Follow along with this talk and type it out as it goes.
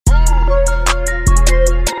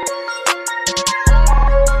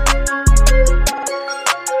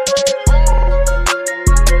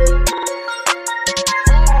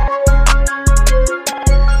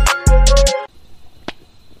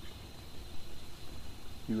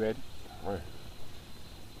You ready? Right.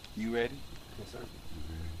 You ready? Yes,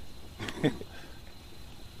 sir.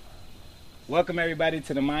 Welcome everybody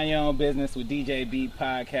to the Mind Your Own Business with DJ B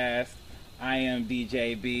podcast. I am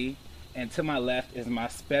DJ B, and to my left is my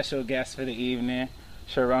special guest for the evening,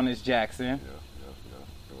 Sharonis Jackson. Yeah.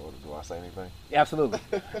 Do I say anything? Absolutely.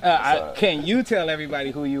 Can you tell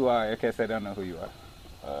everybody who you are in case they don't know who you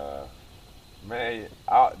are? Man,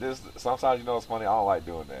 sometimes it's funny. I don't like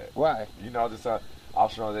doing that. Why? Just I'm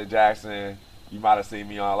Sharon Jackson. You might have seen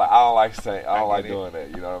me on I don't like doing that.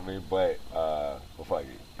 You know what I mean? But fuck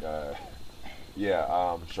it.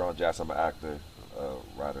 Sharon Jackson. I'm an actor,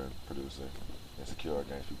 writer, producer. Insecure,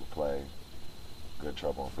 Games People Play. Good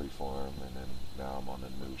Trouble on Freeform, and then now I'm on a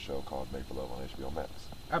new show called Make for Love on HBO Max.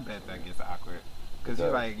 I bet that gets awkward because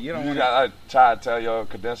you don't want to. I try to tell your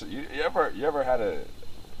credentials. You ever had to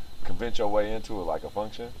convince your way into it like a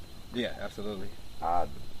function? Yeah, absolutely. I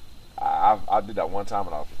did that one time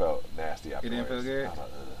and I felt nasty afterwards. You didn't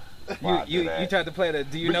feel good? You tried to play the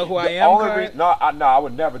 "Do you know who I am" card? I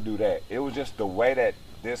would never do that. It was just the way that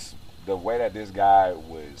this guy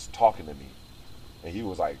was talking to me, and he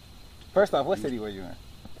was like, First off, what city were you in?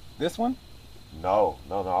 This one? No,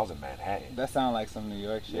 I was in Manhattan. That sounded like some New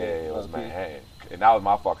York shit. Yeah, it was Manhattan, and that was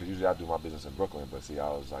my fault because usually I do my business in Brooklyn, but see, I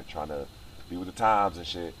was like trying to be with the times and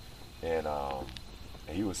shit, and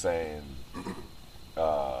he was saying,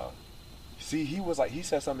 he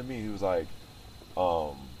said something to me. He was like,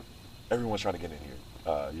 everyone's trying to get in here.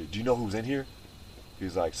 Do you know who's in here?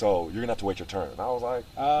 He's like, so you're gonna have to wait your turn. And I was like,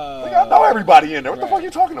 I know everybody in there. What the fuck are you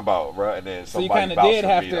talking about, bro? And then somebody so you kind of did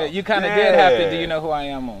have to. You kind of did have to. Do you know who I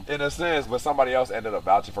am? On in a sense, but somebody else ended up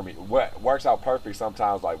vouching for me. What works out perfect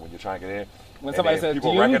sometimes, like when you're trying to get in. When somebody says,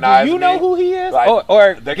 people do recognize you know who he is? Like,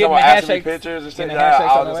 or they getting come the asking me handshake pictures and shit.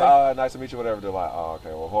 I was just, nice to meet you, whatever. They're like, oh, okay,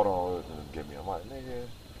 well, hold on, and get me. I'm like, nigga.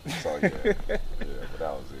 So yeah, but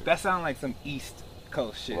that was it. That sounded like some East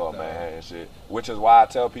Coast shit. Well, man, and shit. Which is why I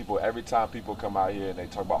tell people every time people come out here and they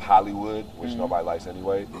talk about Hollywood, which nobody likes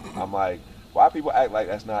anyway. I'm like, why people act like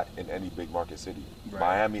that's not in any big market city? Right.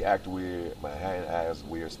 Miami act weird. Manhattan has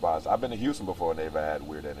weird spots. I've been to Houston before and they've had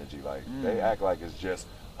weird energy. Like they act like it's just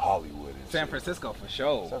Hollywood. And San Francisco for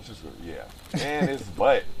sure. San Francisco, yeah. And it's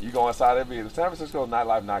but you go inside every San Francisco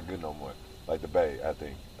nightlife not good no more. Like the Bay, I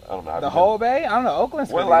think. I don't know. The whole Bay? I don't know.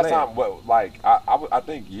 Oakland's when really last lit. time? Well, like I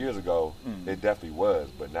think years ago it definitely was,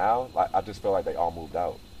 but now like I just feel like they all moved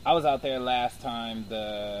out. I was out there last time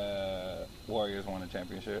the Warriors won a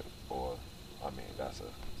championship. Or, I mean, that's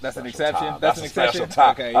an exception. Time. That's an a exception. Special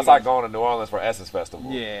time. Okay, that's like going to New Orleans for Essence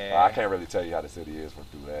Festival. Yeah, I can't really tell you how the city is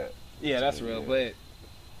through that. Yeah, that's real. But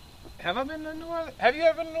have I been to New Orleans? Have you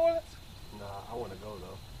ever been to New Orleans? Nah, I want to go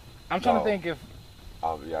though. I'm trying to think if.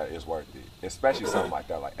 Yeah, it's worth it. Especially something like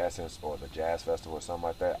that, like Essence or the Jazz Festival or something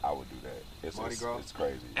like that. I would do that. Mardi Gras? It's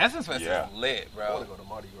crazy. Essence Festival is lit, bro. I want to go to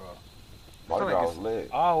Mardi Gras. Mardi Gras was lit.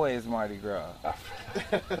 Always Mardi Gras.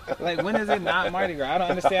 Like, when is it not Mardi Gras? I don't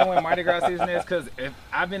understand when Mardi Gras season is because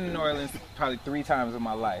I've been to New Orleans probably 3 times in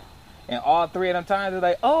my life. And all 3 of them times, they're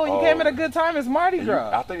like, oh, you came at a good time. It's Mardi Gras.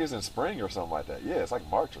 I think it's in spring or something like that. Yeah, it's like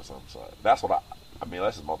March or something. So that's what I mean,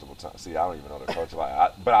 that's just multiple times. See, I don't even know the culture.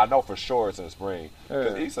 But I know for sure it's in spring.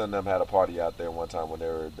 Because Issa and them had a party out there one time when they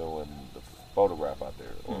were doing the photograph out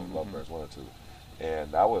there, or Lovebirds 1 or 2.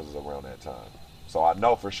 And that was around that time. So I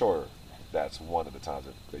know for sure that's one of the times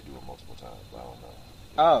that they do it multiple times. I don't know.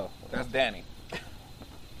 Oh, that's Danny.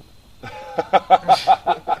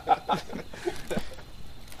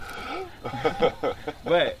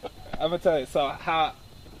 But I'm going to tell you, so how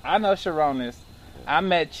I know Sharonis, I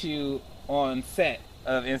met you on set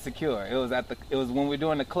of Insecure. It was when we were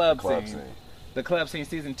doing the club scene. The club scene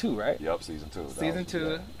season 2, right? Yep, season 2. Season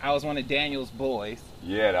 2. Yeah. I was one of Daniel's boys.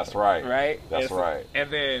 Yeah, that's right. Right? That's right. And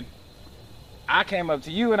then I came up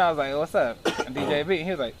to you and I was like, what's up? I'm DJ B. And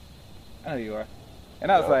he was like, I know who you are. And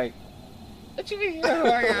I was like, what you mean?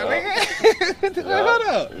 Like, hold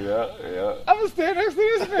up. Yeah. I'm going to stand next to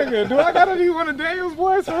this nigga. Do I got to be one of Daniel's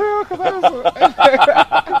boys for real? Cause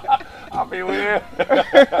I mean, we're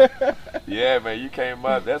yeah, man, you came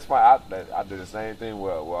up. That's why I did the same thing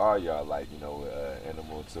with all y'all, like, with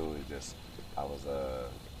Animal too. It just, I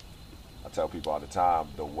tell people all the time,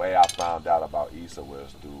 the way I found out about Issa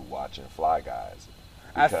was through watching Fly Guys.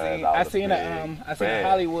 I seen a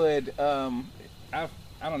Hollywood,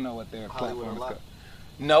 I don't know what their platform is called.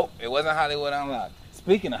 Nope, it wasn't Hollywood Unlocked.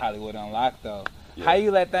 Speaking of Hollywood Unlocked, though, how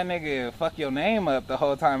you let that nigga fuck your name up the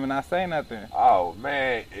whole time and not say nothing? Oh,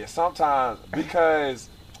 man, sometimes, because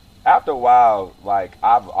after a while, like,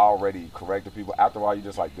 I've already corrected people. After a while, you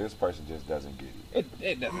just like, this person just doesn't get it.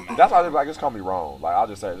 It doesn't matter. That's why I just like, just call me wrong. Like, I'll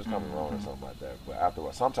just say, just call me wrong or something like that. But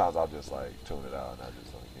afterwards, sometimes I'll just like tune it out and I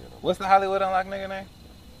just like, you know. What's the Hollywood Unlocked nigga name?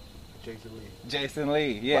 Jason Lee. Jason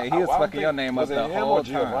Lee. Yeah, But he was fucking your name up the whole time.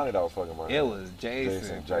 Giovanni that was fucking my name? It was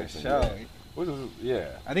Jason. Jason, for sure. yeah. Which is, yeah.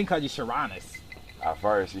 I think he called you Sharonis. At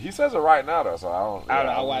first, he says it right now though, so I don't. I Yeah,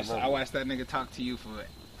 don't know. remember. I watched that nigga talk to you for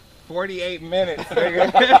 48 minutes.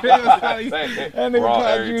 Nigga. that nigga Wrong called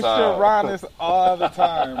every you time. Sharonis all the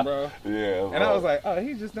time, bro. Yeah. And I was like, oh,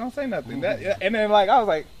 he just don't say nothing. And then like I was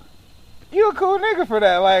like, you a cool nigga for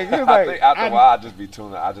that. Like he was I like, think after a while, I just be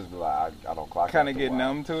tuning. I just be like, I don't clock. kind of after a get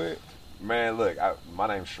while. numb to it. Man, look, my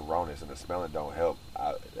name's Sharonis, and the spelling don't help.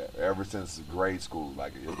 Ever since grade school,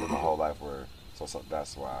 like it's been my whole life where. So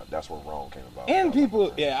that's where Rome came about. And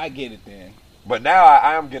people, yeah, I get it then. But now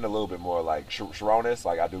I am getting a little bit more like Sharonis.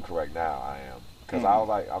 Like I do correct now. I am because I was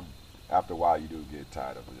like, after a while you do get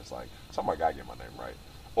tired of it. Just like somebody gotta get my name right,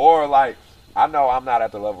 or like I know I'm not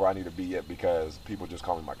at the level where I need to be yet because people just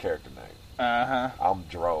call me my character name. I'm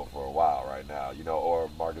Dro for a while right now, you know, or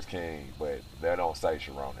Marcus King, but they don't say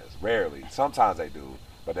Sharonis. Rarely. Sometimes they do,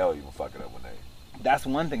 but they'll even fuck it up when they. That's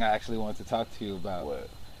one thing I actually wanted to talk to you about. What?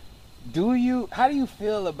 How do you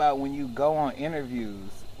feel about when you go on interviews?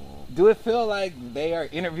 Do it feel like they are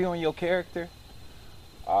interviewing your character?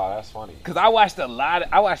 Oh, that's funny. Cause I watched a lot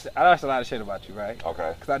of shit about you, right?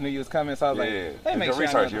 Okay. Cause I knew you was coming, so I was like, let me make sure I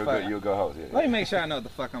know what the fuck. You're a good host. Yeah, Let me make sure I know what the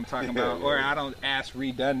fuck I'm talking about, or I don't ask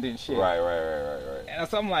redundant shit. Right. And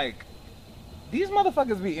so I'm like, these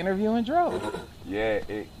motherfuckers be interviewing Dro. Yeah,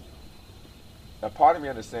 a part of me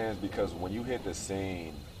understands because when you hit the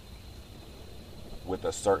scene with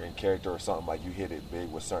a certain character or something, like you hit it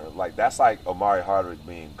big with certain, like that's like Omari Hardwick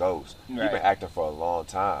being Ghost. Right. He's been acting for a long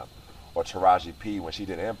time. Or Taraji P when she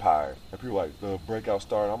did Empire, and people were like the breakout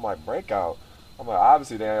star, and I'm like breakout. I'm like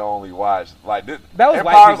obviously they only watch like this. That was Empire's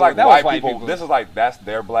white people. like That was white white people. people. This is like that's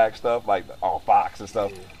their black stuff, like on Fox and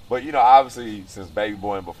stuff. But you know, obviously since Baby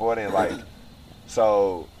Boy and before then, like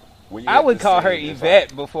so. When you I hit would the call her scene, it's Yvette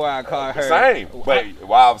like, before I call her. Same, but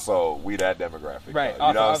wow, so we that demographic, Right. though,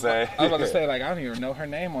 you know what I'm saying? I was about to say like I don't even know her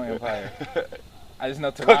name on Empire. I just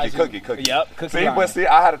know Taraji. Cookie. Yep, Cookie. See, but see,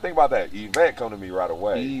 I had to think about that. Yvette come to me right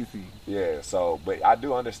away. Easy. Yeah, so, but I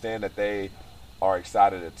do understand that they are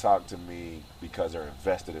excited to talk to me because they're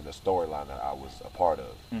invested in the storyline that I was a part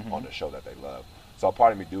of on the show that they love. So a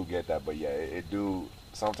part of me do get that, but yeah, it do,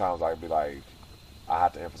 sometimes I'd be like, I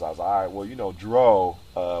have to emphasize, all right, well, you know, Dro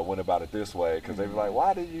went about it this way, because they be like,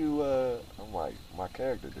 why did you, I'm like, my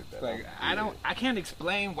character did that. Like, I can't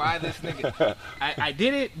explain why this nigga, I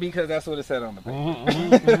did it because that's what it said on the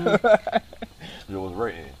page. It was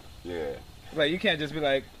written, yeah. Like, you can't just be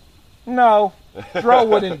like, no, Dro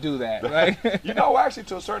wouldn't do that. Like, You know, actually,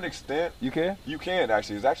 to a certain extent, you can? you can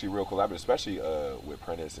actually. It's actually real cool, especially with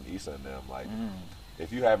Prentice and Issa and them. Like,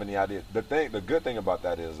 if you have any idea, the good thing about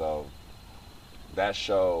that is, that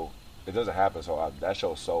show, it doesn't happen so that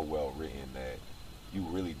show's so well written that you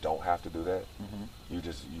really don't have to do that. You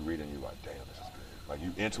read it and you're like, damn, this is good. Like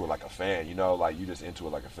you into it like a fan, you know, like you just into it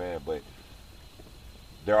like a fan. But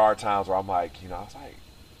there are times where I'm like, you know, I was like,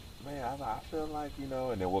 man, I feel like, you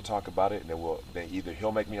know, and then we'll talk about it, and then either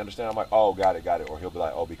he'll make me understand, I'm like, oh, got it, or he'll be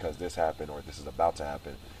like, oh, because this happened, or this is about to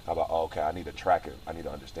happen. I'm like, oh, okay, I need to track it, I need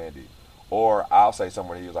to understand it. Or I'll say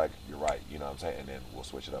somewhere and he's like, you're right, you know what I'm saying, and then we'll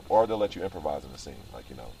switch it up. Or they'll let you improvise in the scene, like,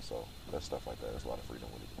 you know, so that's stuff like that. There's a lot of freedom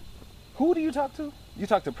with it. Who do you talk to? You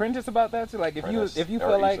talk to Prentice about that too? Like, if Prentice, you or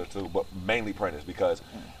feel like... Issa too, but mainly Prentice, because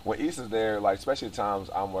when Issa's there, like, especially the times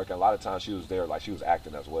I'm working, a lot of times she was there, like, she was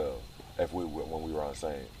acting as well, when we were on when we were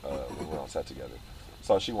on set together.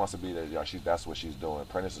 So she wants to be there, you know, that's what she's doing.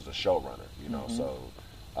 Prentice is a showrunner, you know, so...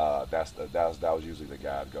 that was usually the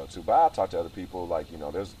guy I'd go to, but I talk to other people. Like, you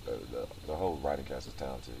know, there's the whole writing cast is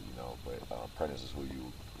talented, you know. But Prentice is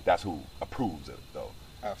that's who approves it though.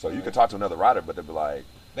 Absolutely. So you can talk to another writer, but they'll be like,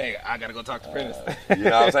 "Hey, I gotta go talk to Prentice." You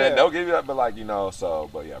know what I'm saying? They'll give you that, but like, you know. So,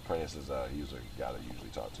 but yeah, Prentice is usually the guy that usually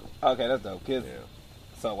talk to. Okay, that's dope. Cause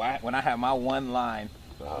so when I had my one line,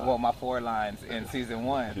 well, my 4 lines in season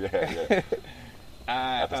 1. Yeah.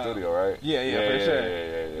 At the studio, right? Yeah, for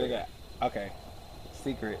sure. Yeah. Okay.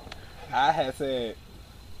 Secret. I had said,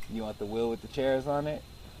 you want the wheel with the chairs on it?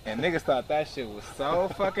 And niggas thought that shit was so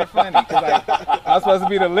fucking funny. Cause like, I was supposed to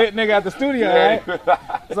be the lit nigga at the studio, right?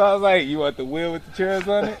 So I was like, you want the wheel with the chairs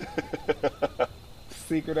on it?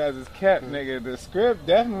 Secret as it's kept, nigga. The script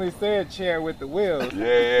definitely said chair with the wheels.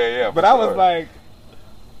 Yeah. But I was like,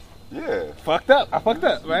 yeah. Fucked up. I fucked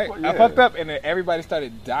up, right? Yeah. I fucked up, and then everybody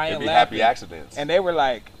started dying laughing. Happy accidents. And they were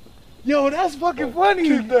like, yo, that's fucking funny.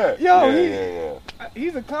 Keep that. Yo,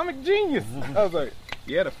 he's a comic genius. I was like,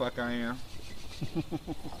 yeah, the fuck I am.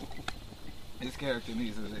 His character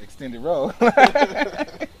needs an extended role.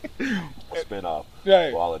 Spin off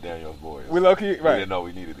Right. for all of Daniel's boys. We low key, We right? didn't know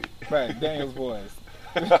we needed it. Right, Daniel's Boys.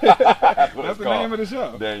 That's That's what it's the called. name of the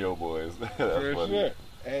show. Daniel Boys. That's For funny. sure.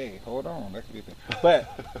 Hey, hold on, that could be a thing. But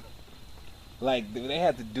like they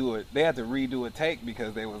had to do it. They had to redo a take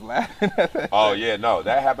because they was laughing at that. Oh yeah, no,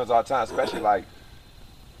 that happens all the time. Especially like,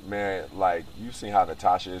 man, like you seen how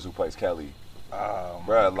Natasha is who plays Kelly. Oh,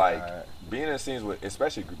 my Bruh, God. like being in scenes with,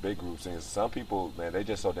 especially big group scenes, some people, man, they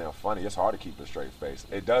just so damn funny. It's hard to keep a straight face.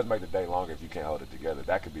 It does make the day longer if you can't hold it together.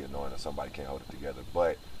 That could be annoying if somebody can't hold it together.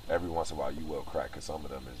 But every once in a while, you will crack because some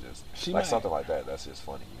of them is just something like that. That's just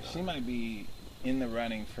funny. You know? She might be in the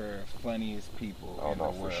running for funniest people in the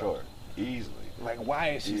world. For sure, easily. Like,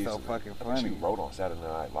 why is she so Easily. fucking I think funny? she wrote on Saturday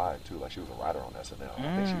Night Live too. Like she was a writer on SNL.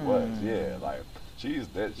 I think she was. Yeah, like she's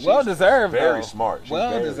well deserved. Very though. smart. She's well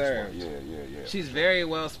very deserved. Smart. Yeah. She's very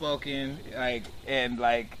well spoken. Like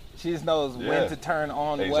she just knows when to turn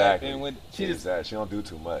on exactly. what and when she just she don't do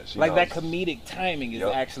too much. She like knows, that comedic timing is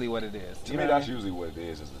actually what it is. To me, that's usually what it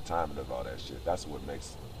is the timing of all that shit. That's what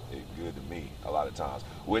makes it good to me a lot of times.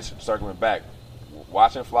 Which, circling back,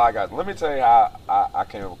 watching Fly Guys, let me tell you how I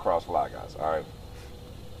came across Fly Guys, all right?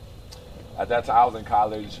 At that time, I was in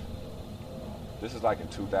college. This is like in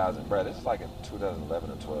 2000, bro. This is like in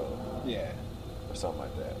 2011 or 12. Yeah. Or something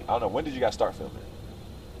like that. I don't know. When did you guys start filming?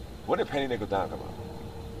 When did Penny Nickel Dime come out?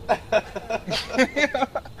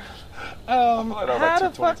 How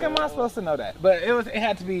the fuck am I supposed to know that? But it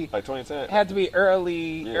had to be like 2010. It had to be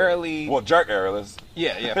early. Well, Jerk era.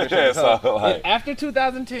 Yeah, for sure. Yeah, so, like, after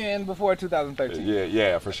 2010, before 2013.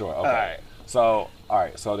 Yeah, for sure. Okay. All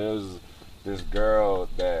right. So there's this girl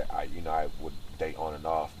that I would date on and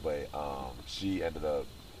off, but she ended up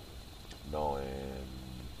knowing.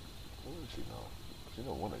 Who did she know? She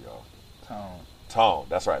knew one of y'all. Tone.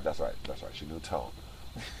 That's right. She knew Tone.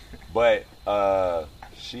 But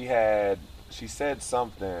she said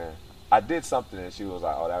something. I did something, and she was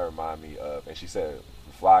like, "Oh, that reminded me of." And she said,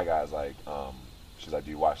 "Fly Guys, like, she's like,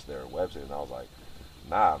 do you watch their website?" And I was like,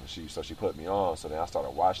 "Nah." So she put me on. So then I started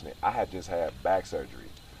watching it. I had just had back surgery,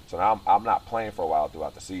 so now I'm not playing for a while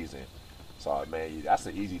throughout the season. So man, that's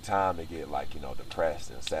an easy time to get like depressed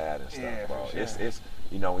and sad and stuff, bro. For sure. It's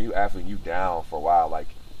when you after you down for a while, like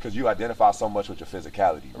because you identify so much with your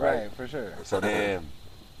physicality, right? Right, for sure. So then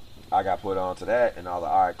I got put on to that, and I was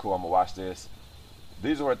like, all right, cool, I'm gonna watch this.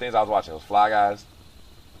 These were the things I was watching. It was Fly Guys,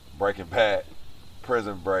 Breaking Bad,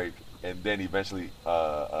 Prison Break, and then eventually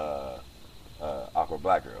Awkward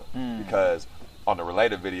Black Girl. Because on the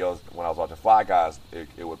related videos, when I was watching Fly Guys,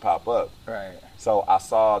 it would pop up. Right. So I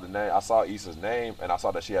saw the name, I saw Issa's name, and I saw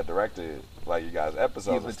that she had directed like you guys'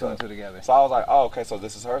 episodes and two and stuff. two together. So I was like, oh, okay, so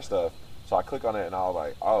this is her stuff. So I click on it, and I was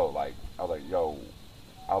like,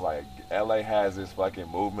 LA has this fucking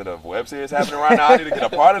movement of web series happening right now. I need to get a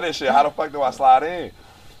part of this shit. How the fuck do I slide in?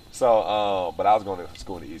 So, but I was going to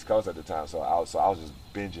school in the East Coast at the time, so I was just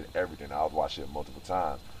binging everything. I was watching it multiple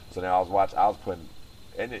times. So then I was putting,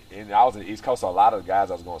 and I was in the East Coast, so a lot of the guys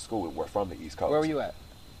I was going to school with were from the East Coast. Where were you at?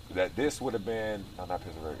 That this would have been, no, not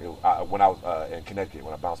Pittsburgh. When I was in Connecticut,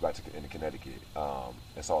 when I bounced back into Connecticut,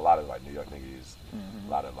 and so a lot of like New York niggas,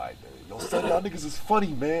 a lot of like, yo, son, y'all niggas is funny,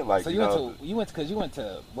 man. Like, so you went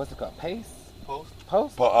to what's it called, Pace? Post?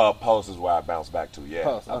 Post is where I bounced back to. Yeah,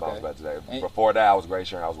 Post, I bounced okay. back to that. And before that, I was Great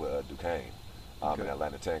Sharon. I was with Duquesne, in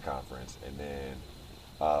Atlanta 10 conference, and then.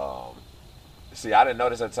 See, I didn't know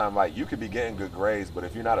this at the time. Like, you could be getting good grades, but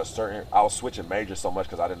if you're not I was switching majors so much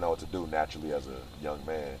because I didn't know what to do naturally as a young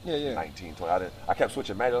man. Yeah. 19, 20. I kept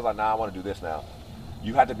switching majors. I was like, nah, I want to do this now.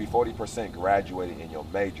 You had to be 40% graduated in your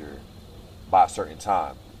major by a certain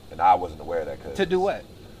time, and I wasn't aware of that. To do what?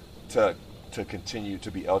 To continue to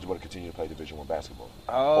be eligible to continue to play Division I basketball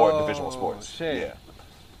or Division I sports. Shit. Yeah.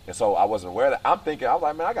 And so I wasn't aware of that. I was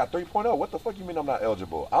like, man, I got 3.0. What the fuck you mean I'm not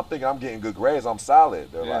eligible? I'm thinking I'm getting good grades. I'm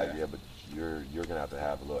solid. They're like, yeah, but you're gonna have to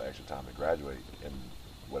have a little extra time to graduate and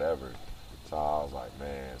whatever. So I was like,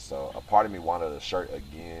 man. So a part of me wanted a shirt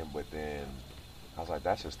again, but then I was like,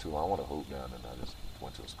 that's just too long. I want to hoop now, and I just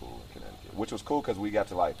went to a school in Connecticut, which was cool because we got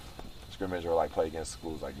to like scrimmage or like play against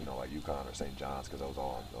schools like like UConn or St. John's because I was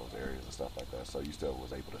all in those areas and stuff like that. So you still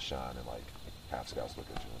was able to shine and like have scouts look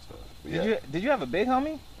at you and stuff. But Did you have a big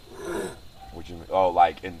homie? What you mean? Oh,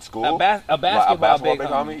 like in school? A basketball big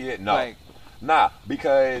homie? Yeah, no. Nah,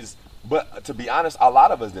 because. But to be honest, a lot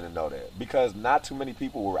of us didn't know that because not too many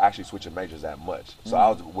people were actually switching majors that much. So I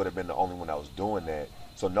would have been the only one that was doing that.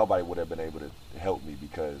 So nobody would have been able to help me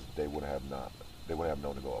because they wouldn't have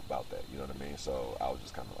known to go about that. You know what I mean? So I was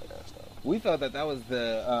just kind of like that stuff. We felt that was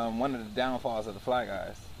the one of the downfalls of the Fly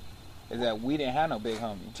Guys, is that we didn't have no big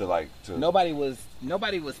homie. To nobody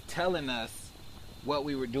was telling us what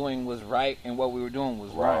we were doing was right and what we were doing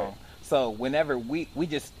was wrong. So whenever we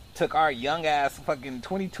just took our young ass fucking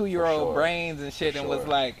 22-year-old brains and shit and was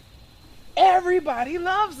like, everybody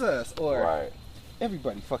loves us, or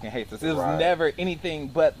everybody fucking hates us. It was never anything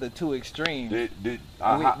but the two extremes. We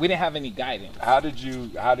didn't have any guidance. How did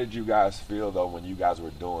you guys feel though when you guys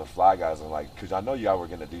were doing Fly Guys, and like, because I know y'all were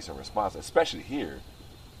getting a decent response, especially here,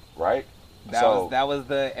 right? That was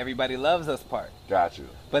the everybody loves us part. Got you.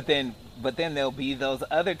 But then there'll be those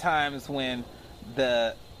other times when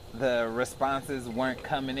the responses weren't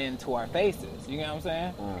coming into our faces. You know what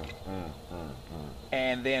I'm saying?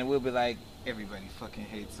 And then we'll be like, everybody fucking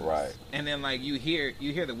hates us. Right. And then like you hear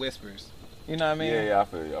the whispers. You know what I mean? Yeah, I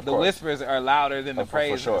feel you. Of the course. Whispers are louder than the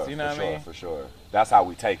praises. For sure, you know what I mean? For sure. That's how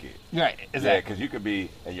we take it. Right. Exactly. Yeah, because you could be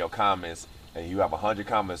in your comments and you have 100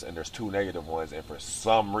 comments and there's 2 negative ones, and for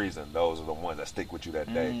some reason those are the ones that stick with you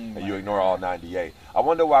that day, and you ignore all 98. I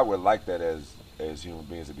wonder why we're like that as human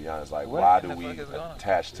beings, to be honest. Like, why do we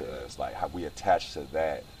attach to us? Like, how we attach to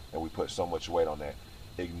that and we put so much weight on that,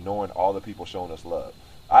 ignoring all the people showing us love.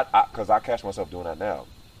 Because I catch myself doing that now,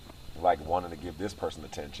 like wanting to give this person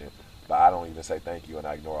attention, but I don't even say thank you, and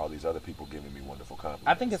I ignore all these other people giving me wonderful compliments.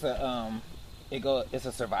 I think it's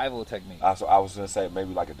a survival technique. So I was gonna say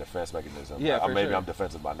maybe like a defense mechanism. Yeah, maybe sure. I'm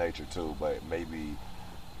defensive by nature too, but maybe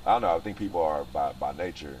I don't know. I think people are by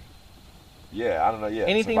nature. Yeah, I don't know. Yeah,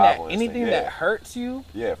 anything that hurts you.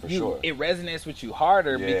 Yeah, for sure. It resonates with you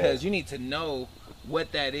harder because you need to know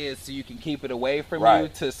what that is so you can keep it away from you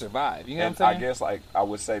to survive. You know what I'm saying? I guess like I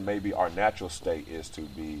would say maybe our natural state is to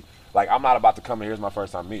be like, I'm not about to come in here. Here's my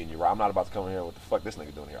first time meeting you, right? I'm not about to come in here. What the fuck this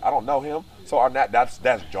nigga doing here? I don't know him, so that's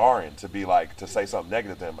jarring to be like, to say something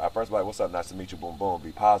negative to him. At first, like, what's up? Nice to meet you. Boom, boom.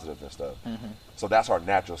 Be positive and stuff. So that's our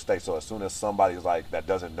natural state. So as soon as somebody's like that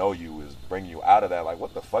doesn't know you is bringing you out of that, like,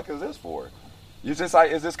 what the fuck is this for? You just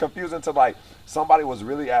like, is this confusing to like somebody was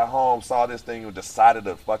really at home, saw this thing, and decided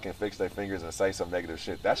to fucking fix their fingers and say some negative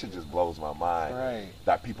shit? That shit just blows my mind. Right.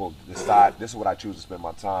 That people decide this is what I choose to spend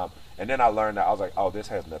my time. And then I learned that I was like, oh, this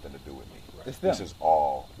has nothing to do with me. This is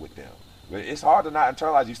all with them. But it's hard to not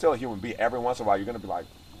internalize. You're still a human being. Every once in a while, you're gonna be like,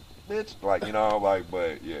 bitch, like, you know, like,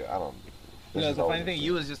 but yeah, I don't. You know, it's a funny thing.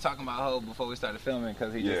 You was just talking about Ho before we started filming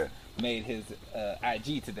because he just made his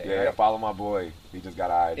IG today. Yeah, right? Follow my boy. He just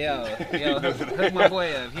got an IG. Yo, hook my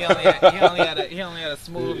boy up. He only had a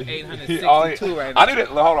smooth 862 right now. I need to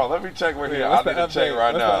hold on. Let me check where he. I need to check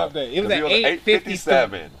right now. It was at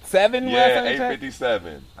 857. 7? Yeah,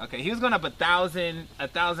 857. Okay, he was going up 1,000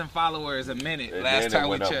 followers a minute last time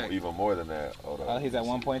we checked. Even more than that. Hold on. Oh, he's at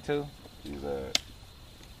 1.2.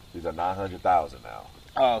 He's at 900,000 now.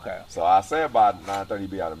 Oh, okay. So I said by 9:30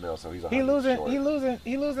 be out of mill. So he's he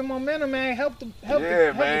losing momentum, man. Help the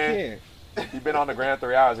kid. He been on the ground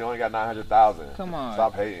 3 hours. He only got 900,000. Come on,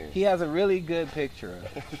 stop hating. He has a really good picture.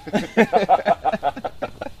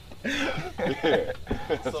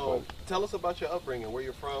 So tell us about your upbringing. Where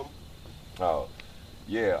you're from? Oh,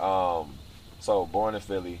 yeah. So born in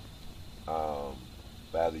Philly. But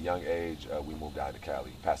at a young age, we moved out to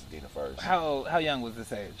Cali, Pasadena first. How young was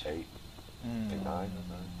this age? 8, 9. Yeah.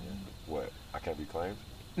 What? I can't be claimed?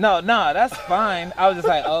 No, that's fine. I was just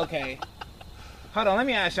like, okay. Hold on, let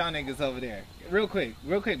me ask y'all niggas over there. Real quick,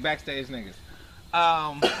 backstage niggas.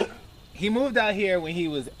 He moved out here when he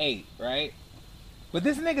was 8, right? But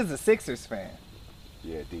this nigga's a Sixers fan.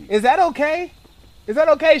 Yeah, deep. Is that okay?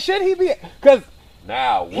 Should he be? Because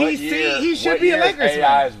now, he should be a Lakers fan.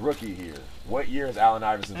 AI's rookie here. What year is Allen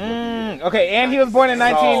Iverson's rookie year? Okay, and he was born in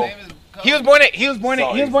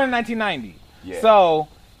 1990. Yeah. So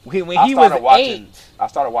when he was 8, I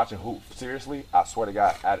started watching hoop. Seriously, I swear to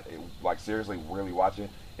God, seriously, really watching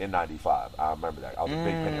in '95. I remember that. I was a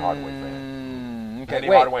big Penny Hardaway fan. Okay, Penny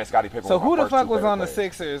Hardaway and Scottie Pippen. So who the fuck was on the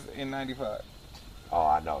players. Sixers in '95? Oh,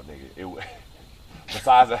 I know, nigga. It was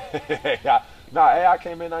besides AI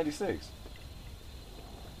came in '96.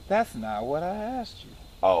 That's not what I asked you.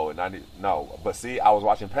 Oh, no, but see, I was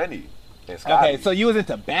watching Penny and Scottie. Okay, so you was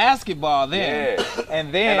into basketball then. Yeah.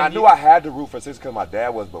 And I knew I had to root for Sixers because my dad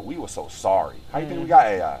was, but we were so sorry. How you think we got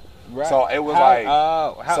AI? Right. So it was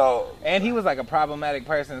and he was like a problematic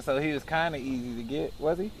person, so he was kind of easy to get,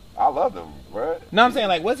 was he? I loved him, bro. No, I'm saying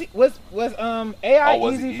like, was AI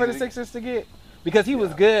easy for the Sixers to get? Because he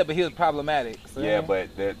was good, but he was problematic. So. Yeah, but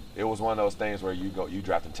it was one of those things where you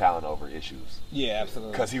drafting talent over issues. Yeah,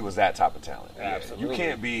 absolutely. Because he was that type of talent. Absolutely. You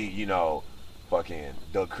can't be, fucking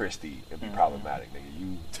Doug Christie and be problematic, nigga.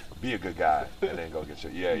 You be a good guy and then go get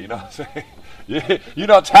shit. Yeah, you know what I'm saying? Yeah,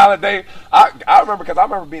 talent. I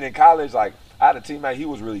remember being in college. Like I had a teammate, he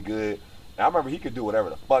was really good, and I remember he could do whatever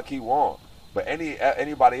the fuck he want. But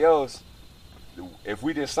anybody else, if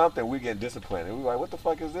we did something, we get disciplined. And we like, what the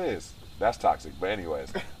fuck is this? That's toxic. But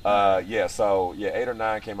anyways, yeah. So yeah, 8 or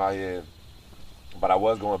 9 came out here, but I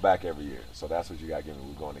was going back every year. So that's what you got to give me.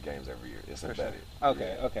 We're going to games every year. It's embedded. Sure.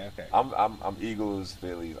 Okay, yeah. okay. I'm Eagles,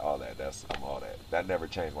 Phillies, all that. I'm all that. That never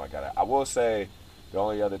changed when I got it. I will say, the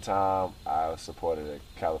only other time I supported a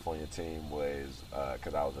California team was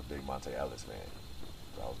because I was a big Monte Ellis fan.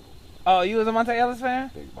 Oh, you was a Monte Ellis fan?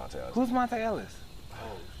 Big Monte Ellis. Who's Monte Ellis?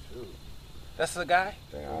 Oh, shoot. That's the guy?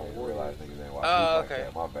 Damn, I didn't realize niggas ain't watch like okay.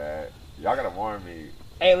 That. My bad. Y'all gotta warn me.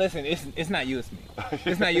 Hey, listen, it's not you, it's me.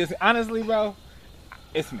 It's not you, it's me. Honestly, bro,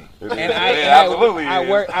 it's me.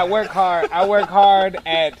 I work hard. I work hard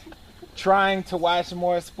at trying to watch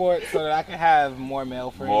more sports so that I can have more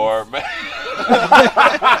male friends. More man.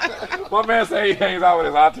 My man say he hangs out with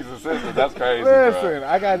his aunties and sisters. That's crazy. Listen, bro.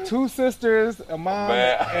 I got 2 sisters, a mom,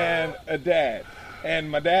 and a dad.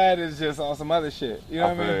 And my dad is just on some other shit. You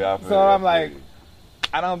know what I mean? So I'm like,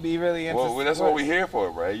 I don't be really into Well, that's what we're here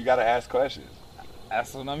for, bro. You got to ask questions.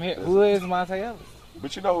 That's what I'm here. Who is Monte Ellis?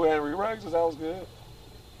 But you know who Henry Ruggs is? That was good.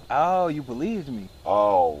 Oh, you believed me.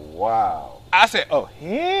 Oh, wow. I said, oh,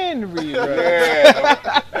 Henry Ruggs.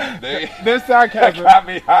 Yeah. There's sarcasm. That got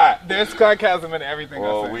me hot. There's sarcasm in everything I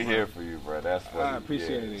say. Well, we here for you, bro. That's funny. I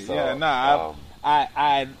appreciate it. So, yeah, no,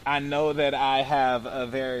 I know that I have a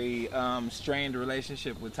very strained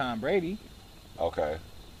relationship with Tom Brady. Okay.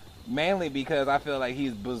 Mainly because I feel like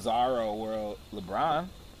he's bizarro world LeBron.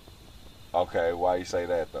 Okay, why you say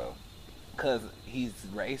that though? Because he's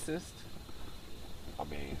racist. I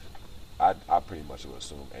mean, I pretty much would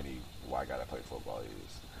assume any white guy that play football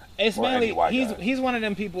is. It's mainly he's one of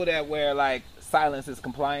them people that wear like silence is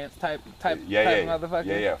compliance type motherfucker.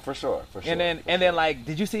 Yeah, for sure. And then like,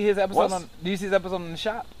 did you see his episode on The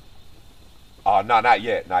Shop? Oh no, not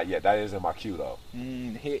yet. That is in my queue though.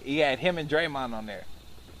 He had him and Draymond on there.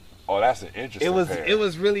 Oh, that's an interesting. It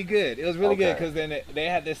was really good. It was really good because then they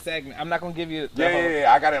had this segment. I'm not gonna give you.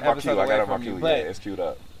 Yeah. I got it in my queue. Yeah, it's queued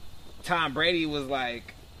up. Tom Brady was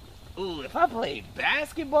like, "Ooh, if I played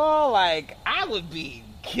basketball, like I would be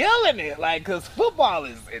killing it, like, cause football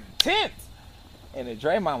is intense." And then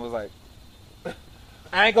Draymond was like,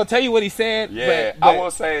 "I ain't gonna tell you what he said." Yeah, but I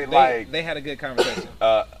will say they had a good conversation.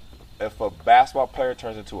 If a basketball player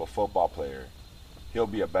turns into a football player, he'll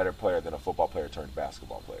be a better player than a football player turned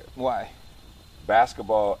basketball player. Why?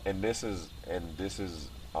 Basketball, and this is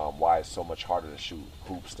why it's so much harder to shoot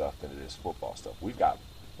hoop stuff than it is football stuff. We've got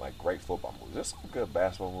like great football movies. There's some good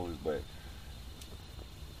basketball movies, but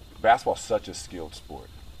basketball's such a skilled sport,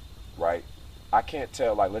 right? I can't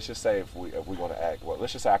tell. Like, let's just say if we're going to act. Well,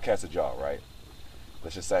 let's just say I catch a jaw, right?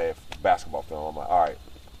 Let's just say if basketball film, I'm like, all right.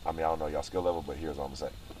 I mean, I don't know y'all skill level, but here's what I'm gonna say.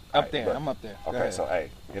 I'm up there. Okay, so hey,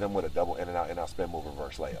 hit him with a double in and out spin move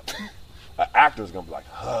reverse layup. An actor's gonna be like,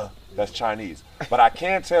 huh, that's Chinese. But I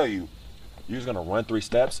can tell you, you're just gonna run 3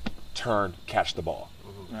 steps, turn, catch the ball.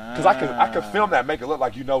 Because I could film that, make it look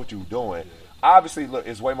like you know what you're doing. Obviously, look,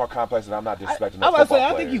 it's way more complex, and I'm not disrespecting no football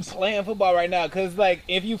players. I think you playing football right now, because like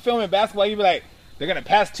if you filming basketball, you'd be like, they're gonna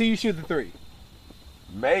pass to you, shoot the 3.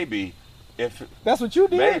 Maybe. If that's what you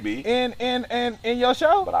did, maybe in your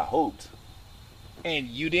show, but I hooped, and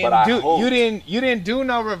you didn't do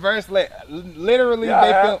no reverse. Literally,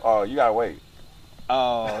 oh, you gotta wait.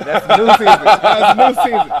 Oh, that's new season. That's new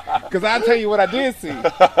season. Because I tell you what I did see.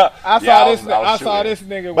 I saw this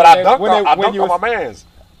nigga. But I dunked on my mans.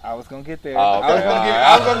 I was gonna get there. Oh, okay.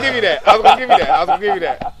 I was gonna give you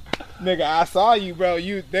that. Nigga, I saw you, bro.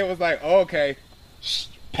 They was like, oh, okay.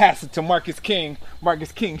 Pass it to Marcus King.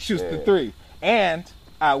 Marcus King shoots the 3. And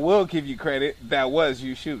I will give you credit. That was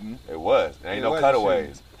you shooting. It was. There ain't no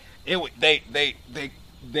cutaways. They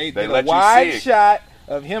did a wide shot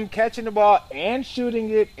of him catching the ball and shooting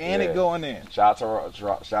it and it going in. Shout out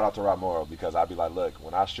to Rob Morrow, because I'd be like, look,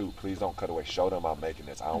 when I shoot, please don't cut away. Show them I'm making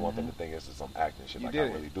this. I don't want them to think it's just some acting shit. Like I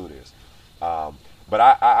really do this. But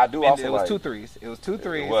I do also. It was 2 threes. It was 2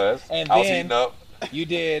 threes. It was. And I was heating up. You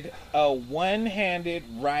did a one-handed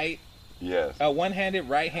right. Yes. A one-handed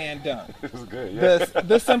right hand dunk. It was good. Yeah.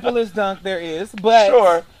 The simplest dunk there is, but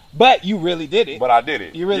sure. But you really did it. But I did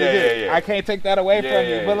it. You really did. Yeah. I can't take that away from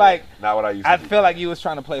you. But like, not what I used to. I feel like you was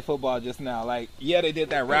trying to play football just now. Like, yeah, they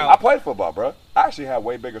did that route. I played football, bro. I actually had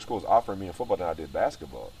way bigger schools offering me in football than I did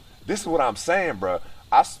basketball. This is what I'm saying, bro.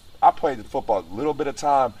 I played football a little bit of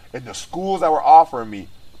time, and the schools that were offering me,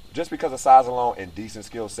 just because of size alone and decent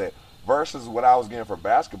skill set, versus what I was getting for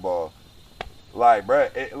basketball. Like, bro,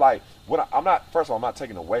 I'm not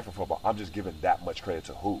taking away from football. I'm just giving that much credit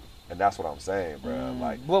to hoop, and that's what I'm saying,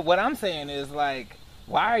 bro. Well, what I'm saying is, like,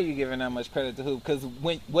 why are you giving that much credit to hoop? Because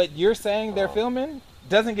what you're saying they're filming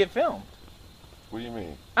doesn't get filmed. What do you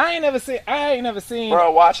mean? I ain't never seen.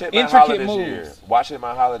 Bro, watch Hitman Holler this moves. year. Watch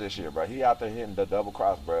Hitman Holler this year, bro. He out there hitting the double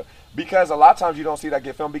cross, bro. Because a lot of times you don't see that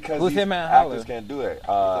get filmed because these actors can't do it. He's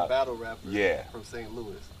a battle rapper. Yeah. From St.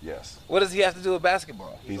 Louis. Yes. What does he have to do with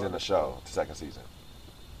basketball? He's in the show, the second season.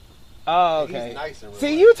 Oh, okay. He's nice and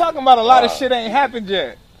See, you talking about a lot of shit ain't happened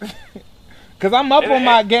yet. Cause I'm up on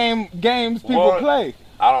my games people play.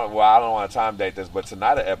 I don't want to time date this, but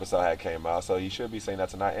tonight an episode had came out, so he should be saying that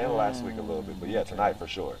tonight and last week a little bit. But yeah, tonight for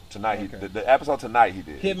sure. Tonight the episode tonight he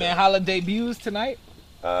did. Hitman Holler debuts tonight.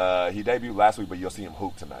 He debuted last week, but you'll see him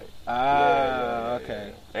hoop tonight.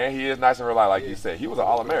 Okay. And he is nice and real life, like you said. He was an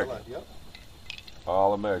All-American. Yep.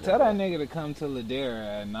 All-American. Tell that nigga to come to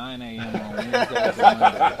Ladera at 9 a.m. on Wednesday.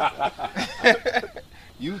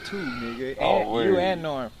 You too, nigga. And you and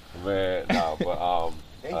Norm. Man, no, but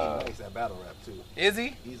And he's nice at battle rap too. Is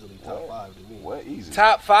he? Easily top 5 to me. What easy?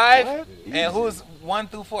 Top 5? What? And Easy. who's 1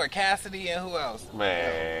 through 4? Cassidy and who else?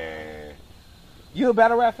 Man, You a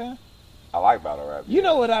battle rap fan? I like battle rap. You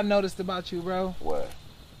know what I noticed about you, bro? What?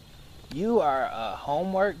 You are a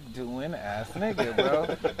homework doing ass nigga,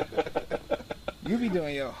 bro. You be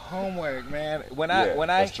doing your homework, man. When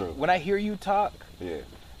I hear you talk,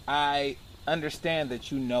 I understand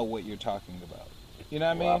that you know what you're talking about. You know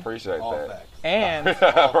what I mean? I appreciate All that. facts. And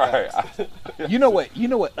Right. you know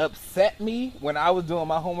what upset me when I was doing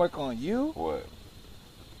my homework on you? What?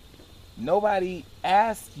 Nobody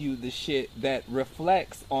asked you the shit that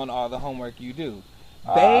reflects on all the homework you do.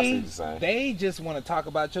 I see what you're saying. They just want to talk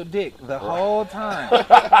about your dick the whole time.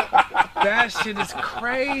 That shit is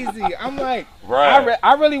crazy. I'm like, Right.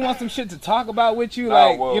 I really want some shit to talk about with you.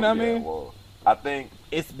 Like, you know what I mean? Well, I think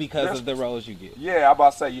it's because of the roles you get. Yeah, I'm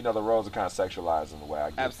about to say, the roles are kind of sexualized in a way.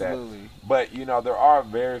 I get Absolutely. that. But, there are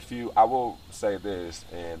very few, I will say this,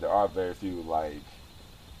 and there are very few,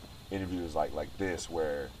 interviews like this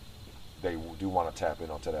where they do want to tap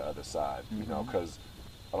in onto the other side, because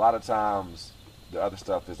a lot of times the other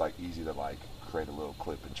stuff is, easy to, create a little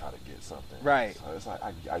clip and try to get something. Right. So it's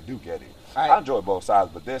I do get it. I enjoy both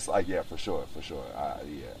sides, but this, yeah, for sure.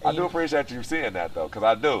 I do appreciate you seeing that, though, because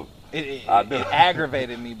I do. It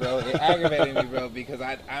aggravated me, bro. It aggravated me, bro, because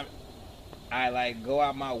I go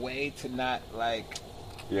out my way to not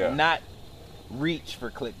not reach for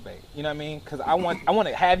clickbait. You know what I mean? Because I want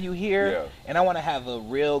to have you here, and I want to have a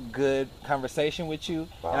real good conversation with you,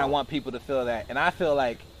 and I want people to feel that. And I feel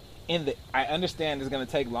like I understand it's going to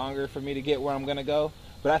take longer for me to get where I'm going to go,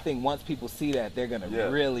 but I think once people see that, they're going to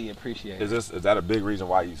really appreciate it. Is that a big reason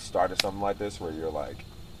why you started something like this, where you're like,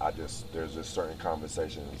 there's just certain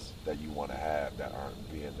conversations that you want to have that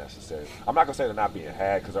aren't being necessary? I'm not gonna say they're not being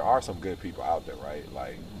had, because there are some good people out there, right?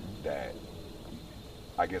 That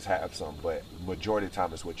I guess have some, but majority of the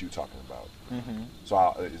time it's what you're talking about. Mm-hmm.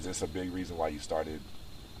 So is this a big reason why you started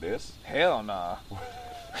this? Hell nah.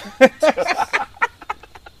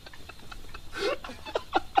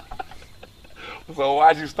 So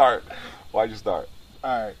why'd you start? All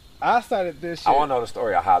right, I started this shit. I want to know the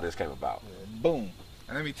story of how this came about. Boom.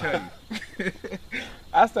 Let me tell you.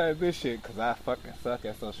 I started this shit because I fucking suck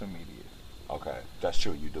at social media. Okay, that's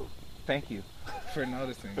true, you do. Thank you for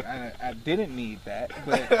noticing. I didn't need that,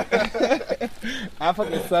 but I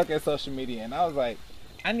fucking suck at social media. And I was like,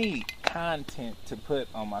 I need content to put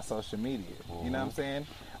on my social media. Mm-hmm. You know what I'm saying?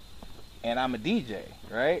 And I'm a DJ,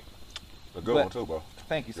 right? A good one too, bro.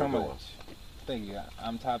 Thank you so much. Thank you.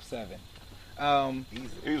 I'm top 7.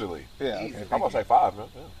 Easily. Yeah, okay. I'm going to say 5, man.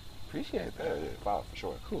 Yeah. Appreciate that. Yeah, 5 for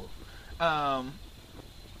sure. Cool. I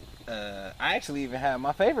actually even had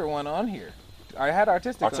my favorite one on here. I had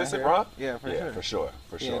Artistic on here. Ron? Yeah, for sure.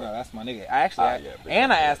 For sure. Yeah, no, that's my nigga. I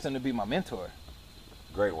asked him to be my mentor.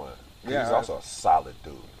 Great one. Yeah, he's also a solid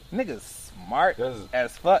dude. Nigga's smart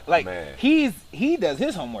as fuck. Like, man. He does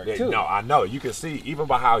his homework too. No, I know. You can see even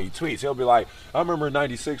by how he tweets. He'll be like, I remember in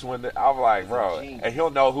 '96 when I'm like, bro, and he'll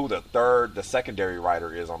know who the secondary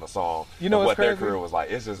writer is on the song. You know what crazy? their career was like.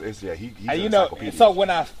 He's an you know. encyclopedia. So when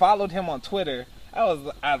I followed him on Twitter,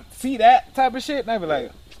 I see that type of shit, and I'd be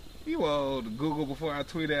like, you old Google before I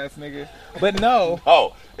tweet ass nigga. But no.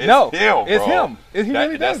 It's him, bro. It's him. He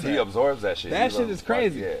really does that. He absorbs that shit. That shit is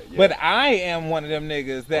crazy. But I am one of them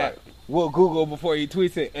niggas that will Google before he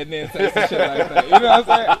tweets it and then say some shit like that. You know what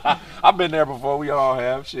I'm saying? I've been there before. We all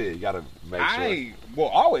have. Shit, you gotta make sure. I will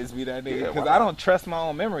always be that nigga because I don't trust my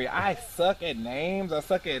own memory. I suck at names. I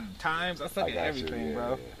suck at times. I suck at everything,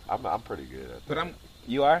 bro. Yeah. I'm pretty good at that. But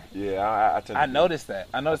you are? Yeah, I tend to. I noticed that.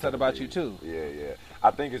 I noticed that about you too. Yeah. I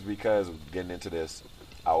think it's because getting into this,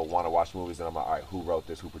 I would want to watch movies and I'm like, all right, who wrote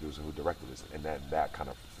this, who produced it, who directed this, and that kind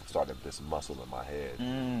of started this muscle in my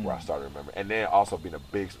head where I started remembering. And then also being a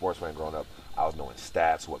big sports fan growing up, I was knowing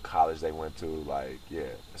stats, what college they went to, like, yeah,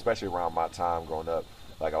 especially around my time growing up.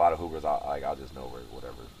 Like, a lot of Hoopers, I'll just know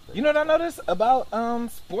whatever. You know what I noticed about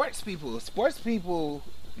sports people? Sports people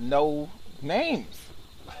know names.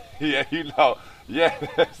 Yeah, you know. Yeah.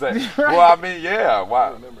 Right. Well, I mean, yeah. I Why?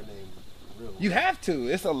 remember names. Really. You have to.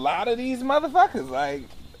 It's a lot of these motherfuckers. Like,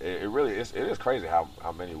 It really is. It is crazy how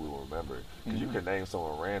many we will remember. Because you can name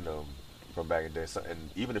someone random from back in the day, and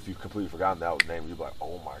even if you've completely forgotten that name, you'll be like,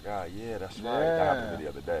 oh my God, yeah, that's right. That happened to me the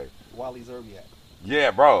other day. Wally Zerbiak.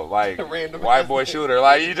 Yeah, bro. Like, Random white boy shooter.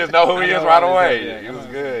 Like, you just know who he is right away. Yeah, It was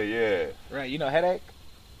good, yeah. right? You know Headache?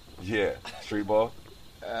 Yeah. Street ball.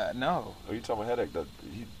 No. Oh, you talking about Headache?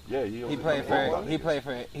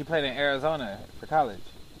 He played in Arizona for college.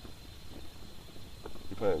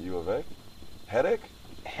 He played at U of A? Headache?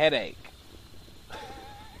 Headache.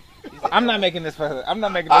 I'm not making this for. I'm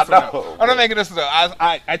not making this. I know. I'm not making this.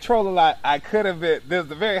 I troll a lot. I could have been. There's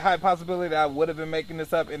a very high possibility that I would have been making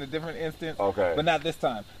this up in a different instance. Okay. But not this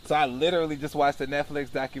time. So I literally just watched a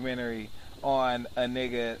Netflix documentary on a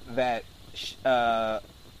nigga that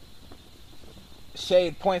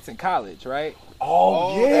shade points in college, right?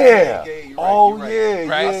 Oh, Oh, yeah. you're right, Oh, you're right. yeah,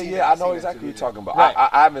 Right. yeah. I know seen that exactly too, what you're yeah. talking about. Right.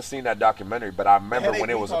 I haven't seen that documentary, but I remember Headache when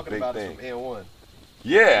it we was a talking big about thing. is from N1.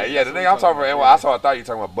 Yeah, the That's thing what I'm we talking talking about. about, I thought you were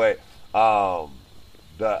talking about, but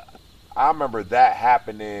I remember that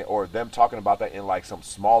happening, or them talking about that in like some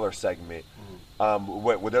smaller segment.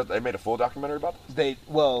 They made a full documentary about this?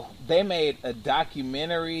 They made a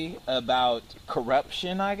documentary about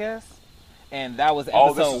corruption, I guess, and that was episode 1.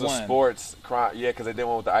 Oh, this is a sports crime. Yeah, because they did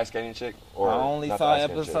one with the ice skating chick. Or I only not the saw ice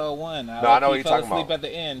skating episode chick. 1. No, I know what you're fell talking asleep about. at the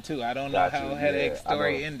end too. I don't know Got how you, Headache's yeah, I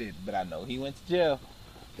story know. ended, but I know he went to jail.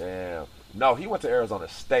 Damn. No, he went to Arizona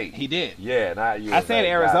State. He did. Yeah, not you. I said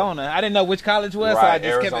Arizona. I didn't know which college was, so I just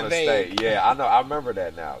Arizona kept it vague. State. Yeah, I know. I remember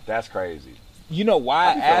that now. That's crazy. You know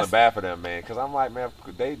why I be I feeling asked? bad for them, man, because I'm like, man,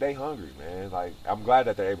 they hungry, man. Like, I'm glad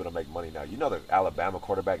that they're able to make money now. You know, the Alabama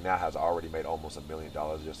quarterback now has already made almost $1 million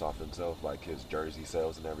just off himself, like his jersey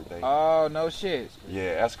sales and everything. Oh no shit!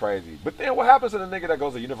 Yeah, that's crazy. But then what happens to the nigga that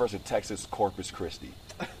goes to University of Texas Corpus Christi?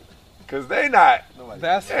 Because they ain't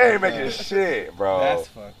Fucked making up. shit, bro. That's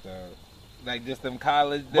fucked up. Like just them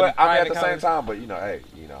college. But I mean, at the private same college- time, but you know, hey,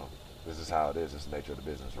 you know, this is how it is. It's the nature of the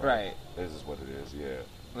business, right? Right. This is what it is. Yeah.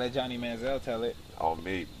 Let Johnny Manziel tell it. On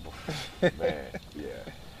me, man. Yeah.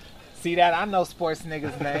 See that? I know sports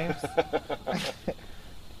niggas' names.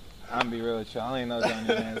 I'm gonna be real with you. I don't even know Johnny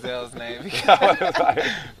Manziel's name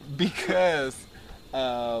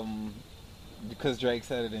because Drake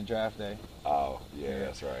said it in draft day. Oh, yeah,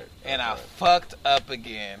 that's right. And I That's right. fucked up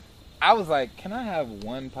again. I was like, can I have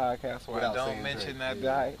one podcast where Without I don't saying mention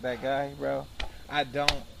Drake, that guy, bro? I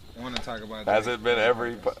don't want to talk about Has Drake. it been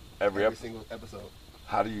every Every episode? single episode.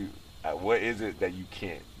 How do you? What is it that you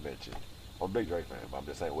can't mention? I'm a big Drake fan, but I'm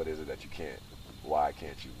just saying, what is it that you can't? Why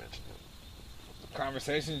can't you mention it?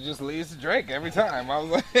 Conversation just leads to Drake every time. I was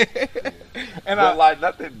like, and But like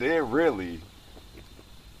nothing did really.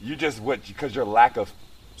 You just because your lack of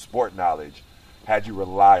sport knowledge had you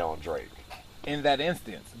rely on Drake. in that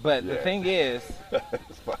instance. But the Yeah. thing is,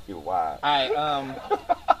 It's fucking wild.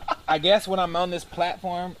 I guess when I'm on this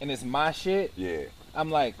platform and it's my shit, Yeah. I'm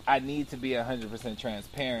like, I need to be 100%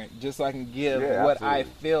 transparent just so I can give Yeah, what I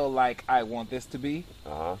absolutely. feel like I want this to be. Uh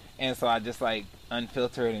huh. And so I just like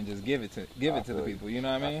unfilter it and just give it to the feel you. people. You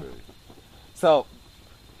know what I mean? feel you. So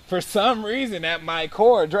for some reason at my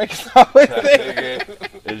core, Drake is always That there.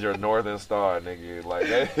 nigga is your northern star, nigga. Like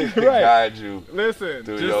that can Right. guide you Listen,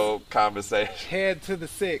 through just your conversation. head to the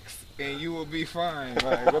 6 and you will be fine.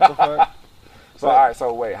 Like, what the fuck? So all right,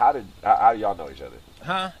 so wait, how do y'all know each other?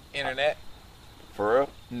 Huh? Internet? For real?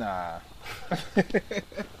 Nah.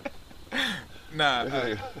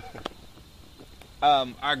 Nah.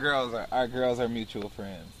 Our girls are mutual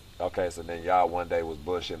friends. Okay, so then y'all one day was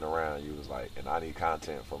bushing around. You was like, and I need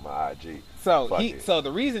content for my IG. So Fuck it. so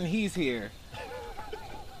the reason he's here,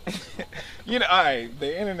 you know, all right,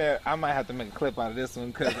 the internet. I might have to make a clip out of this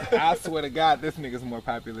one because I swear to God, this nigga's more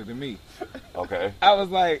popular than me. Okay. I was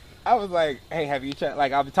like, hey, have you checked?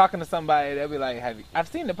 Like, I'll be talking to somebody, they'll be like, I've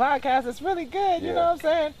seen the podcast. It's really good. You Yeah. know what I'm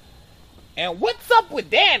saying? And what's up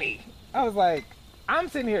with Danny? I was like, I'm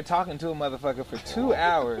sitting here talking to a motherfucker for 2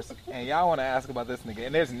 hours, and y'all want to ask about this nigga.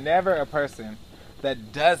 And there's never a person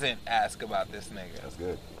that doesn't ask about this nigga. That's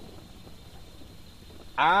good.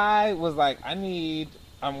 I was like, I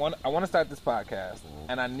want to start this podcast,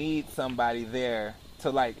 and I need somebody there to,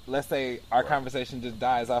 like, let's say our Right. conversation just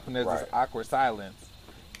dies off and there's this Right. awkward silence.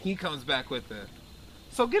 He comes back with the,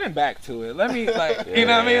 So getting back to it, let me like, you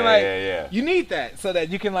know what I mean? Like, yeah. You need that so that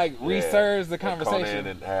you can like resurge the conversation.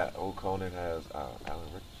 Conan has Alan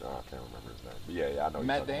Rich. I can't remember his name. But yeah, I know.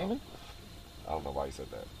 Matt Damon. I don't know why he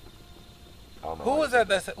said that. I don't know. Who was that?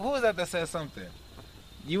 Who was that said something?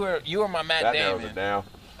 You were my Matt that Damon. Narrows it down.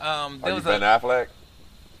 There was Ben Affleck?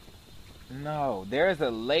 No, there's a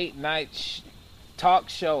late night talk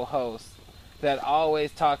show host that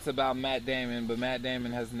always talks about Matt Damon, but Matt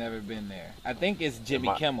Damon has never been there. I think it's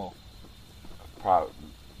Jimmy Kimmel. Probably.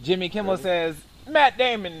 Jimmy Kimmel says Matt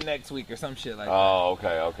Damon next week or some shit like that. Oh,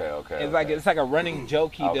 okay. It's like a running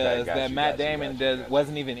joke he does that Matt Damon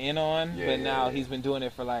wasn't even in on, Yeah, but now he's been doing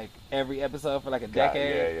it for like every episode for like a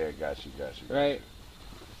decade. Yeah, got you. Right.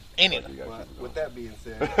 Anyway, with that being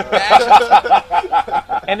said,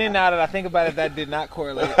 and then now that I think about it, that did not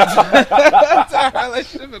correlate to our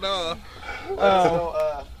relationship at all.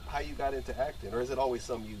 So, how you got into acting, or is it always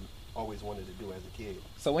something you always wanted to do as a kid?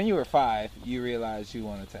 So when you were 5, you realized you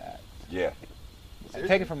wanted to act. Yeah. Seriously?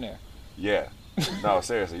 Take it from there. Yeah. No,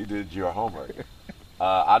 seriously, you did your homework.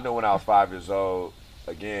 I knew when I was 5 years old.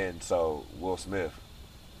 Again, so Will Smith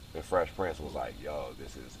in Fresh Prince was like, "Yo,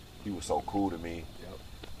 he was so cool to me." Yep.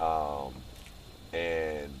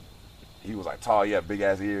 And he was like tall, he had big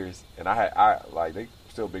ass ears, and I like they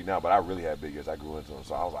still big now, but I really had big ears. I grew into them,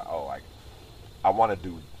 so I was like, oh, like I want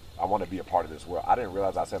to be a part of this world. I didn't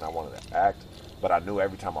realize I said I wanted to act, but I knew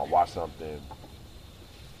every time I watched something,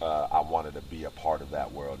 I wanted to be a part of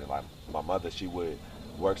that world. And like my mother, she would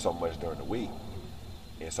work so much during the week,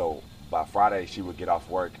 and so by Friday she would get off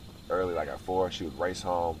work early, like at 4. She would race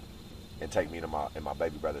home and take me and my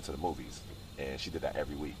baby brother to the movies, and she did that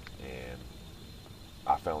every week. And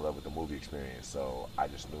I fell in love with the movie experience, so I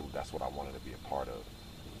just knew that's what I wanted to be a part of.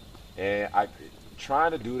 And I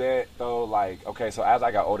trying to do that though, like, okay, so as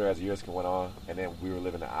I got older, as the years went on, and then we were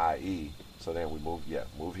living in IE, so then we moved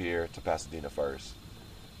here to Pasadena first,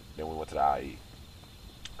 then we went to the IE,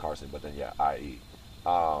 Carson, but then IE.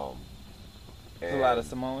 There's a lot of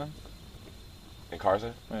Samoans in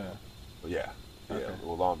Carson. Yeah. Okay.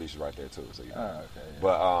 Well, Long Beach is right there too, so you know. Oh, okay. Yeah.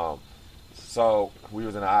 But so we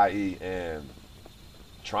was in the IE and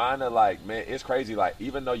trying to like, man, it's crazy. Like,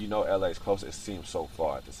 even though you know LA is close, it seems so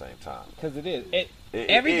far at the same time. Because it is.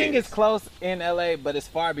 Everything is close in LA, but it's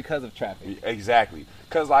far because of traffic. Exactly.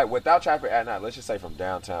 Because like without traffic at night, let's just say from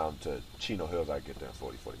downtown to Chino Hills, I get there in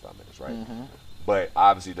 40-45 minutes, right? Mm-hmm. But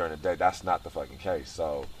obviously during the day, that's not the fucking case.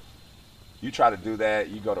 So you try to do that,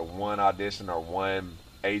 you go to one audition or one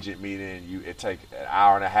agent meeting, it take an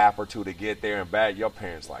hour and a half or 2 to get there and back. Your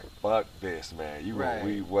parents like, fuck this, man.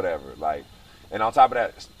 We whatever. Like, and on top of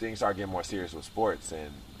that, things started getting more serious with sports,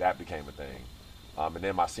 and that became a thing. And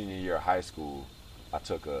then my senior year of high school, I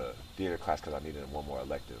took a theater class because I needed one more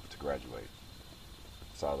elective to graduate.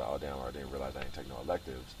 So I was like, oh damn, I didn't realize I didn't take no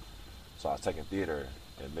electives. So I was taking theater,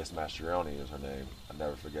 and Miss Mastrioni is her name. I'll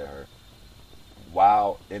never forget her.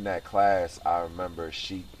 While in that class, I remember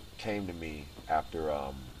she came to me after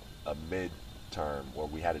a midterm where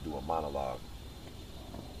we had to do a monologue,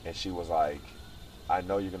 and she was like, I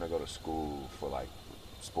know you're gonna go to school for like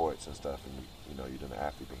sports and stuff, and you know you're doing the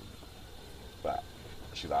athlete thing, but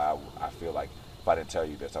she's like, I feel like if I didn't tell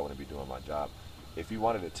you this, I wouldn't be doing my job. If you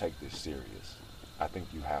wanted to take this serious, I think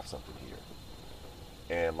you have something here.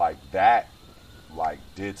 And like that like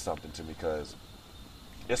did something to me, because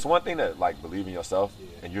it's one thing to like believe in yourself,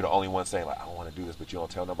 and you're the only one saying like, I don't want to do this, but you don't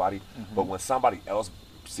tell nobody. Mm-hmm. But when somebody else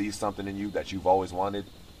sees something in you that you've always wanted,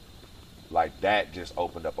 like that just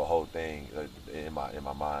opened up a whole thing in my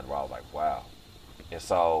mind where I was like, wow. And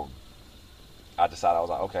so I decided, I was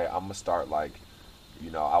like, okay, I'm gonna start like, you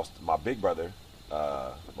know, my big brother,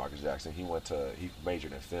 Marcus Jackson, he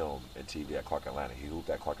majored in film and TV at Clark Atlanta. He hooped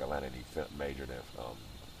at Clark Atlanta, and he majored in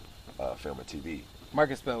film and TV.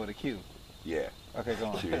 Marcus spelled with a Q. Yeah. Okay, go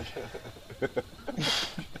on.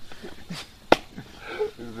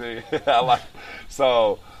 I like,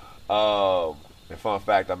 so, and fun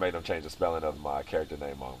fact, I made him change the spelling of my character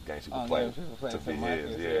name on Games People Play to be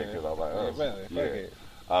his. Yeah, because I was like,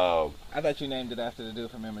 oh, yeah. I thought you named it after the dude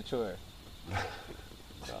from Immature.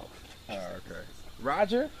 No. Oh, okay.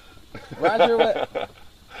 Roger, what?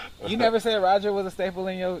 You never said Roger was a staple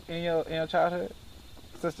in your childhood?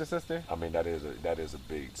 Sister? I mean, that is a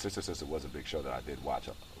big, Sister was a big show that I did watch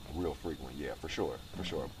real frequent. Yeah, for sure.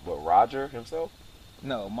 But Roger himself?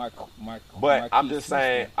 No, Mark. But I'm just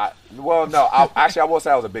saying, I will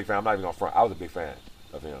say I was a big fan. I'm not even gonna front. I was a big fan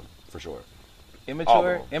of him, for sure.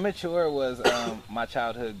 Immature was my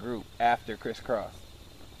childhood group after Criss Cross.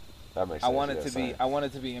 That makes sense. I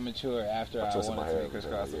wanted to be Immature after I wanted to be Criss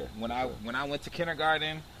Cross. Yeah, when I went to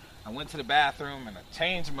kindergarten, I went to the bathroom and I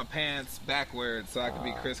changed my pants backwards so I could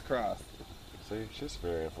be crisscrossed. See, she's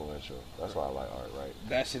very influential. That's why I like art, right?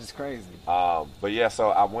 That shit is crazy. But yeah,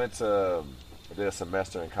 so I did a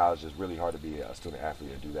semester in college. It's really hard to be a student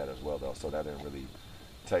athlete and do that as well, though. So that didn't really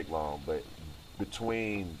take long. But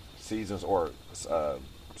between seasons or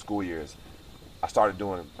school years, I started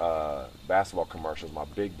doing basketball commercials. My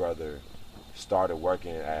big brother started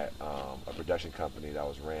working at a production company that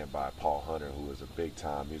was ran by Paul Hunter, who was a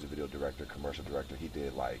big-time music video director, commercial director. He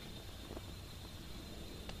did like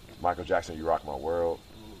Michael Jackson, You Rock My World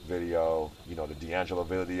video, you know, the D'Angelo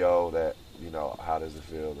video that, you know, How Does It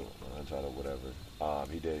Feel, the Untitled, whatever.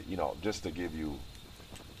 He did, you know, just to give you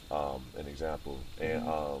an example. And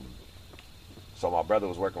so my brother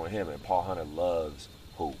was working with him, and Paul Hunter loves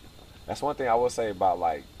hoop. That's one thing I will say about,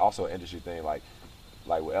 like, also an industry thing, like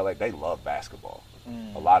with LA, they love basketball.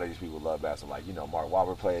 A lot of these people love basketball. Like, you know, Mark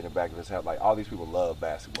Wahlberg played in the back of his head. Like, all these people love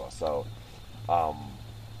basketball. So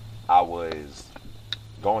I was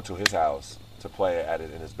going to his house to play at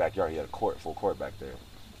it in his backyard. He had a full court back there.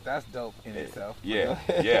 That's dope in itself. Yeah,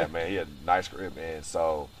 yeah, man. He had a nice crib, and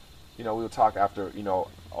so, you know, we would talk after, you know,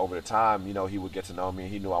 over the time, you know, he would get to know me.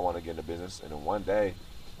 He knew I wanted to get into business, and then one day,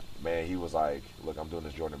 man, he was like, look, I'm doing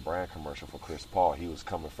this Jordan Brand commercial for Chris Paul. He was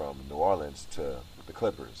coming from New Orleans to the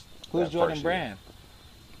Clippers. Who's Jordan Brand?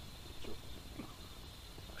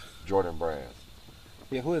 Jordan Brand.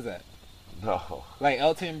 Yeah, who is that? No. Like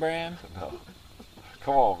Elton Brand? No.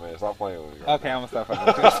 Come on, man. Stop playing with me. Okay, I'm going to stop fucking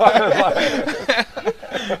with you.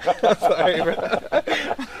 I'm sorry, bro.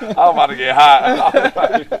 I'm about to get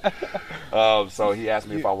hot. So he asked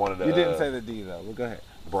me if I wanted to... You didn't say the D, though. Well, go ahead.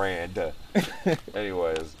 Brand.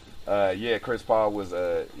 Anyways, yeah, Chris Paul was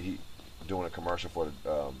he doing a commercial for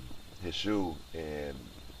his shoe, and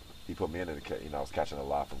he put me in it. You know, I was catching a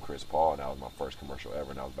lot from Chris Paul, and that was my first commercial ever,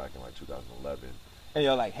 and that was back in like 2011. And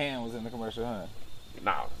your like hand was in the commercial, huh?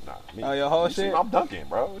 Nah. Oh, your whole shit? I'm dunking,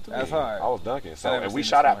 bro. That's hard. I was dunking. So, and we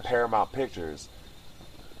shot at Paramount Pictures,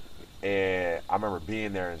 and I remember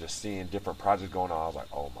being there and just seeing different projects going on. I was like,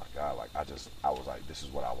 oh my God, like I was like, this is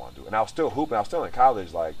what I want to do. And I was still hooping. I was still in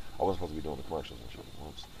college. Like I wasn't supposed to be doing the commercials and shit.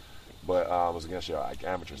 Whoops. But it was against your like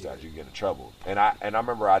amateur stats. You get in trouble. And I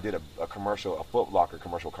remember I did a commercial, a Foot Locker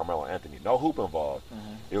commercial with Carmelo Anthony. No hoop involved.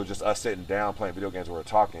 It was just us sitting down playing video games. We were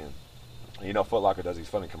talking. And, you know, Foot Locker does these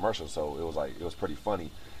funny commercials, so it was pretty funny.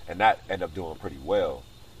 And that ended up doing pretty well.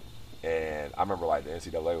 And I remember like the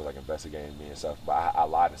NCAA was like investigating me and stuff, but I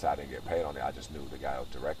lied and said I didn't get paid on it. I just knew the guy who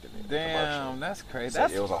directed it. Damn, that's crazy. So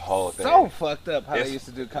it was a whole thing. So fucked up how they used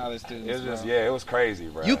to do college students. It was just it was crazy,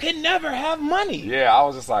 bro. You can never have money. Yeah, I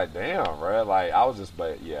was just like, damn, bro. Like I was just,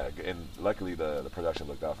 but yeah, and luckily the production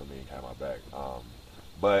looked out for me and had my back.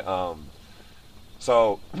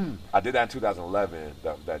 So I did that in 2011,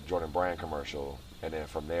 that Jordan Brand commercial, and then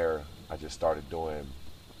from there I just started doing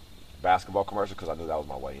basketball commercial because I knew that was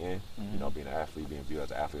my way in. You know, being an athlete, being viewed as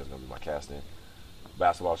an athlete was going to be my casting.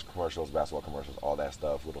 Basketball commercials, all that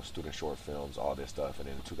stuff, little student short films, all this stuff. And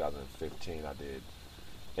then in 2015, I did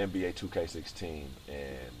NBA 2K16,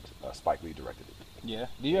 and Spike Lee directed it. Yeah.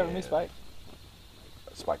 Do you ever meet Spike?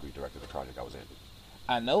 Spike Lee directed the project I was in.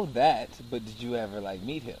 I know that, but did you ever like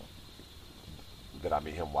meet him? Did I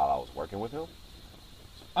meet him while I was working with him?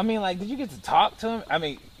 I mean, like, did you get to talk to him? I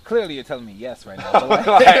mean, clearly you're telling me yes right now. But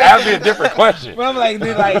like, ask me a different question. But I'm like,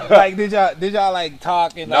 did y'all like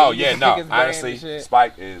talk and like, no. Honestly,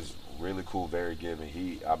 Spike is really cool, very giving.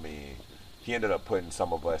 He ended up putting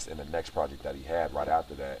some of us in the next project that he had right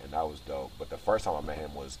after that, and that was dope. But the first time I met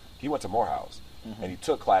him was he went to Morehouse, and he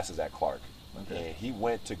took classes at Clark, and he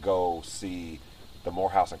went to go see the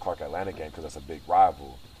Morehouse and Clark Atlanta game because that's a big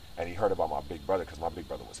rival, and he heard about my big brother because my big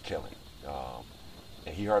brother was killing.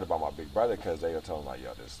 And he heard about my big brother because they were telling him, like,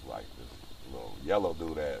 yo, this little yellow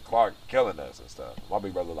dude at Clark killing us and stuff. My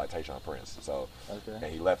big brother like Tayshaun Prince, so and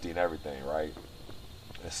he lefty and everything, right?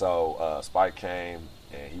 And so Spike came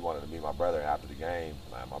and he wanted to meet my brother. And after the game,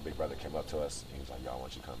 my big brother came up to us and he was like, yo, I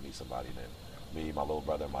want you to come meet somebody. And then me, my little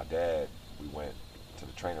brother, and my dad, we went to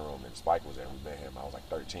the training room and Spike was there. We met him. I was like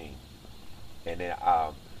 13, and then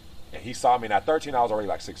and he saw me. And at 13, I was already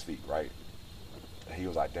like 6 feet, right? And he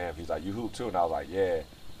was like, damn, he's like, you hoop too? And I was like, yeah.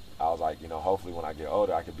 I was like, you know, hopefully when I get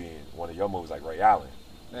older, I could be in one of your movies like Ray Allen.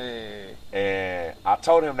 Hey. And I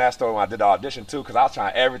told him that story when I did the audition too, because I was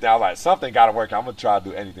trying everything. I was like, something got to work. I'm going to try to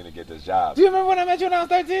do anything to get this job. Do you remember when I met you when I was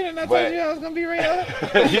 13 and I told you I was going to be Ray Allen?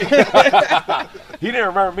 He didn't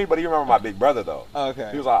remember me, but he remembered my big brother though. Okay.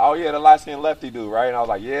 He was like, oh yeah, the light-skinned lefty dude, right? And I was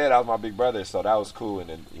like, yeah, that was my big brother. So that was cool. And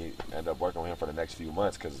then he ended up working with him for the next few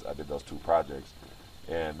months because I did those 2 projects.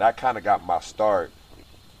 And that kind of got my start.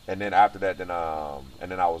 And then after that, I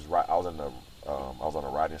was in the I was on a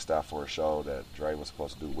writing staff for a show that Dre was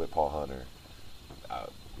supposed to do with Paul Hunter.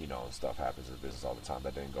 You know, stuff happens in business all the time.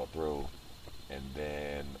 That didn't go through. And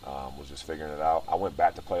then was just figuring it out. I went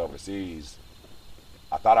back to play overseas.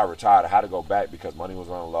 I thought I retired. I had to go back because money was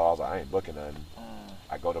running low. I was like, I ain't booking nothing.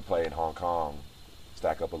 I go to play in Hong Kong,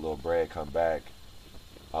 stack up a little bread, come back.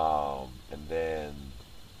 And then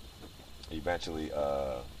eventually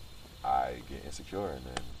I get insecure, and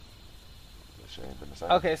then the shit ain't been the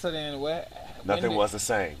same. Okay, so then what? Nothing was the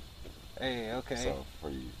same. Hey, okay. So for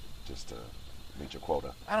you, just to meet your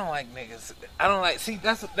quota. I don't like niggas. I don't like. See,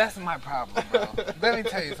 that's my problem, bro. Let me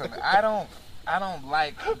tell you something. I don't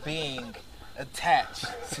like being attached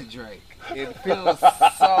to Drake. It feels so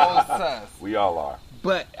sus. We all are.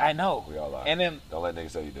 But I know. We all are. And then don't let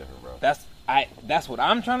niggas say you different, bro. That's what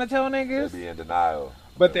I'm trying to tell niggas. They be in denial.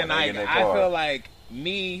 But then I feel like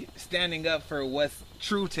me standing up for what's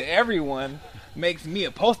true to everyone makes me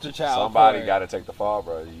a poster child. Somebody got to take the fall,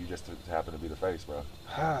 bro. You just happen to be the face, bro.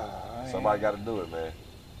 Somebody got to do it, man.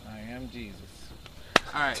 I am Jesus.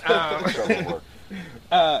 All right.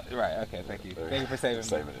 Right. Okay. Thank you. Thank you for saving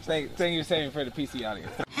me. Thank you for saving for the PC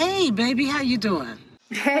audience. Hey, baby, how you doing?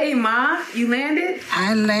 Hey, Ma, you landed?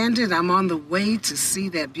 I landed. I'm on the way to see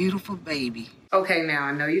that beautiful baby. Okay, now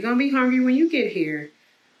I know you're gonna be hungry when you get here,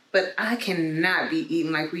 but I cannot be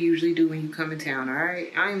eating like we usually do when you come in town, all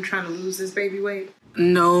right? I am trying to lose this baby weight.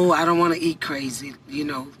 No, I don't want to eat crazy. You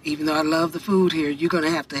know, even though I love the food here, you're gonna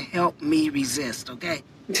have to help me resist, okay?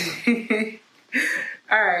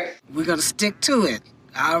 All right. We're gonna stick to it.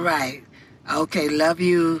 All right. Okay, love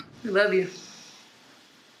you. Love you.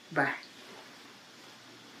 Bye.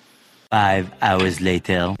 5 hours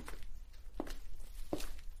later.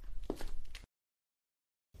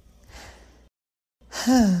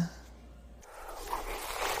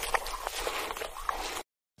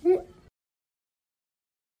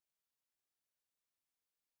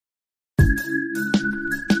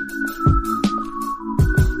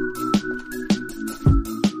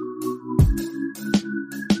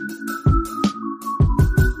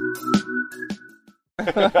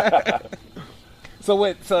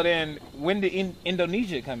 So then, when did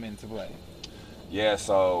Indonesia come into play? Yeah,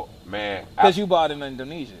 so man, because you bought in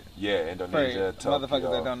Indonesia. Yeah, Indonesia. For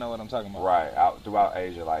motherfuckers that don't know what I'm talking about. Right, out throughout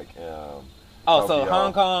Asia, like. So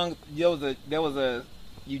Hong Kong,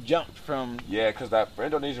 you jumped from. Yeah, because that for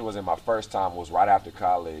Indonesia was in my first time. Was right after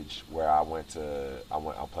college where I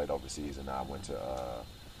played overseas, and I went to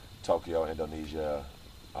Tokyo, Indonesia,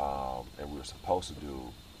 and we were supposed to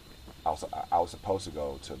do. I was supposed to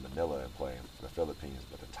go to Manila and play in the Philippines,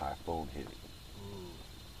 but the typhoon hit it.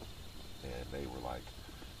 And they were like,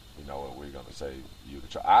 you know what, we're going to say you to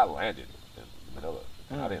try. I landed in Manila.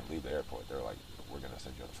 I didn't leave the airport. They were like, we're going to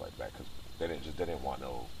send you on a flight back because they didn't want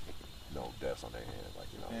no deaths on their hands. Like,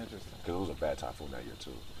 you know, interesting. Because it was a bad typhoon that year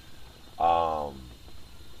too.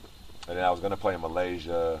 And then I was going to play in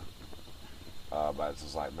Malaysia, but it's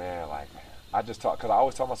just like, man, like I just talk because I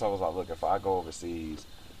always tell myself, I was like, look, if I go overseas,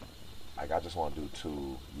 like I just want to do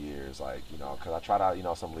 2 years, like, you know, because I tried out, you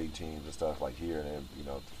know, some league teams and stuff like here and then, you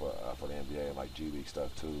know, for the NBA and like G League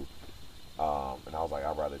stuff too. And I was like,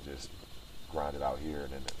 I'd rather just grind it out here,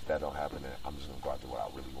 and then if that don't happen, then I'm just gonna go after what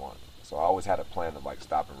I really want. So I always had a plan of like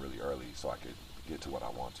stopping really early so I could get to what I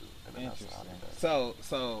want to. And then that's how I did that.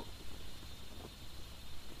 So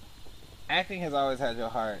acting has always had your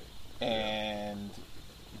heart, and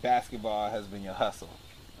basketball has been your hustle.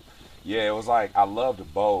 Yeah, it was like I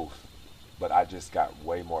loved both. But I just got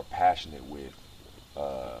way more passionate with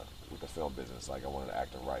the film business. Like I wanted to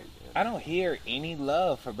act and write. I don't hear any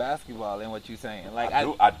love for basketball in what you're saying. Like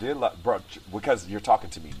I did love, bro, because you're talking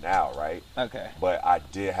to me now, right? Okay. But I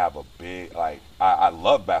did have a big I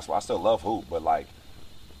love basketball. I still love hoop, but like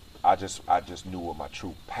I just knew what my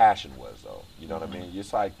true passion was, though. You know what I mean?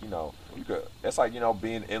 It's like, you know, it's like, you know,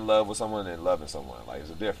 being in love with someone and loving someone. Like,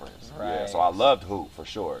 it's a difference. Right. Yeah. So I loved hoop for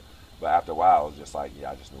sure. But after a while, it was just like,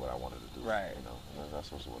 yeah, I just knew what I wanted to do. Right. You know,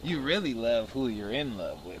 that's what's what. You really love who you're in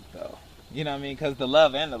love with, though. You know what I mean? Because the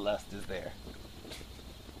love and the lust is there.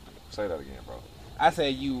 Say that again, bro. I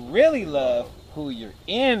say you really love who you're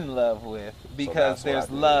in love with because there's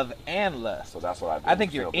love and lust. So that's what I do. I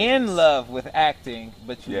think you're in love with acting,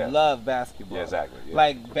 but you love basketball. Yeah, exactly. Yeah.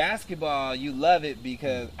 Like basketball, you love it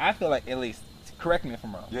because I feel like, at least, correct me if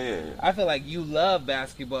I'm wrong. Yeah. I feel like you love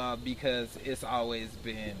basketball because it's always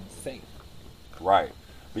been safe. Right.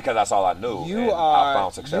 Because that's all I knew. I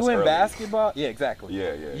found success you in early. basketball? Yeah, exactly.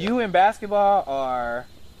 Yeah. You in basketball are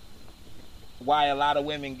why a lot of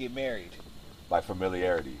women get married. like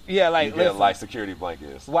familiarity. Yeah, like you get listen, like security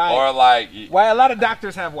blankets. Why? Or like why a lot of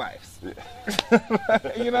doctors have wives?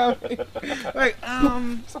 You know, like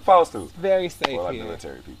supposed to. Very safe or like here.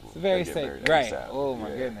 military people. It's very They get safe, married right? ASAP. Oh my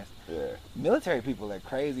goodness. Yeah. Military people are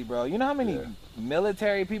crazy, bro. You know how many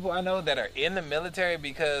military people I know that are in the military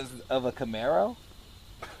because of a Camaro?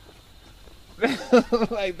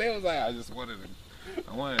 Like they was like, I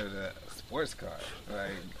wanted a sports car.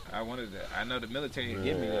 Like I know the military would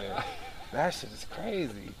give me that. That shit is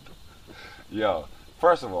crazy. Yo,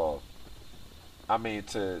 first of all, I mean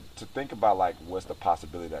to think about like what's the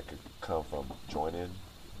possibility that could come from joining.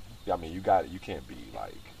 I mean you can't be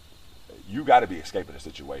like, you got to be escaping the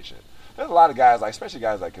situation. There's a lot of guys, like especially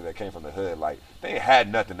guys like that came from the hood, like they had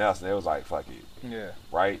nothing else and they was like fuck it. Yeah.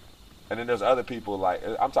 Right. And then there's other people like,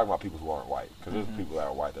 I'm talking about people who aren't white, because there's people that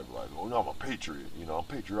are white that be like, oh no, I'm a patriot, you know, I'm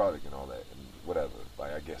patriotic and all that and whatever.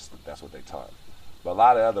 Like I guess that's what they taught. But a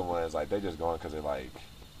lot of other ones, like, they just going because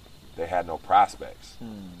they had no prospects.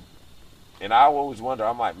 And I always wonder,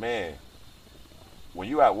 I'm like, man, when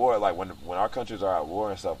you at war, like, when our countries are at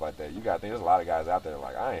war and stuff like that, you got to think there's a lot of guys out there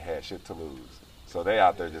like, I ain't had shit to lose. So they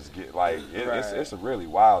out there just get, like, it's really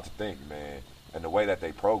wild to think, man, and the way that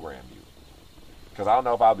they program you. Because I don't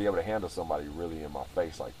know if I'll be able to handle somebody really in my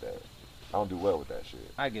face like that. I don't do well with that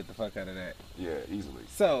shit. I get the fuck out of that. Yeah, easily.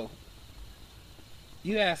 So,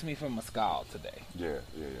 you asked me for Mescal today. Yeah.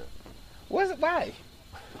 Why?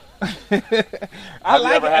 Have you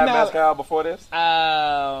ever had mezcal before this?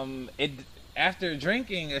 After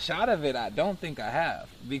drinking a shot of it, I don't think I have,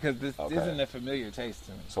 because this isn't a familiar taste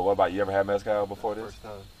to me. So what about, you ever had mezcal before this? First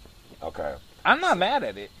time. Okay. I'm not mad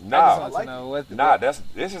at it. Nah, I just want to know what.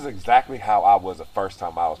 This is exactly how I was the first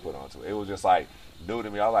time I was put onto it. It was just like new to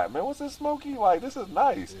me. I was like, man, what's this smoky? Like, this is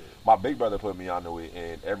nice. Yeah. My big brother put me onto it,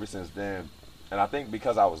 and ever since then, and I think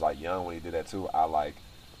because I was like young when he did that too,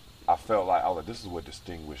 I felt like, I was like, this is what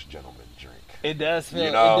distinguished gentlemen drink. It does feel.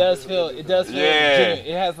 You know? It does feel. Yeah. Genuine.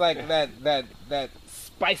 It has like that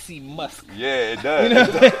spicy musk. Yeah, it does. You know?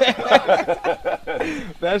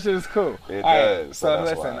 That shit is cool. It All does. Right, so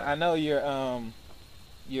listen, why. I know you're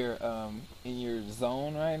in your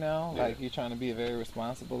zone right now. Yeah. Like, you're trying to be a very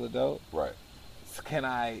responsible adult. Right. So can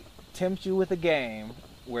I tempt you with a game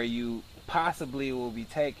where you possibly will be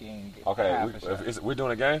taking half a shot? We're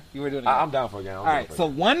doing a game? You were doing a game. I'm down for a game. All right, so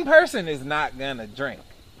one person is not gonna drink.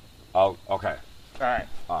 Oh, okay. All right.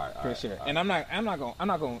 For sure. And I'm not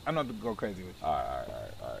gonna go crazy with you. All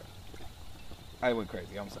right. I went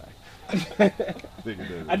crazy. I'm sorry.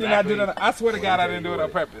 I did not do that. I swear to God, I didn't do it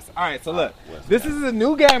on purpose. All right, so look, this is a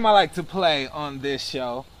new game I like to play on this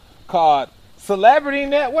show called Celebrity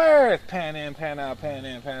Net Worth. Pan in, pan out, pan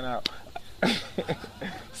in, pan out.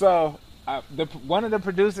 So one of the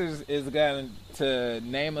producers is going to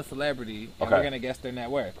name a celebrity, and we're going to guess their net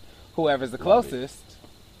worth. Whoever's the closest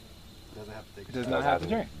does not have to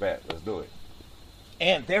drink. Bet, let's do it.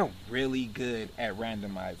 And they're really good at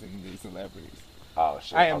randomizing these celebrities. Oh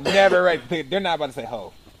shit! I am never ready. They're not about to say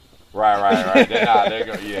ho. Right. They're not. They're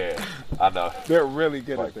go. Yeah, I know. They're really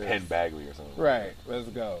good at this. Penn Bagley or something. Right. Let's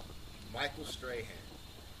go. Michael Strahan.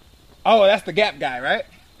 Oh, that's the Gap guy, right?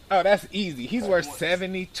 Oh, that's easy. He's worth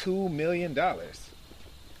 $72 million. That's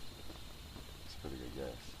a pretty good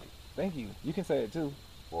guess. Thank you. You can say it too.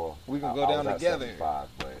 Well, we can go down together. 75,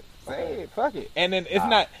 but say it. Fuck it. And then it's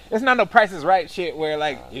not no Price is Right shit where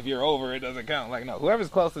like if you're over it doesn't count. Like no, whoever's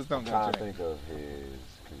closest don't go. I'm trying to think of his,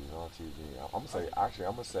 because he's on TV. I'm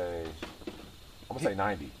gonna say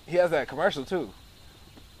 90. He has that commercial too.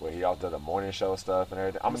 Where he also did the morning show stuff and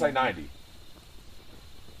everything. I'm gonna say 90.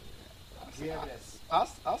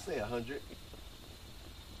 I'll say 100.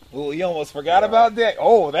 Well, you almost forgot about that.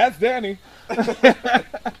 Oh, that's Danny. Say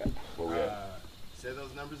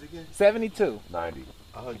those numbers again. 72. 90.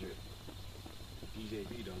 100.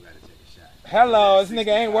 DJB don't gotta take a shot. Hello, this nigga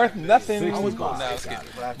ain't worth nothing. I was going No, to say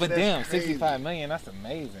but damn, 65 million, that's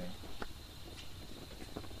amazing.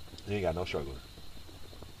 You ain't got no struggling.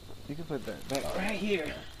 You can put that right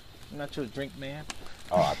here. I'm not your drink man.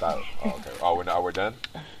 Oh, I thought. Oh, okay. Oh, we're done.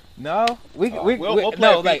 No, we'll play no, a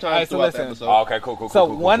few like, times all right, so throughout the listen. episode. Oh, okay, cool. So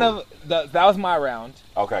cool. that was my round.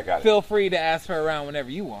 Okay, got it. Feel free to ask for a round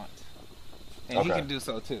whenever you want, and he Okay. can do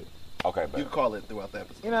so too. Okay, You bet. can call it throughout the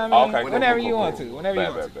episode. You know what I mean? Okay, Whenever cool, you cool, want cool. to. Whenever you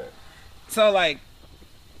want to. Bet. So like,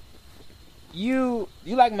 you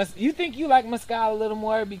think you like mezcal a little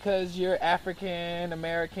more because you're African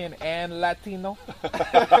American and Latino?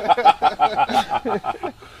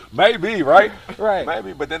 Maybe, right? Right.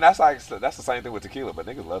 Maybe, but then that's the same thing with tequila. But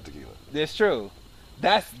niggas love tequila. That's true.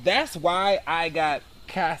 That's why I got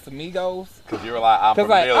Casamigos. Cause you were like, I'm Cause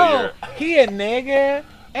familiar. like, oh, he a nigga.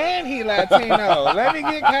 and he Latino. Let me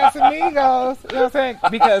get Casamigos. You know what I'm saying?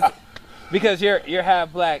 Because you're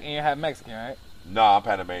half black and you're half Mexican, right? No, I'm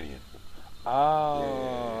Panamanian. Oh,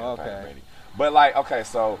 Yeah, okay. Panamanian. But like, okay,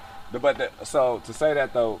 so to say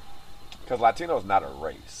that though, because Latino is not a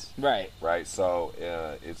race, Right. right? So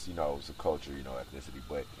it's it's a culture, ethnicity,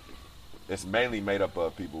 but it's mainly made up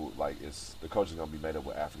of people like the culture is gonna be made up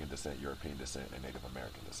with African descent, European descent, and Native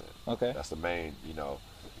American descent. Okay. That's the main,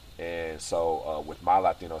 and so with my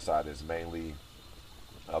Latino side is mainly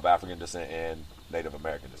of African descent and Native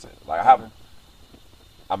American descent. Like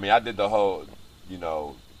I did the whole,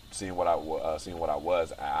 seeing what I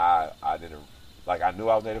was. I didn't like. I knew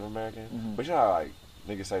I was Native American, but how like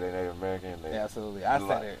niggas say they're Native American. Yeah, absolutely. I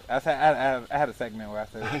said it. I had a segment where I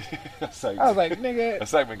said it. I was like, nigga. A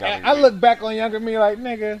segment got me. I look back on younger me like,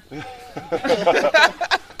 nigga.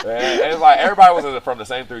 And it's like everybody was from the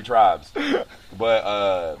same 3 tribes, but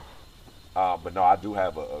no, I do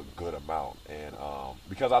have a good amount, and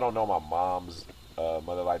because I don't know my mom's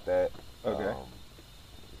mother like that. Okay.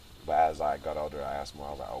 But as I got older, I asked more.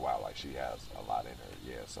 I was like, oh wow, like she has a lot in her.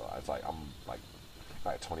 Yeah, so it's like I'm like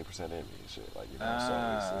 20% in me and shit. Like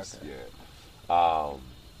so it's okay. yeah.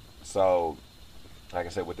 So like I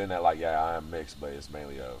said, within that, like I am mixed, but it's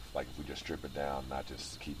mainly of like if we just strip it down, not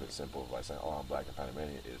just keep it simple, like saying I'm black and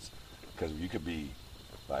Panamanian. It's because you could be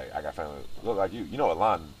like I got family look like you.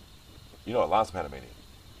 Alon. Alon's Panamanian.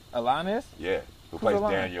 Alon is? Yeah, who plays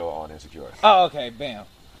Alon? Daniel on Insecure. Oh, okay, bam.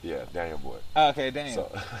 Yeah, Daniel boy. Okay, damn.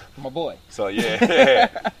 So, my boy. So yeah,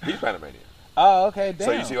 he's Panamanian. Oh, okay, damn.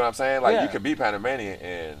 So you see what I'm saying? Like Yeah. you could be Panamanian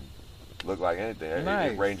and look like anything.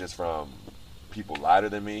 Nice. It ranges from people lighter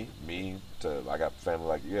than me to I got family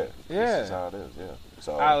like you. Yeah. This is how it is. Yeah.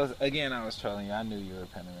 So I was trolling you. I knew you were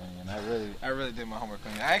Panamanian. I really did my homework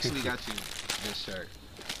on you. I actually got you this shirt.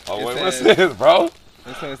 Oh, wait, It what's says- this, bro?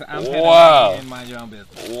 It says I'm Panamanian Wow. and mind your own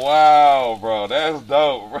business. Wow, bro, that's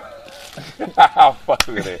dope, bro. I'll fuck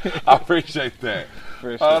with it. I appreciate that.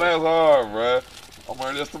 For sure. Oh, that's hard, bro. I'm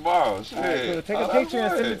wearing this tomorrow. Shit. All right, cool. Take a that's picture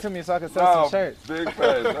and send right. it to me so I can sell some shirts. Big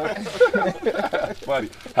face. That's funny.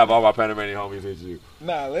 Have all my Panamanian homies hit you.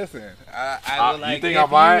 Nah, listen. I would like. You think if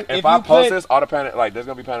I'm lying? you- If I you post put- this, all the like, there's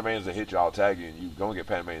gonna be Panamanians that hit you. I'll tag you, and you gonna get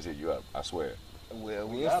Panamanians hit you up. I swear. We'll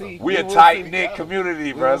see. We a will tight see. knit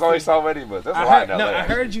community, We bro. will There's only see. so many of us. That's a I lot heard, in LA. I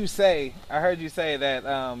heard you say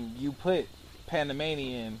that you put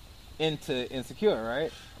Panamanian into Insecure,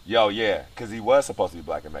 right? Yo, yeah, because he was supposed to be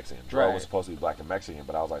black and Mexican. Dro Right. was supposed to be black and Mexican,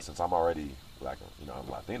 but I was like, since I'm already black, I'm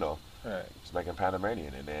Latino, Right. just making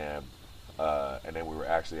Panamanian, and then we were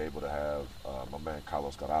actually able to have my man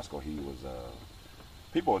Carlos Carrasco. He was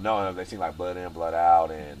people know him. They seen like Blood In, Blood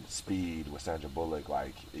Out, and Speed with Sandra Bullock.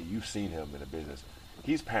 Like you've seen him in the business.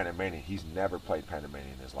 He's Panamanian. He's never played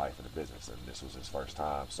Panamanian in his life in the business, and this was his first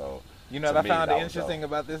time. So You know to what me, I found that was interesting dope.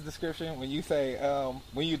 about this description? When you say,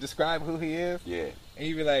 when you describe who he is, Yeah. and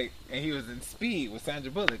you be like, and he was in Speed with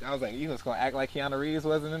Sandra Bullock. I was like, you was gonna act like Keanu Reeves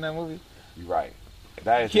wasn't in that movie? You're right.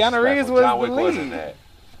 That is Keanu Reeves disrespectful. was John the Wick was in lead. that.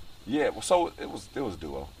 Yeah, well, so it was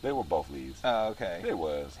duo. They were both leads. Oh, okay. It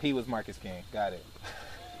was. He was Marcus King. Got it.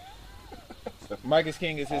 Marcus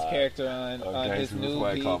King is his character on okay, his so new that's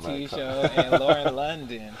why I call BET him show, and Lauren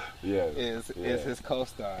London Yeah. is his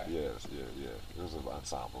co-star. Yes, yeah. It was an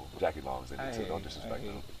ensemble. Jackie Long's in I it too. hear Don't you, disrespect I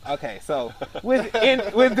hear him. you. Okay, so with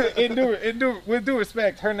due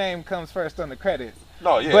respect, her name comes first on the credits.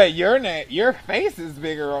 No, yeah. But your face is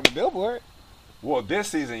bigger on the billboard. Well, this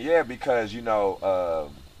season, yeah, because our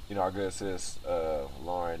good sis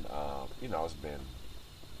Lauren, it's been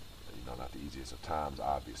not the easiest of times,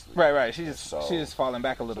 obviously. Right. She's So- just falling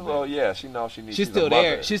back a little Well, bit. yeah, she knows she needs. She's a still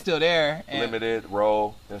there. mother. She's still there. And Limited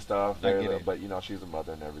role and stuff. I Very get little, it. but she's a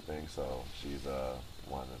mother and everything, so she's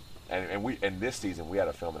one of them. And this season we had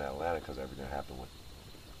to film in Atlanta because everything happened with.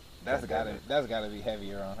 that's pandemic. gotta be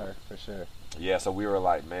heavier on her for sure. Yeah, so we were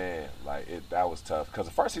like, man, that was tough because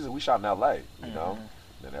the first season we shot in LA, Mm-hmm.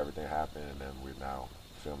 then everything happened, and then we're now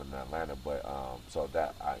filming in Atlanta. But so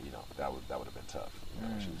that that would have been tough.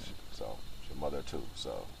 She's a mother too,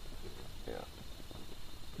 so yeah.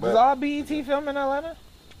 Was But all BET filmed in Atlanta?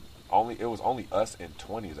 it was only us and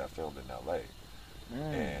 20s that filmed in LA,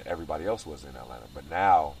 and everybody else was in Atlanta. But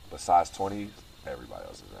now, besides 20s, everybody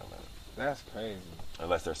else is in Atlanta, That's crazy.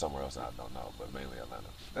 unless they're somewhere else I don't know, but mainly Atlanta.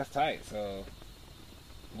 That's tight. So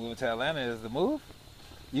moving to Atlanta is the move.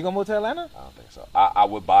 You gonna move to Atlanta? I don't think so. I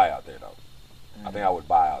would buy out there though. I think I would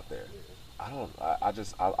buy out there. I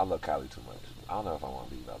love Cali too much. I don't know if I want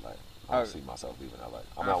to leave LA. I don't see myself leaving LA.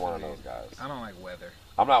 I'm not one of those guys. I don't like weather.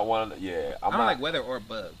 I'm not one of the, yeah. I don't like weather or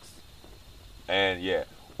bugs. And yeah,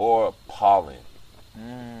 or pollen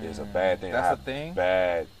is a bad thing. That's I a have thing?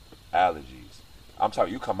 bad allergies. I'm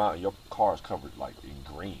telling you, come out and your car is covered like in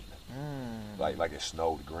green, like it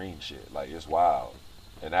snowed green shit. Like it's wild,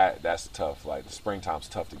 and that's tough. Like the springtime's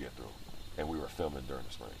tough to get through, and we were filming during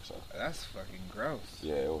the spring, so That's fucking gross.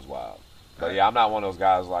 yeah, it was wild. But yeah, I'm not one of those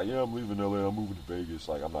guys like, yeah, I'm leaving LA, I'm moving to Vegas.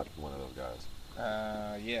 Like I'm not one of those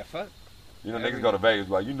guys. Yeah, fuck. You know, niggas go to Vegas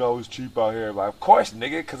like, you know, it's cheap out here. Like, of course,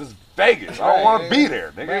 nigga, because it's Vegas. I don't want to be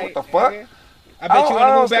there, nigga. Right, what the fuck? nigga. I bet you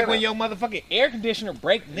want to move back when that. your motherfucking air conditioner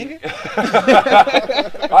break, nigga.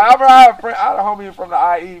 I had a homie from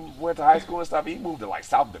the IE, went to high school and stuff. He moved to like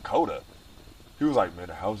South Dakota. He was like, man,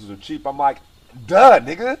 the houses are cheap. I'm like, duh,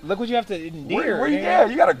 nigga. Look what you have to endure. Yeah,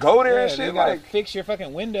 you gotta go there and You shit. gotta Like, fix your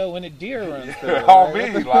fucking window when a deer runs through. on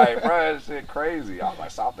right? me, like, bro, that shit crazy. I was like,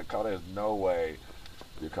 South Dakota, there's no way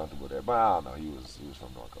you're comfortable there. But I don't know. He was from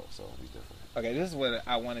North Coast, so he's different. Okay, this is what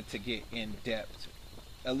I wanted to get in depth,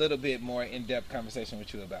 a little bit more in depth conversation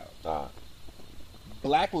with you about.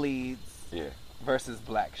 Black leads Yeah. versus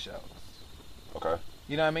black shows. Okay.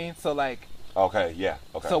 You know what I mean? So like, Okay. Yeah.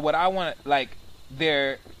 Okay. so what I want, like,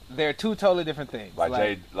 they're two totally different things.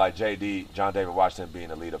 like JD, John David Washington being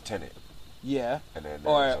the lead of Tenet. Yeah. And then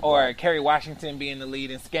Or black. Kerry Washington being the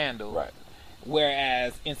lead in Scandal. Right.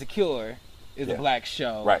 Whereas Insecure is a black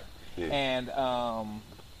show. Right. Yeah. And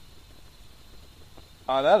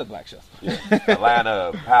all the other black shows. Yeah.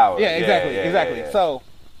 Atlanta, Power. Yeah, exactly, yeah, exactly. yeah. So,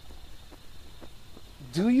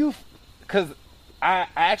 do you? Because I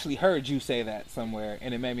actually heard you say that somewhere,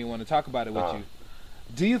 and it made me want to talk about it with you.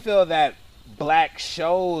 Do you feel that black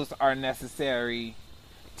shows are necessary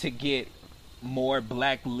to get more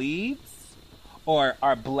black leads, or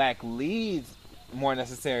are black leads more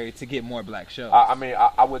necessary to get more black shows? I mean,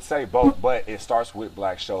 I would say both, but it starts with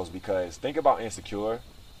black shows because think about Insecure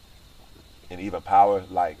and even Power.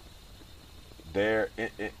 Like,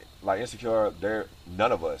 like Insecure,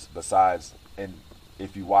 none of us besides, and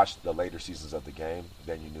if you watched the later seasons of the game,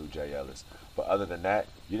 then you knew Jay Ellis. But other than that,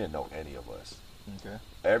 you didn't know any of us. Okay.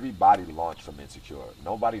 Everybody launched from Insecure.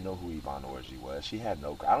 Nobody knew who Yvonne Orji was. She had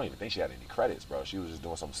no. I don't even think she had any credits, bro. She was just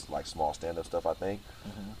doing some like small stand-up stuff, I think.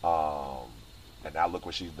 And now look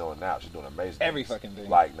what she's doing now. She's doing amazing. Every things. fucking thing.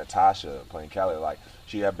 Like Natasha playing Kelly. Like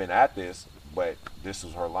she had been at this, but this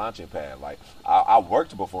was her launching pad. Like I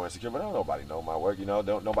worked before Insecure, but don't nobody know my work. You know,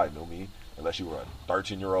 nobody knew me unless you were a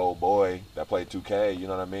 13-year-old boy that played 2K. You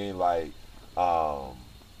know what I mean? Like,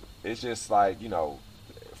 it's just like, you know,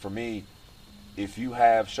 for me, if you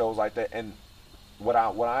have shows like that, and what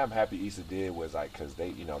I am happy Issa did was like, cause they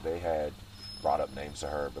had brought up names to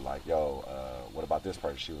her, but like, yo, what about this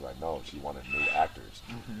person? She was like, no, she wanted new actors,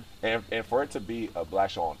 and for it to be a black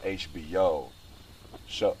show on HBO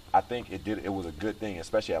show, I think it was a good thing,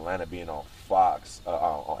 especially Atlanta being on Fox,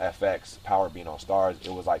 on FX, Power being on Stars.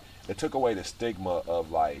 It was like it took away the stigma of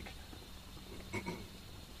like,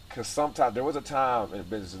 cause sometimes there was a time in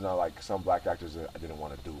business, you know, like some black actors that didn't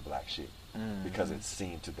want to do black shit because it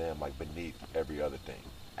seemed to them like beneath every other thing.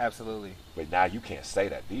 Absolutely. But now you can't say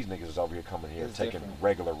that. These niggas is over here coming here It's taking different.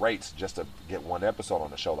 regular rates just to get one episode on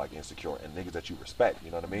the show like Insecure, and niggas that you respect,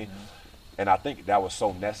 you know what I mean? And I think that was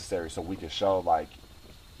so necessary so we could show like,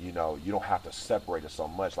 you know, you don't have to separate it so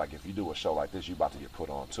much. Like if you do a show like this, you about to get put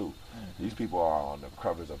on too. These people are on the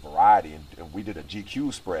covers of Variety, and we did a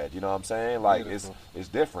GQ spread, you know what I'm saying? Like it's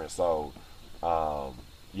different. So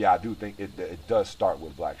yeah, I do think it does start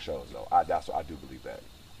with black shows though. I do believe that.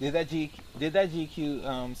 Did that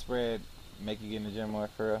GQ spread make you get in the gym more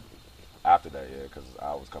for real? After that, yeah, because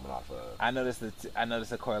I was coming off of. I noticed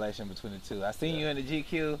a correlation between the two. I seen you in the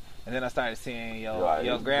GQ, and then I started seeing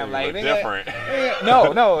your gram you like look nigga, different.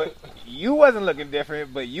 No, you wasn't looking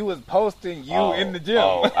different, but you was posting you in the gym.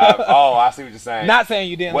 I see what you're saying. Not saying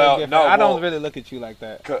you didn't look different. I don't really look at you like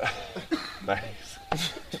that. Thanks.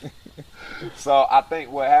 So I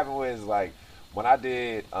think what happened was like when I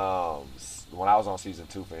did when I was on season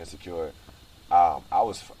 2 for Insecure, I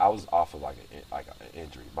was off of like an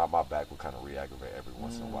injury. My back would kind of re-aggravate every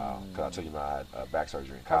once in a while. Cause I tell you, I had back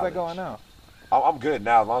surgery in college. How's that going now? I'm good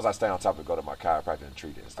now as long as I stay on top of go to my chiropractor and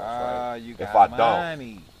treat it and stuff. Right? You got if I money.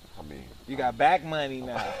 don't, I mean, you got back money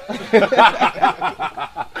now.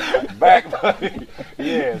 back money.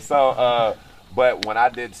 Yeah. So, but when I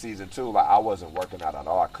did season 2, like I wasn't working out at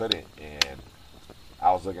all. I couldn't, and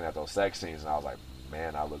I was looking at those sex scenes, and I was like,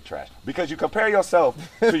 man, I look trash. Because you compare yourself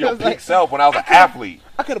to your peak self when I was an athlete.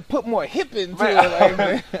 I could have put more hip into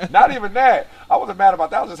it. Like, not even that. I wasn't mad about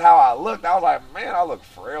that. That was just how I looked. I was like, man, I look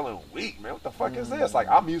frail and weak, man. What the fuck is this? Like,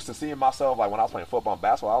 I'm used to seeing myself, like, when I was playing football and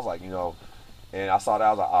basketball, I was like, you know, and I saw that,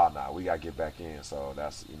 I was like, oh, nah, we got to get back in. So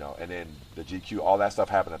that's, you know, and then the GQ, all that stuff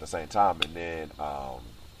happened at the same time. And then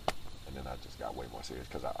and then I just got way more serious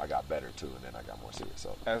because I got better too, and then I got more serious.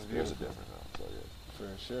 So That's there's a beautiful. difference. So yeah.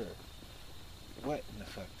 For sure. What in the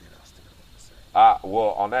fuck did Austin want to say? Well,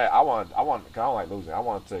 on that, I don't like losing. I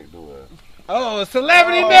want to do a. Oh,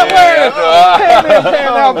 Celebrity yeah.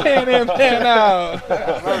 Network! Pan in, pan out.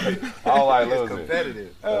 I don't like It's losing.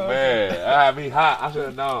 competitive. Man, that had me hot. I should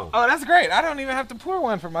have known. Oh, that's great. I don't even have to pour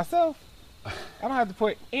one for myself. I don't have to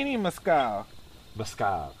pour any mezcal.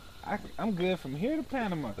 Mescal. I'm good from here to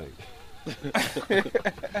Panama.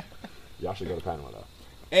 Y'all should go to Panama though.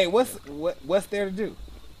 Hey, what's there to do?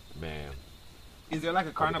 Man. Is there like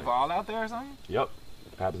a carnival out there or something? Yep.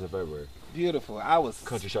 Happens in February. Beautiful. I was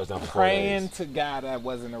Country shuts down for 4 praying days. to God that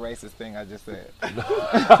wasn't a racist thing I just said.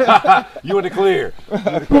 You in the clear. You in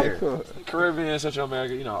the clear. Cool. Caribbean, Central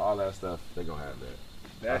America, you know, all that stuff. They gonna have that.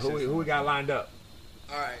 That's Who we got lined up?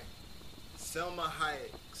 All right. Selma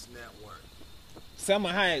Hayek's net worth. Selma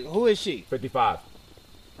Hayek. Who is she? 55.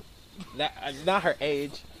 Not her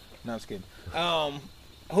age. No, I'm just kidding.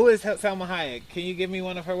 Who is Selma Hayek? Can you give me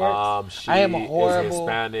one of her works? She I am is a horrible.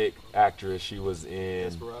 Hispanic actress. She was in.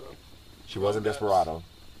 Desperado. She was in Desperado.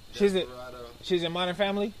 She's Desperado. She's in Modern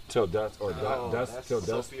Family. Till dusk or No, dusk that's till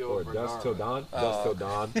dusk Sofia or dusk till Vergara. dawn. Dusk till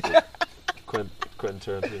dawn. Quentin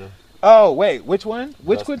Tarantino. Oh wait, which one?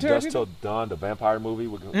 Which Dusk, Quentin Dusk Tarantino? till dawn, the vampire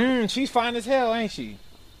movie. She's fine as hell, ain't she?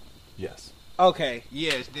 Yes, Okay,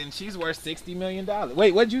 yes. Then she's worth $60 million.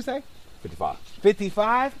 Wait, what'd you say? 55.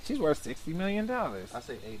 55? She's worth $60 million. I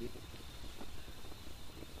say 80.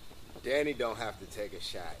 Danny don't have to take a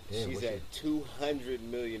shot. Damn, She's what's at $200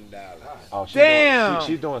 million. Oh, she's Damn. Doing,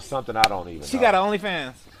 she's doing something I don't even. She know. got an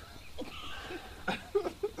OnlyFans.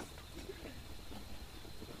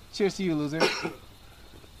 Cheers to you, loser.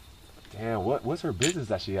 Damn, what's her business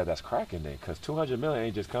that she had that's cracking then? Because 200 million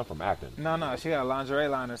ain't just come from acting. No, she got a lingerie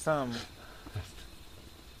line or something.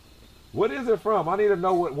 What is it from? I need to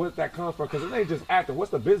know what that comes from because it ain't just acting.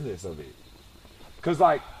 What's the business of it? Because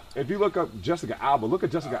like, if you look up Jessica Alba, look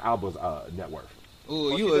at Jessica Alba's net worth. Ooh,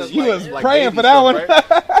 Well, you she was does, you like- was like praying baby for that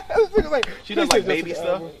stuff, one. right? She does like baby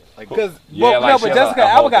stuff. Like Because Yeah, like she but has Jessica a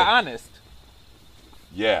Alba whole got thing. honest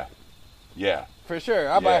Yeah, yeah. for sure.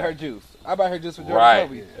 I buy Yeah. her juice. I buy her juice for Jordan Right,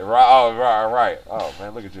 Kobe. right. Oh, right. Oh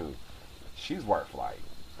man, look at you. She's worth like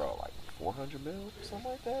 400 mil,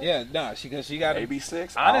 something like that. Yeah, no, because she got Maybe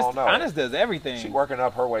 6. I don't honest. know. Honest does everything. She working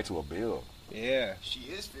up her way to a bill. Yeah. She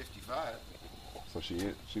is 55. So she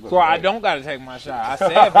is. She looks So I great. don't got to take my shot. I said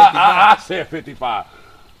 55. I said 55.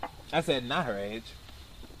 I said not her age.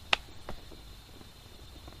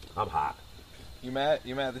 I'm hot. You mad?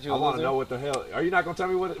 You mad that you I a want to loser? know what the hell. Are you not gonna tell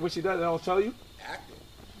me what she does? I'll tell you. Acting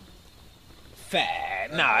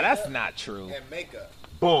Fat. Nah, that's not true. and makeup.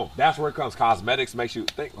 Boom. That's where it comes. Cosmetics makes you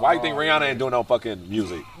think. Why you think Rihanna ain't doing no fucking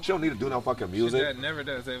music? She don't need to do no fucking She music. never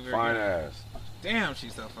does ever. Fine again. ass. Damn,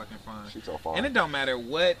 she's so fucking fine. She's so fine. And it don't matter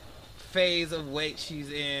what phase of weight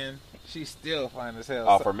she's in, she's still fine as hell.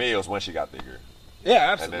 Oh, So- for me, it was when she got bigger,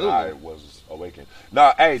 yeah, and absolutely. then I was awakened.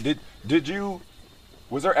 No, hey, did you?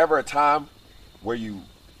 Was there ever a time where you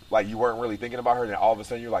weren't really thinking about her, and then all of a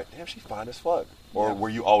sudden you're like, damn, she's fine as fuck? Or Yeah. were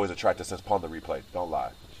you always attracted since Pon the Replay? Don't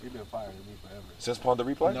lie. She's been firing me forever. Since Pon the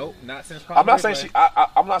Replay? Nope, not since. I'm not saying Replay. she.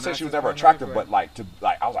 I'm not saying Not she was since never Pon the attractive, Replay.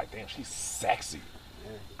 but I was like, damn, she's sexy.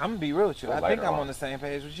 I'm gonna be real with you. Or I think later I'm on. on the same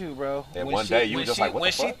page with you, bro. And When one she- day you when was just she- like, what when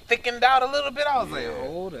the she fuck? thickened out a little bit, I was Yeah. like,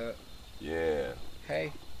 hold up, Yeah,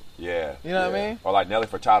 hey, yeah. You know what I yeah. mean? Or like Nelly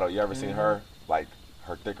Furtado. You ever seen her? Like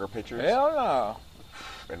her thicker pictures? hell no.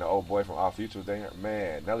 And the old boy from Our Future was there.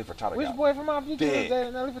 Man, Nelly Furtado Which got boy from our future thick. was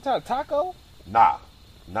that? Nelly Furtado? Taco? Nah.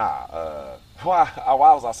 Why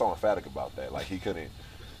was I so emphatic about that? Like he couldn't.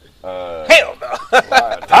 Hell no.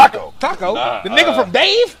 Taco. Taco? Nah, the nigga from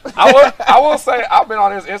Dave? I will say I've been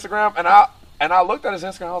on his Instagram and I looked at his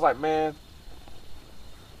Instagram. I was like, man,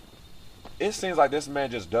 it seems like this man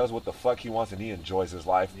just does what the fuck he wants and he enjoys his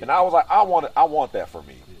life. And I was like, I want that for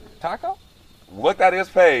me. Taco? Looked at his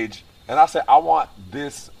page and I said, I want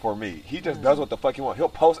this for me. He just does what the fuck he wants. He'll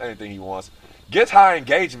post anything he wants. Gets high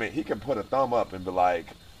engagement. He can put a thumb up and be like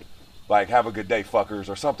have a good day, fuckers,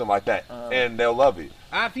 or something like that, and they'll love it.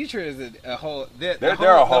 Our future is a whole. They're a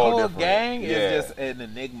whole the whole different- gang yeah. is just an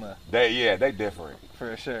enigma They different.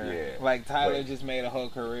 for sure. Yeah. Like Tyler But- just made a whole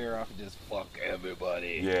career off of just fuck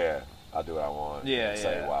everybody. Yeah, I do what I want. Yeah, and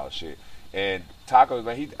say yeah. wild shit. And Taco,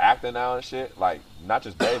 man, he's acting now and shit. Like not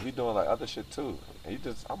just Dave, he's doing like other shit too. And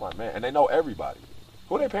I'm like, man, and they know everybody.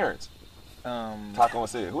 Who their parents? Taco and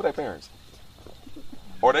Sid. Who their parents?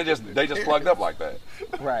 Or they just plugged up like that.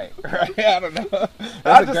 Right. I don't know.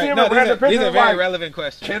 I just see him in random These pictures are very like relevant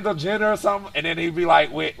questions. Kendall Jenner or something, and then he'd be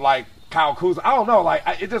like with like Kyle Kuzma. I don't know, like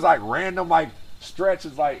it just like random like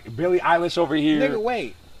stretches like Billie Eilish over here. Nigga,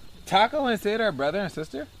 wait. Taco and Sid are brother and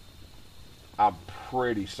sister? I'm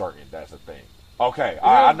pretty certain that's a thing. Okay,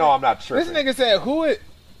 I know I'm not tripping. This nigga said, who is...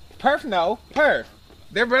 Perf, no. Perf.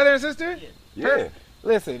 They're brother and sister? Yeah. Perf.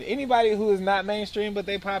 Listen, anybody who is not mainstream but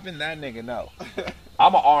they popping, that nigga know.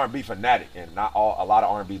 I'm an R&B fanatic, and a lot of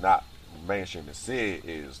R&B not mainstream. And Sid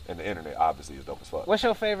is, and the internet obviously is dope as fuck. What's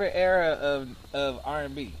your favorite era of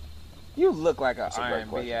R&B? You look like an That's a great R&B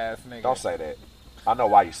question. ass nigga. Don't say that. I know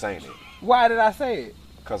why you're saying it. Why did I say it?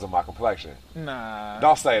 Because of my complexion. Nah.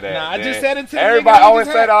 Don't say that. Nah, I man. just said it to the everybody. nigga. Always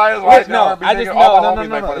say that. I was like, no, R&B I just nigga. no, All my no, homies no,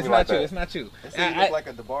 make no. fun of It's me not like you. that. It's not you. And so you look like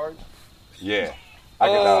a DeBarge? Yeah. I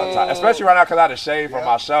get that, especially right now because I had to shave from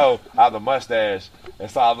my show. I have the mustache, and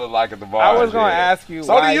so I look like a DeBarge. I was gonna ask you.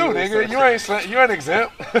 So why do you, was nigga? You ain't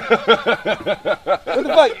exempt. What the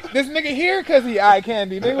fuck? This nigga here because he eye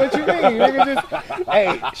candy. Nigga, what you mean? Nigga just,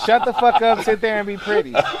 hey, shut the fuck up, sit there and be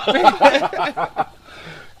pretty.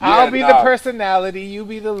 I'll be the personality, you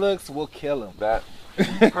be the looks, we'll kill him. That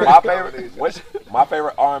my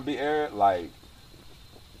favorite R&B era, like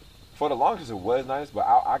for the longest it was nice, but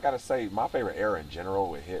I gotta say my favorite era in general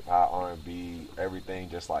with hip hop, R&B, everything,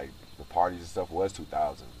 just like the parties and stuff was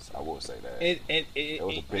 2000s. I will say that.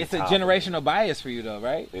 It's a generational bias for you though,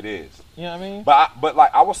 right? It is. You know what I mean? But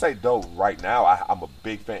like I will say though, right now I'm a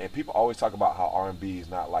big fan, and people always talk about how R&B is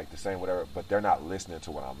not like the same, whatever, but they're not listening to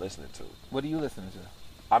what I'm listening to. What are you listening to?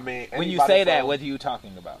 I mean, when you say that, what are you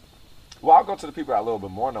talking about? Well, I'll go to the people I a little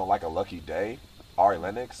bit more know, like a Lucky Day, Ari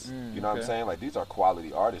Lennox. You know what I'm saying? Like these are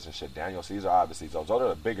quality artists and shit. Daniel Caesar, obviously, those are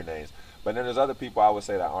the bigger names. But then there's other people I would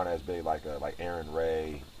say that aren't as big, like Aaron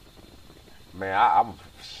Ray. Man,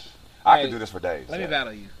 I could do this for days. Let me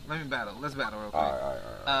battle you. Let's battle real quick. All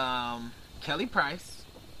right. Kelly Price.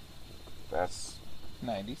 That's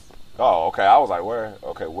 90s. Oh, okay. I was like, where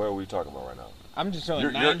are we talking about right now? I'm just showing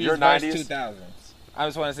You're 90s 90s? versus 2000s. I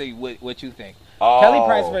just want to see what you think. Oh. Kelly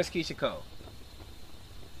Price versus Keisha Cole.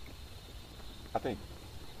 I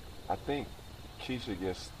think Keisha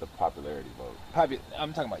gets the popularity vote.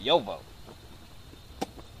 I'm talking about your vote.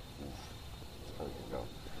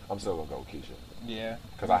 I'm still gonna go with Keisha. Yeah.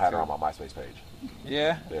 Because I had her on my MySpace page.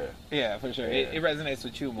 Yeah. Yeah. Yeah, for sure. Yeah. It resonates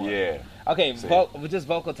with you more. Yeah. Okay, just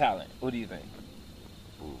vocal talent. What do you think?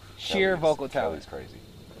 Oof, Sheer vocal talent. Kelly's crazy.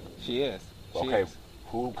 She is.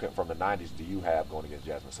 Who from the 90s do you have going against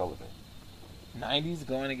Jasmine Sullivan? 90s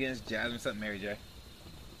going against Jasmine Sullivan, Mary J.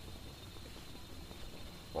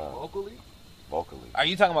 Wow. Vocally. Are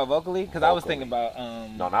you talking about vocally? Because I was thinking about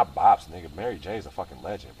No, not bops, nigga. Mary J's a fucking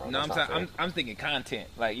legend, bro. No, I'm thinking content.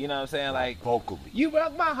 Like, you know what I'm saying? Like vocally. You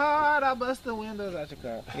broke my heart, I bust the windows out your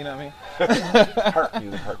car. You know what I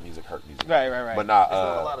mean? hurt music. Right. But not there's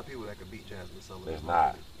not a lot of people that could beat Jasmine Sullivan. There's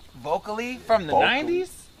not. Vocally from the 90s?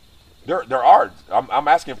 There are. I'm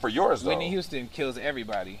asking for yours though. Whitney Houston kills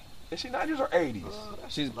everybody. Is she 90s or 80s?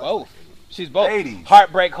 She's both. She's both. 80s.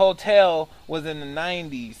 Heartbreak Hotel was in the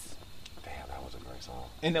 90s. Damn, that was a great song.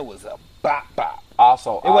 And it was a bop bop.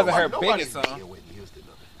 Also, it wasn't her biggest song.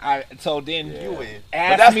 So then you win.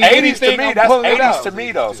 But that's 80s to me. That's 80s to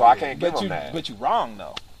me though. So I can't give them that. But you wrong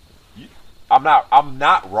though. I'm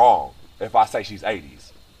not wrong if I say she's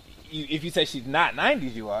 80s. If you say she's not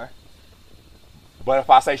 90s, you are. But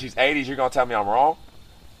if I say she's 80s, you're gonna tell me I'm wrong.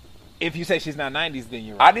 If you say she's not 90s, then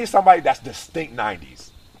you're wrong. I need somebody that's distinct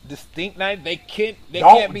 90s. Distinct 90s? They can't be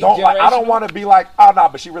generational. Like, I don't want to be like, oh no,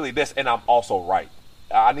 but she really this, and I'm also right.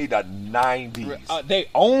 I need the 90s. They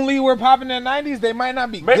only were popping in the 90s. They might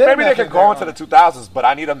not be good. Maybe they could go into the 2000s, but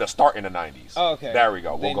I need them to start in the 90s. Okay. There we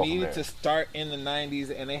go. We'll go They needed from there. to start in the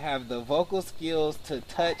 90s, and they have the vocal skills to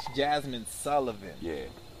touch Jasmine Sullivan. Yeah.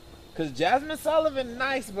 Because Jasmine Sullivan,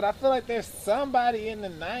 nice, but I feel like there's somebody in the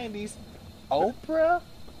 90s. Oprah?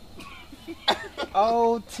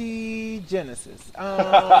 OT Genesis.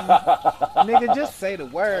 Nigga, just say the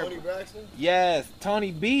word. Tony Braxton? Yes.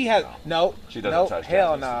 Tony B has... No. She doesn't touch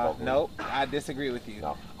hell Jasmine no. Nope. I disagree with you.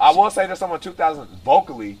 No. I will say there's someone 2000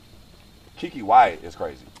 vocally, Kiki Wyatt is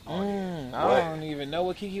crazy. I don't even know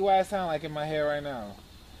what Kiki Wyatt sound like in my head right now.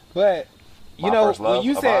 But... You My know, First Love,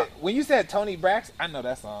 when you said Tony Braxton, I know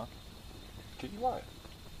that song. Kiki Wyatt.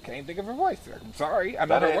 Can't think of her voice. I'm sorry. I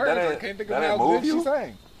know the words. I can't think of how good she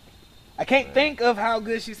sang. I can't think of how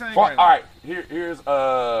good she sang. All right, here's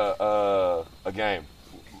a game.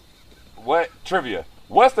 What trivia?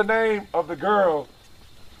 What's the name of the girl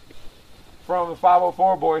from the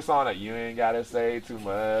 504 Boy song that you ain't gotta say too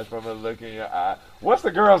much from a look in your eye? What's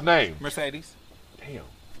the girl's name? Mercedes. Damn.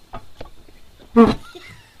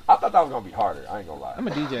 I thought that was gonna be harder. I ain't gonna lie. I'm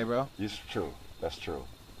a DJ, bro. It's true. That's true.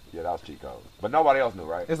 Yeah, that was cheat code. But nobody else knew,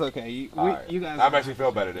 right? It's okay. You guys. That makes me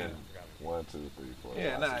feel better then. 1, 2, 3, 4.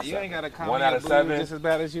 Yeah, 5, nah. 6, You 7. ain't gotta call 1 me out a of boo 7. just as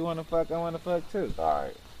bad as you want to fuck. I want to fuck too. All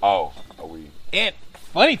right. Oh, are we? And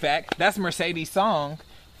funny fact, that's Mercedes' song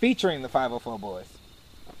featuring the 504 Boys.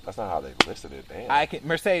 That's not how they listed it. Damn.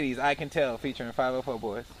 Mercedes, I Can Tell, featuring 504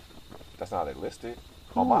 Boys. That's not how they listed.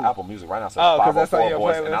 On my Apple Music right now it says 'cause 504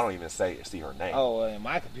 Boys, and I don't even see her name. Oh, well, in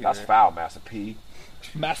my computer. That's foul, Master P.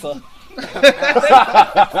 Massa.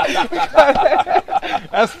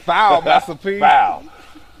 That's foul, Master P. Foul.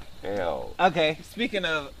 Hell. Okay, speaking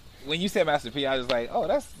of, when you said Master P, I was like, oh,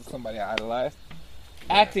 that's somebody I idolize.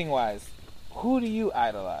 Yeah. Acting-wise, who do you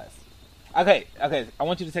idolize? Okay, I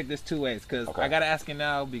want you to take this two ways, because I got to ask you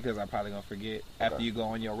now, because I'm probably going to forget. After you go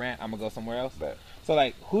on your rant, I'm going to go somewhere else. Bet. So,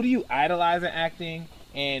 like, who do you idolize in acting,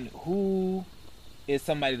 and who is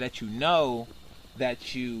somebody that you know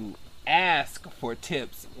that you ask for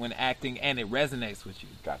tips when acting and it resonates with you?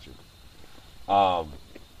 Got you.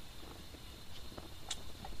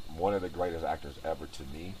 One of the greatest actors ever to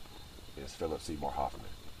me is Philip Seymour Hoffman.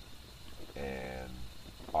 And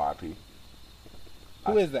R.I.P.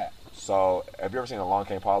 Who is that? So, have you ever seen Along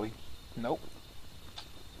Came Polly? Nope.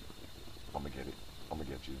 I'm gonna get it. I'm gonna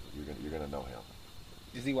get you. You're gonna know him.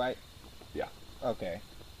 Is he white? Yeah. Okay.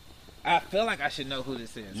 I feel like I should know who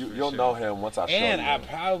this is. You'll know him once I show you. And I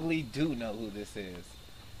probably do know who this is.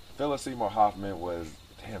 Philip Seymour Hoffman was.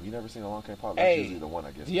 Damn, you never seen Along Came Polly? Hey, that's usually the one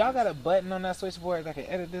I guess. Do y'all got a button on that switchboard that can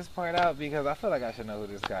edit this part out? Because I feel like I should know who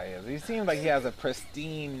this guy is. He seems like he has a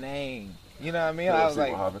pristine name. You know what I mean? I was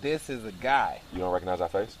like, this is a guy. You don't recognize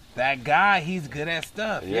that face? That guy, he's good at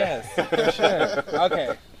stuff. Yeah. Yes, for sure.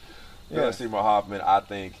 Okay. Philip Seymour Hoffman, I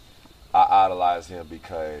think I idolize him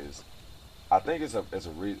because I think it's a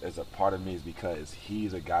part of me is because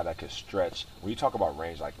he's a guy that can stretch. When you talk about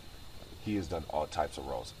range, like he has done all types of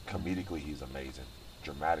roles. Comedically, he's amazing.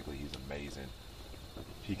 Dramatically, he's amazing.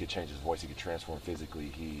 He could change his voice. He could transform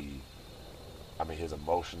physically. His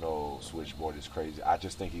emotional switchboard is crazy. I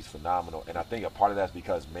just think he's phenomenal, and I think a part of that's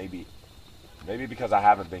because maybe because I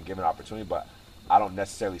haven't been given an opportunity, but I don't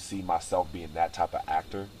necessarily see myself being that type of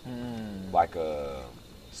actor, like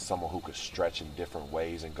someone who could stretch in different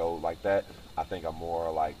ways and go like that. I think I'm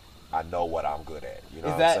more like I know what I'm good at. You know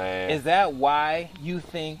what I'm saying? Is that why you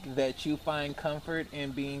think that you find comfort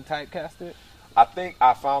in being typecasted? I think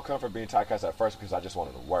I found comfort being typecast at first because I just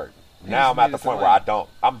wanted to work. Now I'm at the point where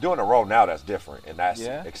I'm doing a role now that's different, and that's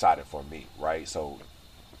exciting for me, right? So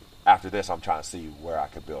after this, I'm trying to see where I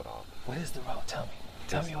could build on. What is the role? Tell me.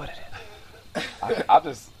 Tell me what it is. I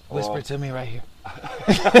just whisper to me right here.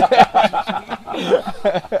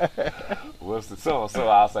 Whisper soon, so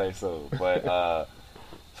I'll say so. But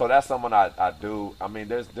so that's someone I do. I mean,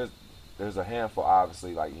 there's a handful,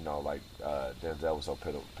 obviously, like Denzel was so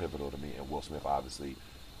pivotal to me, and Will Smith, obviously.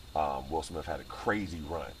 Will Smith had a crazy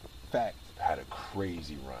run. Fact. Had a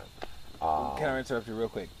crazy run. Can I interrupt you real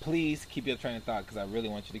quick? Please keep your train of thought because I really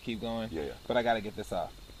want you to keep going. Yeah. But I got to get this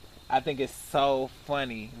off. I think it's so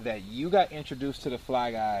funny that you got introduced to the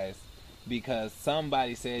Fly Guys because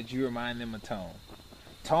somebody said you remind them of Tone.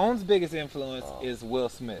 Tone's biggest influence is Will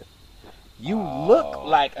Smith. You look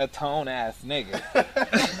like a Tone ass nigga.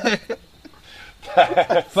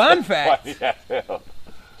 Fun fact.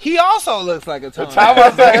 He also looks like a Tone.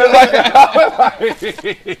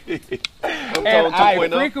 And I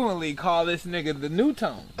frequently call this nigga the new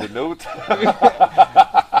Tone. The new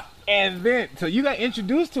Tone. And then, so you got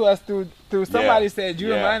introduced to us through somebody said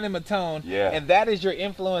you remind them of Tone. Yeah. And that is your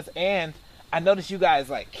influence. And I noticed you guys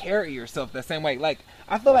like carry yourself the same way. Like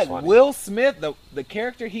I feel like funny. Will Smith, the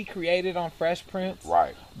character he created on Fresh Prince,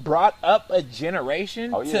 brought up a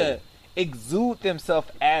generation to exude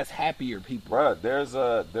themselves as happier people. Bruh, there's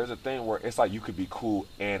a thing where it's like you could be cool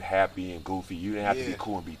and happy and goofy. You didn't have to be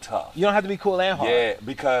cool and be tough. You don't have to be cool and hard. Yeah,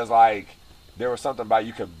 because like there was something about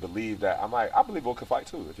you could believe that. I'm like, I believe Will could fight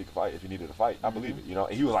too. If he could fight, if he needed to fight, I believe it. You know,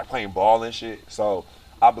 and he was like playing ball and shit. So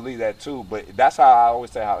I believe that too. But that's how I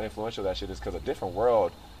always say how influential that shit is, because a different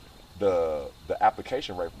world, the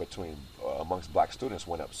application rate between amongst black students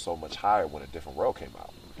went up so much higher when A Different World came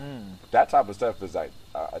out. That type of stuff is like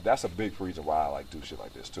that's a big reason why I like do shit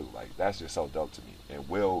like this too. Like that's just so dope to me. And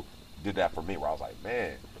Will did that for me, where I was like,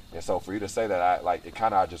 man. And so for you to say that,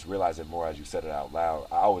 I just realized it more as you said it out loud.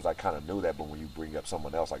 I always kind of knew that, but when you bring up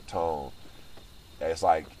someone else like Tone, it's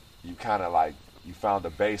like you kind of like you found the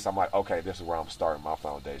base. I'm like, okay, this is where I'm starting my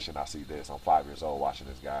foundation. I see this. I'm 5 years old watching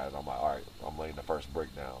this guy. I'm like, all right, I'm laying the first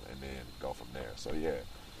brick down and then go from there. So yeah.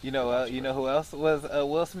 You know who else was a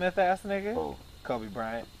Will Smith ass nigga? Who? Kobe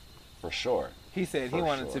Bryant. For sure. He said he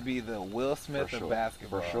wanted to be the Will Smith of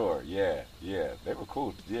basketball. For sure, yeah. They were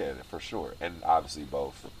cool, yeah, for sure. And obviously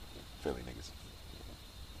both Philly niggas.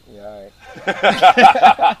 Yeah, all right.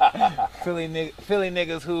 Philly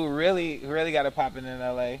niggas who really got it popping in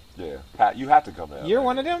LA. Yeah, Pat, you have to come to LA. You're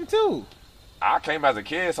one of them too. I came as a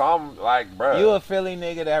kid, so I'm like, bro. You a Philly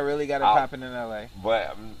nigga that really got it popping in LA.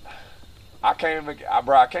 But I came to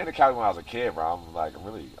Cali when I was a kid, bro. I'm Cali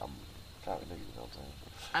nigga, you know what I'm saying?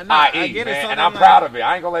 I know, I get it, man, and I'm proud of it.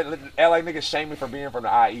 I ain't gonna let LA niggas shame me for being from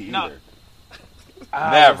the IE either.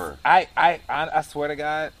 Never. I swear to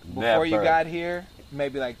God, before you Never. got here,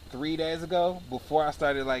 maybe like 3 days ago, before I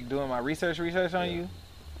started like doing my research on you,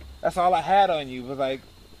 that's all I had on you was like,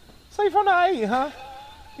 so you from the IE, huh?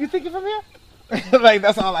 You think you're from here? Like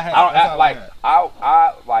that's all I had.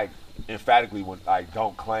 I like emphatically when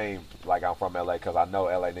don't claim like I'm from LA because I know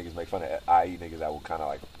LA niggas make fun of IE niggas that will kind of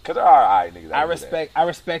like because there are IE niggas. That I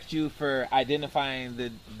respect you for identifying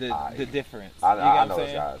the difference. I know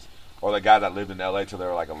those guys. Or the guys that lived in LA till they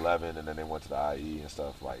were like 11 and then they went to the IE and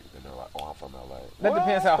stuff like and they're like, oh, I'm from LA. That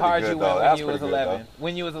depends how hard you went when you was 11.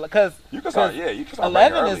 When you was because you can start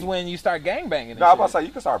 11 is when you start gangbanging. No, I was about to say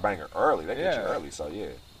you can start banging early. They get you early, so yeah.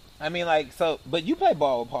 I mean, like, so, but you played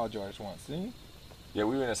ball with Paul George once, didn't you? Yeah,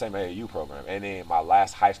 we were in the same AAU program. And then my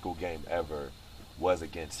last high school game ever was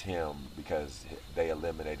against him because they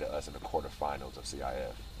eliminated us in the quarterfinals of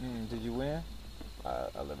CIF. Did you win?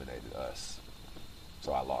 Eliminated us.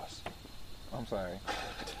 So I lost. I'm sorry.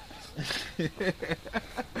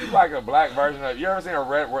 He's like a black version of, you ever seen a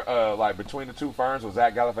red, like Between the Two Ferns with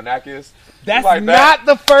Zach Galifianakis? That's like not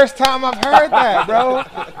the first time I've heard that, bro.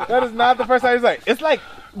 That is not the first time. It's like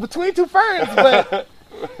Between Two Ferns, but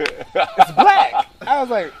it's black. I was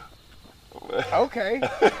like, okay.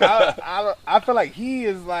 I feel like he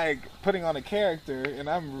is like putting on a character, and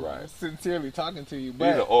I'm sincerely talking to you.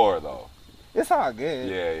 But either or though, it's all good.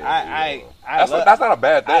 Yeah. That's not a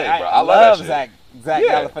bad thing, bro. I love that shit. Zach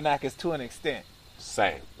Galifianakis to an extent.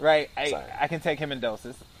 Same. Right. Same. I can take him in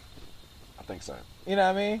doses. I think so. You know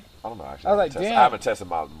what I mean? I don't know. Actually, I was like, damn. I haven't tested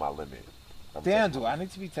my limit. Damn, do I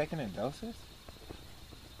need to be taken in doses?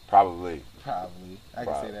 Probably. I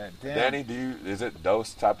can say that. Damn. Danny, is it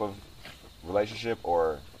dose type of relationship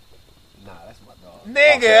or? Nah, that's my dog.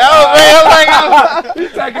 Nigga, I was like, you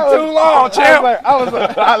taking too long, champ.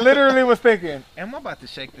 I literally was thinking, am I about to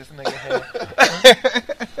shake this nigga head?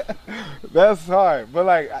 That's hard, but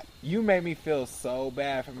like, you made me feel so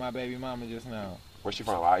bad for my baby mama just now. Where's she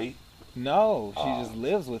from? IE? No, she just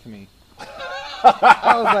lives with me.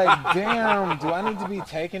 I was like, damn, do I need to be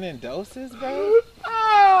taken in doses, bro?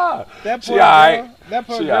 That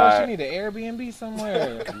poor girl, she need an Airbnb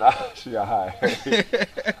somewhere. Nah, she alright.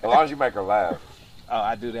 As long as you make her laugh. Oh,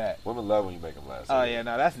 I do that. Women love when you make them laugh. Oh yeah,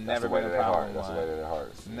 no, that's never been a problem. That's the way that it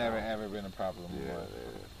hurts. It's never ever been a problem.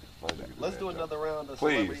 Let's do another round of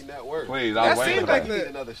Celebrity Network. Please, I was waiting for that.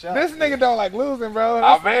 Another shot. This nigga don't like losing, bro.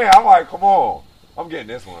 Man, I'm like, come on. I'm getting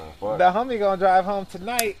this one. Fuck. The homie gonna drive home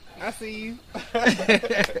tonight. I see you.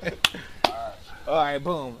 All right,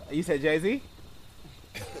 boom. You said Jay-Z?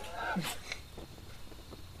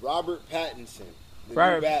 Robert Pattinson,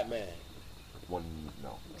 the new Batman.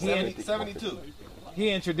 No. 72. He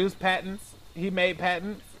introduced patents. He made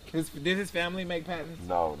patents. Did his family make patents?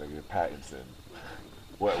 No, nigga, Pattinson.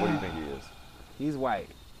 What do you think he is? He's white.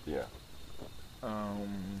 Yeah.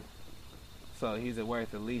 So he's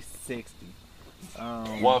worth at least 60.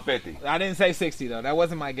 150. I didn't say 60 though. That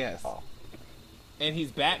wasn't my guess. Oh. And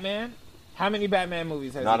he's Batman? How many Batman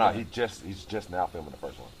movies has he done? No, he's just now filming the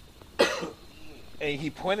first one. And he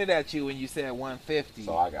pointed at you when you said 150.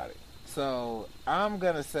 So I got it. So I'm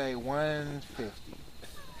gonna say 150.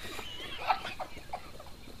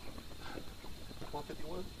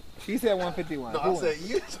 151? He said 151.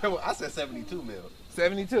 No, I said 72 mil.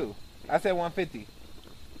 72. I said 150.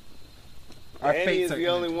 Danny is the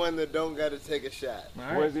only one that don't got to take a shot.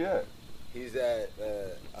 Right. Where's he at? He's at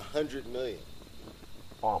 100 million.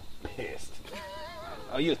 Oh, I'm pissed.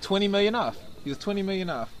 Oh, you're 20 million off. He was 20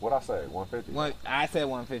 million off. What'd I say? 150? I said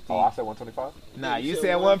 150. Oh, I said 125? Nah, you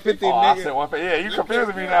said 150, nigga. I said 150. Yeah, you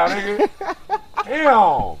confusing me now, nigga.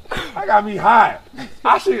 Damn. I got me hot.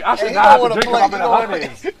 I should not have to drink if I'm in the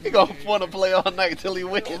hundreds. He gonna want to play all night until he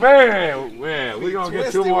wins. Man, we gonna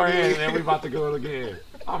get two more in and then we about to go again.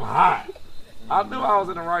 I'm hot. I knew I was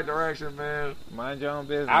in the right direction, man. Mind your own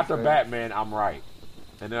business. After man. Batman, I'm right.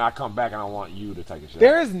 And then I come back and I want you to take a shot.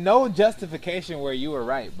 There is no justification where you were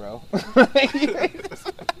right, bro. They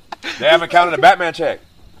haven't counted the Batman check.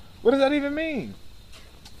 What does that even mean?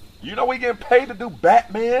 You know we getting paid to do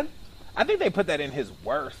Batman? I think they put that in his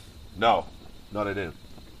worth. No, they didn't.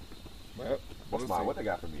 Well, what's mine? What they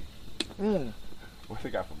got for me? What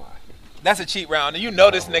they got for mine? That's a cheat round. You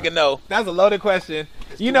know this nigga know. That's a loaded question.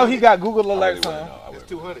 You know he got Google alerts on. It's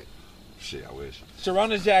 200. Shit, I wish.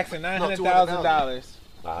 Sharonda Jackson, $900,000.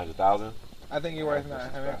 900,000. I think you're worth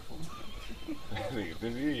 900. He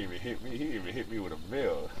didn't even hit me. He didn't even hit me with a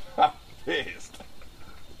mill. I'm pissed.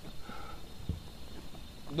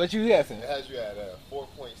 What you guessing? It has you at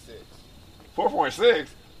 4.6. 4.6.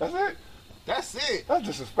 That's it. That's it. That's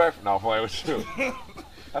disrespectful. No, I'm playing with you.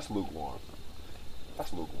 That's lukewarm.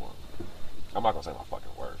 That's lukewarm. I'm not gonna say my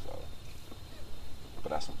fucking words though. But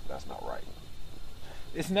that's not right.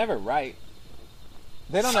 It's never right.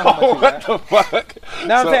 They don't know how much you what got. the fuck?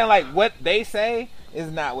 No, I'm saying like what they say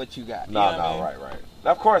is not what you got. No, right.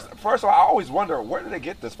 Now, of course, first of all, I always wonder where did they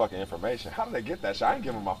get this fucking information? How did they get that shit? I ain't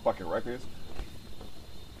giving them my fucking records.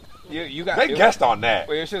 You got. They guessed on that.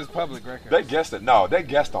 Well, your shit is public record. They guessed it. No, they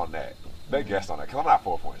guessed on that. They guessed on that because I'm not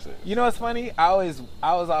 4.6. You know what's funny? I was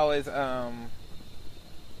always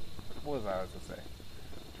what was I supposed to say?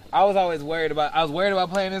 I was worried about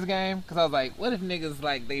playing this game because I was like, what if niggas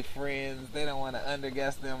like they friends? They don't want to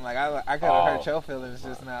underguess them. Like I could have hurt your feelings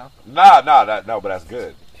just now. No, but that's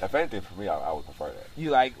good. If anything for me, I would prefer that.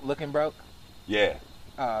 You like looking broke? Yeah.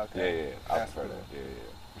 Oh, okay. Yeah. I prefer that. Yeah,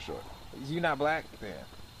 for sure. You not black then?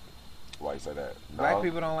 Why you say that? No. Black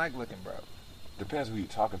people don't like looking broke. Depends who you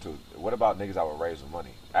talking to. What about niggas that were raised with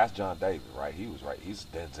money? Ask John David, right? He was right. He's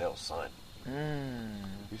Denzel's son.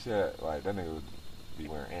 He said like that nigga would be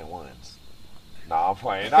wearing N1s. Nah, I'm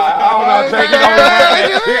playing. Nah, I don't know,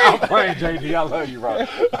 JD. I'm playing, JD. I love you, bro.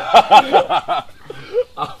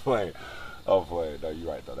 I'm playing. No, you're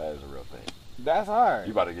right though. That is a real thing. That's hard.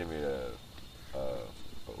 You about to give me a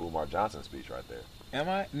Umar Johnson speech right there. Am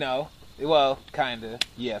I? No. Well, kinda.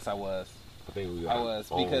 Yes, I was. I was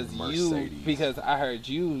because I heard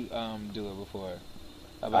you do it before.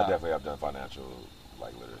 I definitely have done financial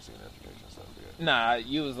like literacy and education stuff. Yeah. Nah,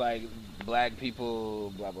 you was like black people,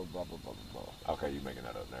 blah blah blah blah blah blah. Okay, you making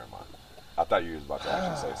that up? Never mind. I thought you was about to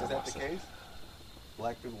actually say something. Is that the case?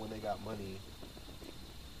 Black people, when they got money,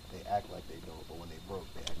 they act like they don't, but when they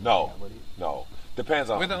broke, they act like they got money. No. Depends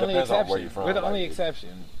on where you're from. We're the only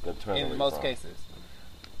exception in most cases.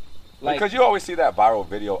 Like, because you always see that viral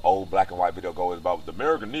video, old black and white video go about the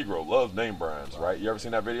American Negro loves name brands, right? You ever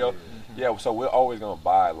seen that video? Yeah, so we're always going to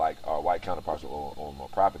buy, like, our white counterparts will own more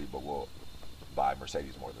property, but we'll buy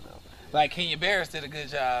Mercedes more than them. Like, Kenya Barris did a good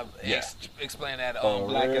job explaining that on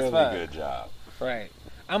Black as Fuck. Really good job. Right.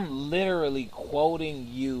 I'm literally quoting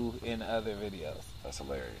you in other videos. That's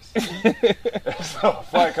hilarious. It's so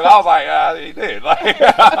funny, because I was like, he did. Like,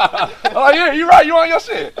 I'm like, yeah, you're right, you on your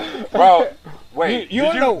shit. Bro. Wait,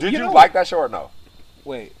 did you like that show or no?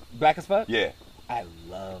 Wait, Black as Fuck? Yeah. I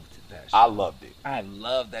loved that show. I loved it. I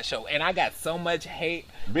loved that show. And I got so much hate.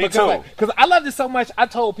 Me too. Because I loved it so much, I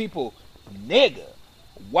told people, nigga,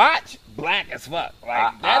 watch Black as Fuck.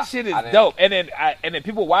 Like, that shit is dope. And then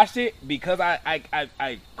people watched it because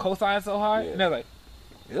I co-signed so hard. Yeah. And they're like,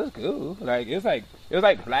 it was cool. Like, it was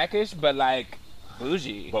like Blackish, but like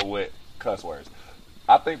bougie. But with cuss words.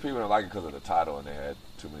 I think people didn't like it because of the title and they had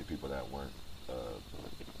too many people that weren't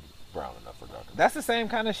brown enough for dark. That's the same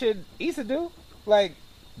kind of shit Issa do. Like,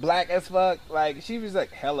 Black as Fuck. Like, she was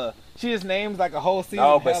like hella. She just names like a whole season.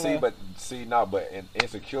 No, but but in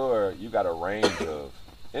Insecure, you got a range of.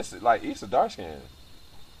 It's like Issa dark skin.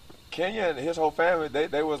 Kenya and his whole family,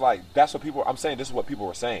 they was like, that's what people. I'm saying this is what people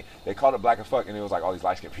were saying. They called it Black as Fuck, and it was like all these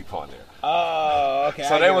light skinned people on there. Oh, okay.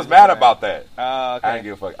 So they was mad about that. Oh, okay. I didn't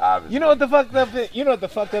give a fuck. Obviously. You know what the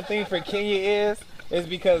fucked up thing for Kenya is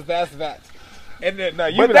because that's that. And then,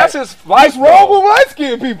 that's his life. What's wrong with light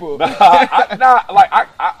skinned people?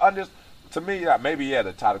 I understand. To me, maybe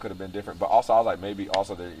the title could have been different, but also I was like, maybe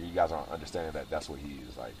also you guys aren't understanding that that's what he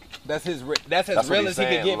is like. That's as real as he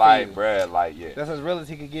could get like, for you. Bruh, like, yeah. That's as real as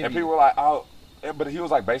he could get. And people were like, oh, but he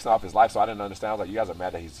was like based off his life, so I didn't understand. I was like, you guys are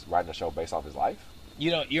mad that he's writing a show based off his life?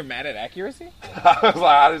 You're mad at accuracy? I was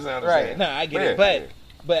like, I didn't understand. Right? No, I get it,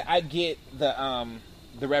 but I get the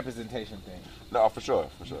representation thing. No, for sure.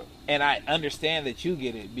 And I understand that you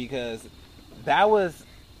get it because that was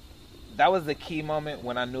the key moment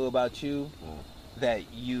when I knew about you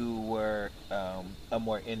that you were a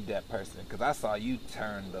more in-depth person, because I saw you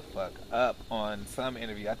turn the fuck up on some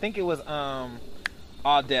interview. I think it was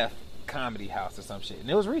All Deaf Comedy House or some shit, and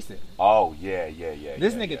it was recent. Oh yeah.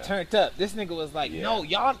 This nigga turned up. This nigga was like, no,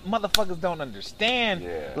 y'all motherfuckers don't understand.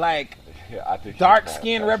 Like, I think dark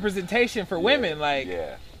skin representation for women. Like,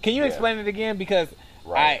 can you explain it again? Because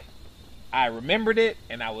I remembered it,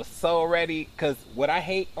 and I was so ready. Because what I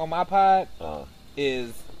hate on my pod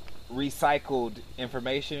is recycled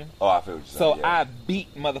information. Oh, I feel what you're saying. So I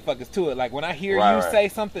beat motherfuckers to it. Like, when I hear you say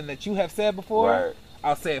something that you have said before,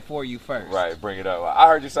 I'll say it for you first. Right, bring it up. I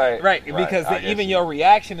heard you say because even your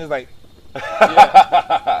reaction is like,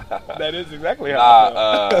 That is exactly how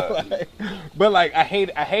I feel. But like I hate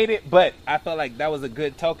it, but I felt like that was a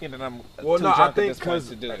good token, and I'm too drunk I at think this point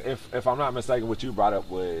to do it. if I'm not mistaken, what you brought up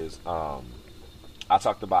was I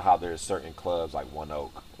talked about how there's certain clubs like One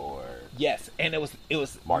Oak or Yes, and it was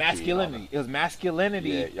Marquee, masculinity. It was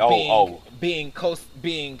masculinity Yeah. being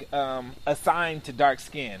assigned to dark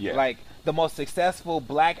skin. Yeah. Like the most successful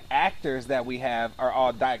black actors that we have are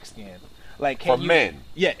all dark skinned. Like For men.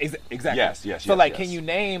 Yeah, exactly. Yes. So like, yes. can you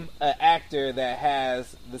name an actor that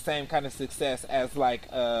has the same kind of success as like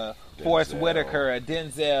Forrest Whitaker,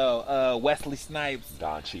 Denzel, Wesley Snipes,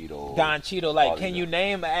 Don Cheadle? Like, can you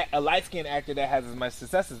name a light skinned actor that has as much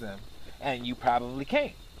success as them? And you probably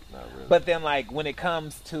can't. Not really. But then, like, when it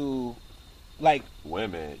comes to like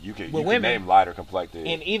women, you can women, name lighter complected,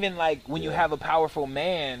 and even like when you have a powerful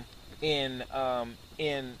man in the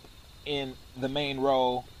main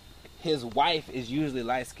role, his wife is usually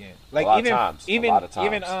light skinned. Like a lot of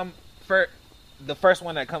times. For the first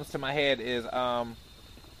one that comes to my head is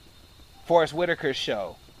Forrest Whitaker's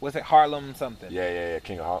show. Was it Harlem something? Yeah.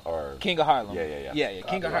 King of Harlem. Yeah.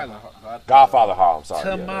 King of Harlem. Godfather Harlem. Sorry.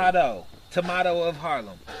 Tomato of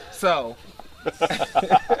Harlem. So.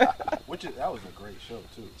 That was a great show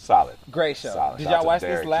too. Solid. Great show. Solid. Did Shout y'all watch to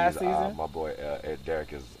Derek. this last He's, season? my boy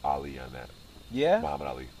Derek is Ali on that. Yeah. Muhammad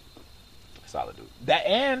Ali. Solid dude. That,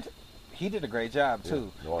 and he did a great job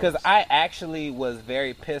too. Yeah, Because I actually was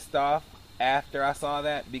very pissed off after I saw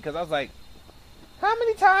that, because I was like, how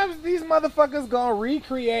many times these motherfuckers gonna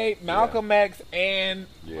recreate Malcolm X and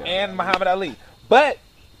Muhammad Ali? But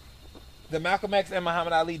the Malcolm X and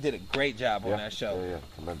Muhammad Ali did a great job on that show. Yeah.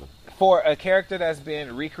 Remember. For a character that's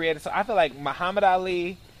been recreated. So I feel like Muhammad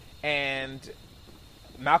Ali and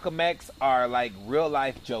Malcolm X are like real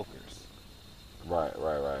life Jokers. Right.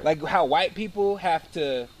 Like how white people have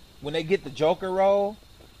to, when they get the Joker role,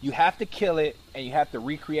 you have to kill it and you have to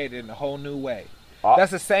recreate it in a whole new way.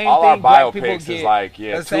 That's the same all thing our black people biopics get. is like,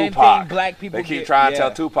 the same Tupac. thing black people They keep get. trying to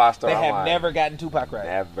tell Tupac story. They have never gotten Tupac right.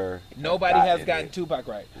 Never. Nobody has gotten Tupac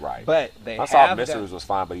right. Right. But they I have saw Mysteries was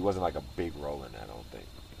fine, but he wasn't like a big role in that, I don't think.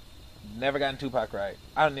 Never gotten Tupac right.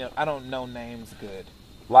 I don't know names good.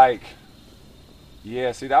 Like,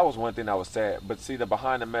 yeah, see, that was one thing that was sad. But see, the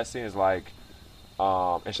behind the mess scene is like,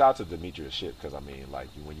 and shout out to Demetrius Shipp, because I mean, like,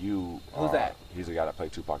 when you who's that? He's the guy that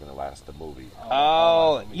played Tupac in the movie.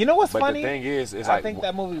 Oh, you know what's but funny? The thing is I think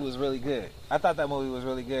that movie was really good. I thought that movie was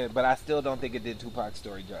really good, but I still don't think it did Tupac's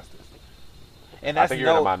story justice. And that's I think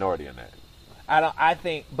you're in a minority in that.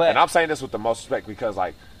 But and I'm saying this with the most respect, because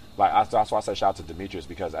that's why I say shout out to Demetrius,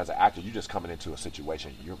 because as an actor, you just coming into a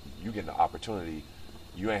situation, you getting the opportunity.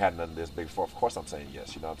 You ain't had none of this big before. Of course, I'm saying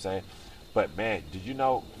yes. You know what I'm saying? But man, did you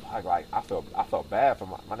know? Like I felt bad for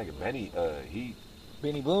my nigga Benny.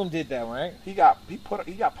 Benny Bloom did that, right? He got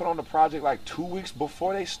put on the project like 2 weeks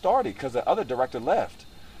before they started because the other director left.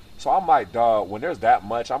 So I'm like, dog, when there's that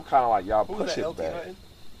much, I'm kind of like, y'all push it back.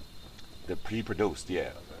 He produced, yeah.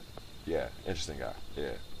 Interesting guy,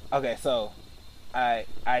 yeah. Okay, so I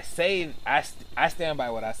stand by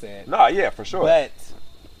what I said. No, yeah, for sure. But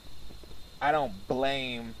I don't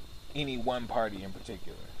blame any one party in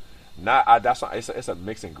particular. That's not. It's a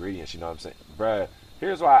mixed ingredients. You know what I'm saying, bruh?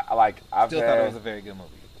 Here's why I thought it was a very good movie.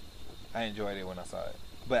 I enjoyed it when I saw it,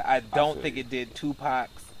 but I don't think it did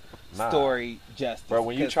Tupac's story justice. Bro,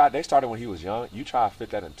 when they started when he was young. You try to fit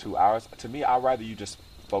that in 2 hours. To me, I'd rather you just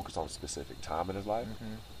focus on a specific time in his life,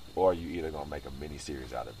 or you either gonna make a mini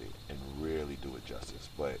series out of it and really do it justice.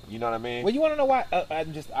 But you know what I mean? Well, you want to know why?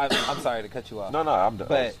 I'm sorry to cut you off. No, I'm done.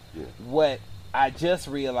 But what I just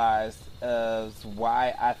realized is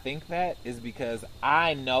why I think that is because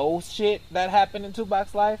I know shit that happened in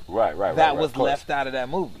Tupac's life. Right. That was left out of that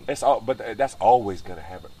movie. But that's always gonna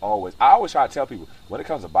happen. Always. I always try to tell people when it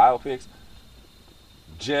comes to biopics,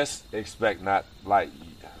 just expect not like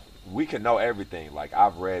we can know everything. Like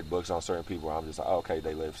I've read books on certain people where I'm just like, okay,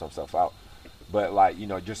 they live some stuff out. But like,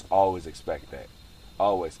 just always expect that.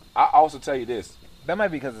 Always. I also tell you this. That might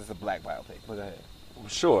be because it's a black biopic. But go ahead.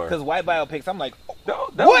 Sure. Because white biopics, I'm like, what the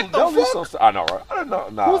fuck? I know, right? I don't know.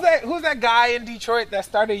 Nah. Who's that guy in Detroit that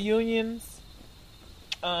started unions?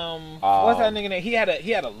 What's that nigga name? He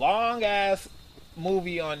had a long ass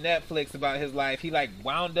movie on Netflix about his life. He like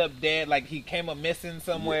wound up dead, like he came up missing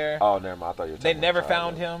somewhere. Yeah. Oh, never mind. I thought you were talking They never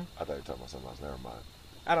found him. I thought you were talking about something else. Never mind.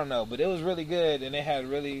 I don't know, but it was really good, and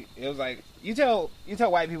it was like you tell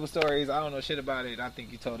white people stories. I don't know shit about it. I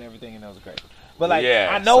think you told everything, and it was great. But like,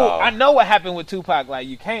 I know what happened with Tupac. Like,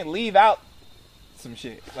 you can't leave out some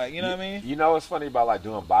shit. Like, you know what I mean? You know what's funny about like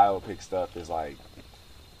doing biopic stuff is like,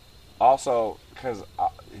 also because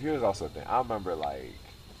here's also the thing. I remember like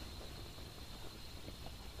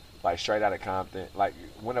like Straight Outta Compton. Like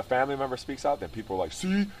when a family member speaks out, then people are like,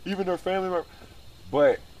 see, even their family member.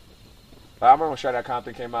 But I remember when Straight Outta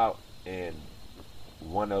Compton came out, and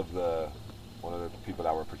one of the people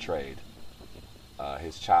that were portrayed,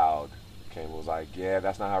 his child came and was like, yeah,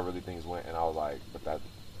 that's not how really things went. And I was like, but that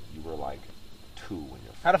you were like 2 when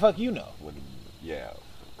you're. How the fuck you know? Yeah,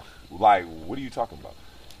 like what are you talking about?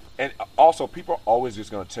 And also, people are always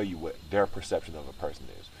just gonna tell you what their perception of a person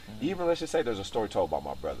is. Mm-hmm. Even let's just say there's a story told by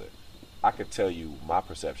my brother. I could tell you my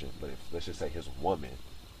perception, but if let's just say his woman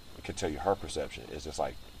could tell you her perception, it's just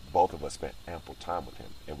like both of us spent ample time with him,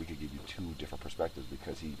 and we could give you 2 different perspectives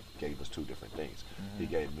because he gave us 2 different things. Mm-hmm. He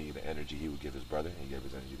gave me the energy he would give his brother, and he gave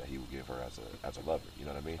his energy that he would give her as a lover. You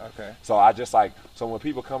know what I mean? Okay. So I just like, so when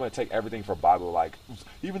people come and take everything for Bible, like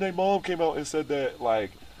even their mom came out and said that,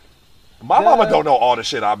 like my mama don't know all the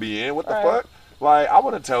shit I be in. What the fuck? Like, I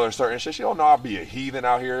want to tell her certain shit. She don't know I'll be a heathen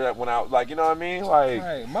out here that went out, like, you know what I mean? Like,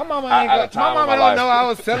 right. My mama ain't my mama don't know I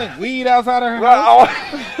was selling weed outside of her house.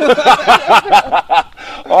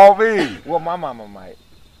 Oh, me. Well, my mama might.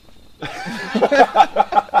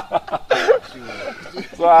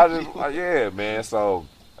 So I just, yeah, man. So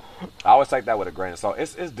I always take that with a grain of salt.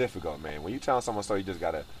 It's difficult, man. When you telling someone so, you just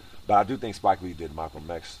gotta. But I do think Spike Lee did Malcolm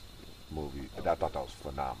X movie. I thought that was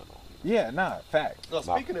phenomenal. Yeah, fact. No,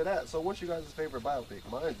 speaking of that, so what's your guys' favorite biopic?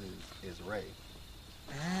 Mine is Ray.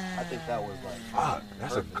 I think that was like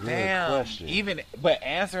that's a good question. But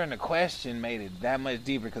answering the question made it that much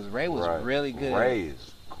deeper because Ray was really good. Ray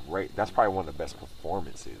is great. That's probably one of the best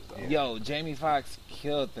performances, though. Yo, Jamie Foxx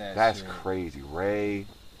killed that. That's shit. crazy. Ray,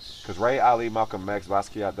 because Ray, Ali, Malcolm X,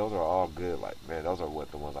 Basquiat, those are all good. Like, man, those are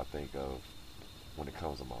the ones I think of when it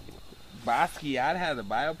comes to my movie. Basquiat has a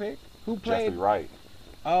biopic. Who played? Jeffrey Wright.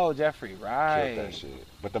 Oh, Jeffrey Wright. Killed that shit.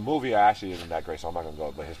 But the movie actually isn't that great, so I'm not gonna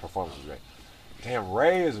go. But his performance is great. Damn,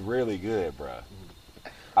 Ray is really good, bruh.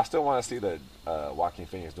 I still want to see the Joaquin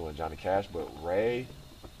Phoenix doing Johnny Cash, but Ray,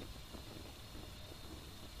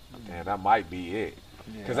 damn, that might be it.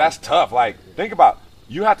 Because that's tough. Like, think about,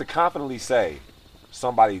 you have to confidently say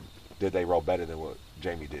somebody did they role better than what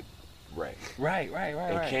Jamie did Ray. Right.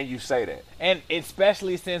 And can you say that? And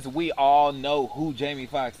especially since we all know who Jamie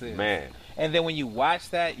Foxx is. Man. And then when you watch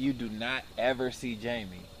that, you do not ever see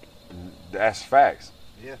Jamie. That's facts.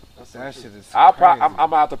 Yeah, that shit is I'm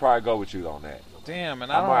gonna have to probably go with you on that. Damn,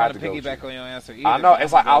 and I don't want to piggyback on your answer either. I know,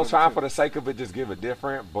 it's like I was trying for the sake of it, just give it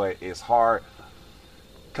different, but it's hard.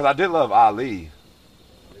 Because I did love Ali.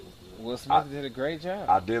 Will Smith did a great job.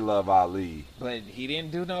 I did love Ali. But he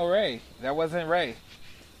didn't do no Ray. That wasn't Ray.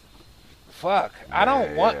 Fuck.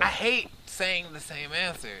 I hate saying the same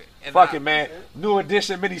answer. And fuck it, man. New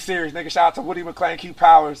Edition miniseries, nigga. Shout out to Woody McClain, Q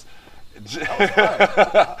Powers.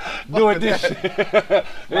 New Edition.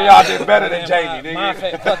 Y'all did better than Jamie,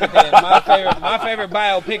 nigga. My favorite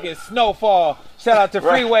biopic is Snowfall. Shout out to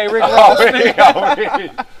Freeway Rick Ross.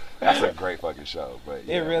 That's a great fucking show. But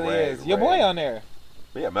yeah, it really is. Your boy on there.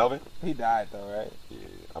 Yeah, Melvin. He died though, right? Yeah.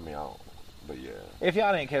 I mean, I don't. But yeah. If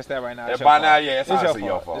y'all didn't catch that right now, by now, yeah, it's honestly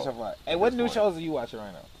your fault. It's your fault. Hey, what new shows are you watching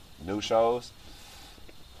right now? New shows?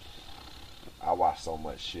 I watch so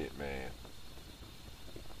much shit, man.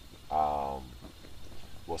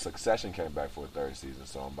 Well, Succession came back for a 3rd season,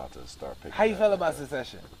 so I'm about to start picking. How you feel about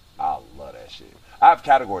Succession? I love that shit. I have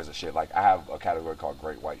categories of shit. Like, I have a category called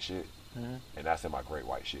Great White Shit, and that's in my Great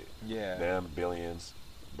White Shit. Yeah. Them, Billions,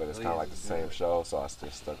 but it's kind of like the same show, so I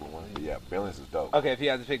still stuck with one. But yeah, Billions is dope. Okay, if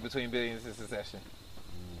you had to pick between Billions and Succession.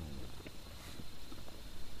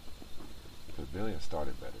 Because Billions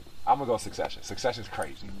started better. I'm going to go Succession. Succession's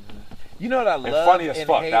crazy. You know what I love funny as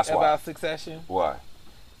fuck. hate That's why. about Succession? Why?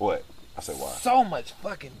 What? I said why? So much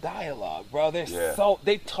fucking dialogue, bro.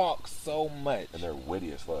 They talk so much. And they're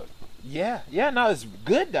witty as fuck. Yeah, no, it's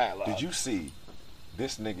good dialogue. Did you see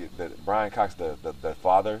this nigga, Brian Cox, the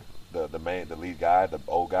father, the lead guy, the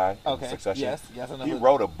old guy in Succession? Yes, I know. He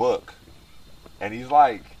wrote a book, and he's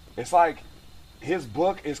like, it's like his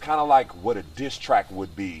book is kind of like what a diss track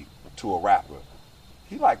would be to a rapper.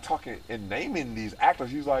 He like talking and naming these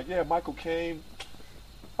actors. He's like, yeah, Michael Caine.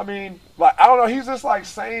 I mean, like, I don't know. He's just like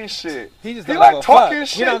saying shit. He like talking fuck.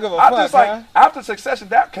 shit. He don't give a I fuck, just like after Succession,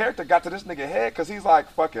 that character got to this nigga head because he's like,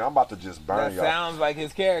 fuck it, I'm about to just burn y'all. That sounds like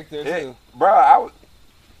his character too, bro.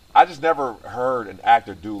 I just never heard an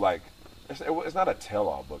actor do like. It's not a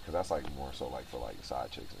tell-all book because that's like more so like for like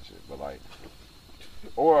side chicks and shit. But like,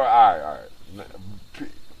 or all right,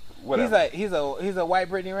 whatever. He's a white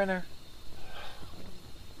Brittany Renner.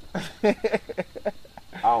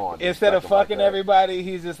 I don't want instead of fucking like everybody,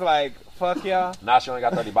 he's just like, fuck y'all. Nah, she only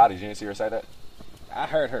got 30 bodies. You didn't see her say that? I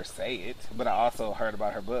heard her say it, but I also heard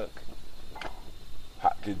about her book.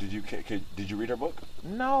 Did you read her book?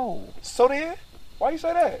 No. So then, why you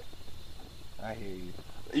say that? I hear you.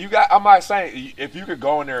 I'm not saying if you could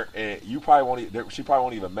go in there and you probably won't. She probably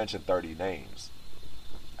won't even mention 30 names.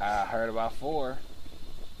 I heard about 4.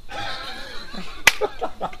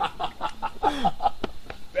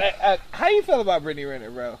 How you feel about Brittany Renner,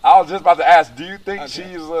 bro? I was just about to ask. Do you think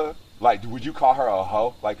she's like? Would you call her a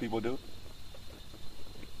hoe like people do?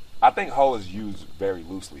 I think hoe is used very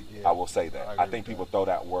loosely. Yeah, I will say that. I think people throw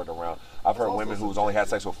that word around. I've heard women who's only had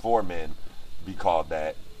sex with 4 men be called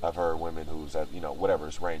that. I've heard women who's at, whatever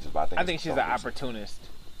its range is, but I think she's an opportunist.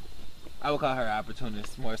 I would call her an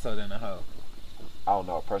opportunist more so than a hoe. I don't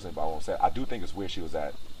know personally, but I won't say it. I do think it's weird she was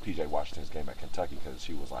at PJ Washington's game at Kentucky because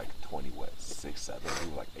she was like 6, 7. He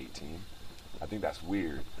was like 18. I think that's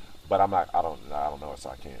weird, but I don't know, so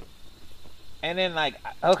I can't. And then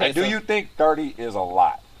okay. And do you think 30 is a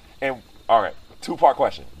lot? And all right, 2-part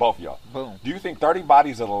question, both of y'all. Boom. Do you think 30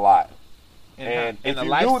 bodies is a lot? And if you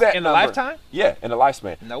do that in a lifetime? Yeah, in a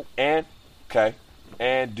lifespan. Nope. And okay.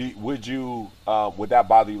 And would that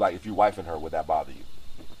bother you? Like if you wifing her, would that bother you?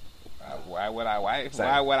 Why would I wife?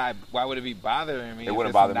 Same. Why would it be bothering me? It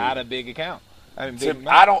wouldn't bother me. Not a big account. I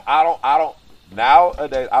don't.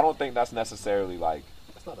 Nowadays, I don't think that's necessarily like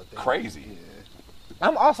that's not a thing. Crazy. Yeah.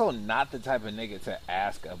 I'm also not the type of nigga to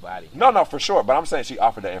ask a body. No, for sure. But I'm saying she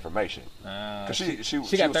offered that information. Because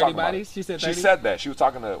she got 30 bodies? She said 30? She said that. She was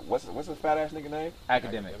talking to, what's the fat ass nigga name?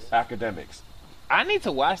 Academics. I need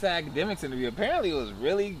to watch the Academics interview. Apparently it was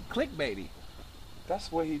really clickbaity.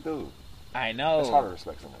 That's what he do. I know. It's hard to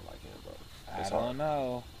respect someone like him, bro. I don't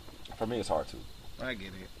know. For me, it's hard too. I get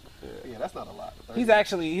it. Yeah, that's not a lot. 30. He's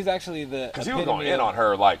actually the because he was going in on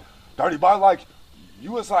her like 30 bodies, like.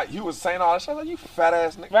 You was saying all that shit like you fat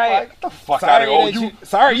ass nigga. Right. Like, get the fuck out of here.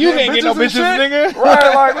 Sorry, you can't get no bitches, nigga.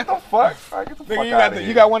 Right, like what the fuck? Like, get the fuck out of here.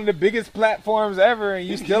 You got one of the biggest platforms ever, and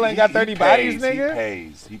you still ain't got 30 bodies,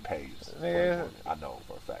 nigga. He pays. Nigga. I know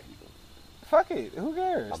for a fact he do. Fuck it. Who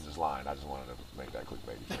cares? I'm just lying. I just wanted to make that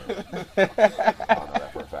clickbait. I don't know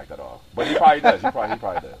that for a fact at all. But he probably does. He probably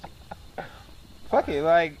does. Fuck it.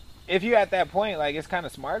 Like, if you're at that point, like, it's kind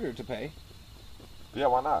of smarter to pay. Yeah,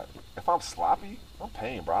 why not? If I'm sloppy, I'm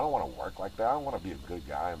paying, bro. I don't want to work like that. I don't want to be a good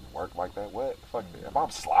guy and work like that. What? Fuck it. If I'm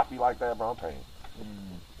sloppy like that, bro, I'm paying.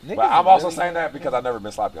 But I'm also saying that because I've never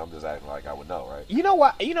been sloppy. I'm just acting like I would know, right? You know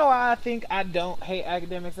why? You know why I think I don't hate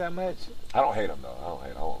Academics that much? I don't hate them though. I don't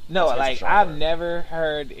hate them. No, like I've never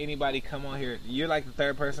heard anybody come on here. You're like the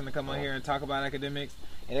third person to come on here and talk about Academics,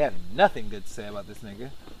 and they have nothing good to say about this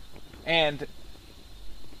nigga. And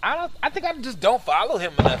I think I just don't follow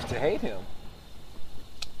him enough to hate him.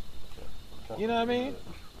 You know what I mean?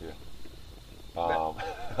 Yeah.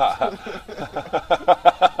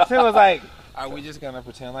 Tim was like, "Are we just gonna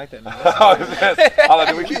pretend like that?"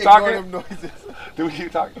 Do we keep talking? Do we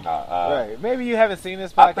keep talking? Right. Maybe you haven't seen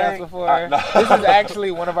this podcast before. This is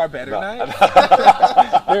actually one of our better nights.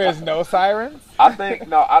 There is no sirens. I think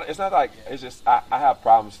it's not like it's just I have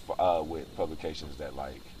problems with publications that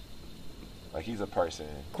like he's a person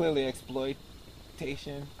clear exploitation.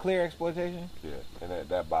 Yeah, and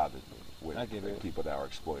that bothers me. With people that are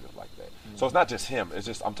exploitive like that. So it's not just him. It's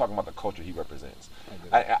just I'm talking about the culture he represents.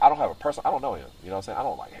 I don't have a person. I don't know him. You know what I'm saying? I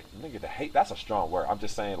don't like nigga to hate. That's a strong word. I'm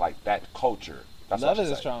just saying like that culture. That's love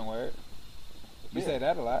is a strong word. You say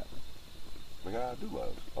that a lot. But I do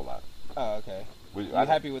love a lot. Oh, okay. You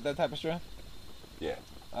happy with that type of strength? Yeah.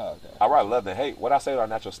 Oh, okay. I rather love than hate. What I say to our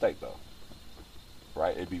natural state though.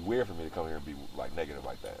 Right? It'd be weird for me to come here and be like negative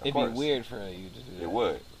like that. It'd be weird for you to do that. It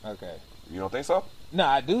would. Okay. You don't think so? No,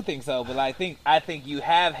 I do think so, but I think you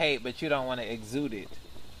have hate, but you don't want to exude it.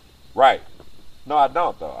 Right. No, I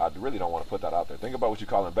don't though. I really don't want to put that out there. Think about what you're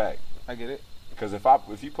calling back. I get it. Because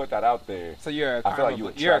if you put that out there, so you're a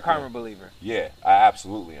karma believer. Yeah, I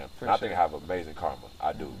absolutely am. And I think I have amazing karma.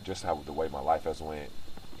 I do. Just how the way my life has went.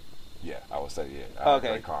 Yeah, I would say I have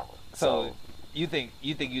great karma. So you think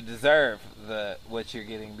you deserve what you're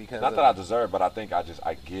getting because not that I deserve, but I think I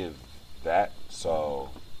give that. So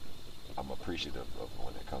I'm appreciative of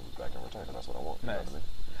when it comes back in return, and that's what I want. Nice. You know what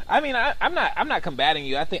I mean, I'm not combating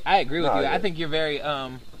you. I agree with you. Yeah. I think you're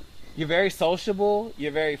very sociable.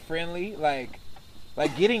 You're very friendly. Like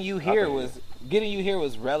getting you here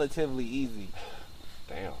was relatively easy.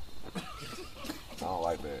 Damn. I don't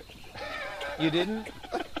like that. You didn't?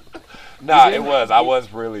 Nah, it was. I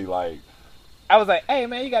was really like. I was like, hey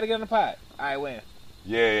man, you got to get on the pod. I win.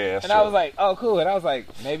 Yeah, that's and true. I was like, oh, cool. And I was like,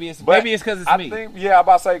 maybe it's because it's me. I'm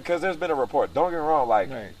about to say because there's been a report. Don't get me wrong. Like,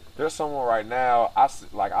 there's someone right now. I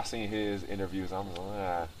seen his interviews. I'm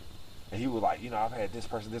like, and he was like, I've had this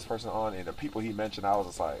person on, and the people he mentioned, I was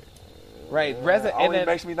just like, Right, only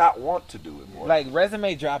makes me not want to do it more. Like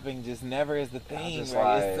resume dropping just never is the thing.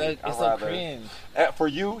 Right? Like, it's so cringe. For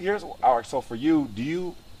you, all right. So for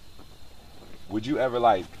you, would you ever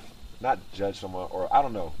like not judge someone, or I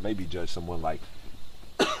don't know, maybe judge someone like?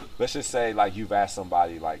 Let's just say like you've asked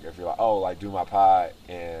somebody like if you're like, oh, like do my pod,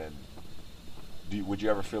 and would you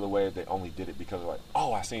ever feel a way if they only did it because of like,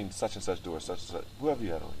 oh, I seen such and such do it, such and such. Whoever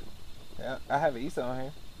you had on here. Yeah, I have Issa on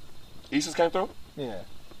here. Issa's came through? Yeah.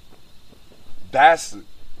 That's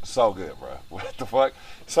so good, bro. What the fuck?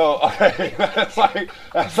 So okay, that's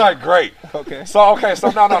like great. Okay. So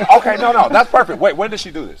no. That's perfect. Wait, when did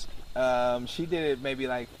she do this? She did it maybe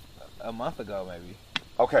like a month ago, maybe.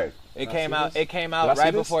 Okay. It came out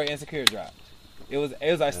right before Insecure dropped. It was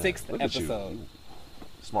our 6th episode.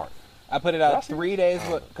 Smart. I put it out 3 days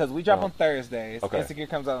because we drop on Thursdays. Okay. Insecure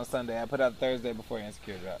comes out on Sunday. I put out Thursday before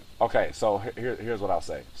Insecure dropped. Okay, so here's what I'll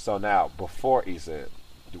say. So now, before Issa,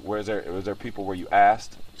 was there people where you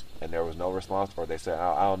asked and there was no response, or they said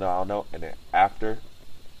I don't know, and then after?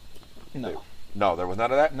 No. No, there was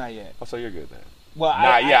none of that. Not yet. Oh, so you're good then. Well,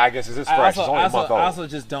 I guess it's fresh. It's only a month old. I also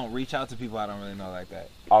just don't reach out to people I don't really know like that.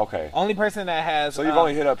 Okay. Only person that has. So you've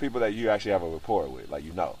only hit up people that you actually have a rapport with, like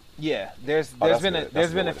you know. Yeah, there's been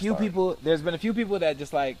a few people that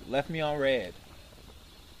just like left me on red.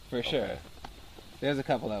 For sure. Okay. There's a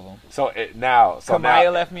couple of them.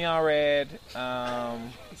 Kamaya left me on red.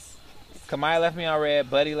 Kamaya left me on red.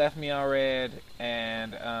 Buddy left me on red,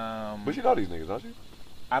 and But you know these niggas, don't you?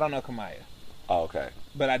 I don't know Kamaya. Oh, okay.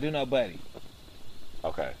 But I do know Buddy.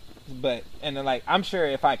 Okay. But and then like I'm sure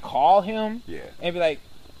if I call him, and be like,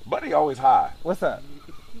 Buddy always high. What's up?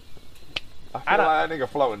 I feel like that nigga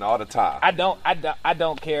floating all the time. I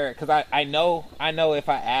don't care because I know if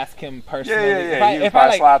I ask him personally, if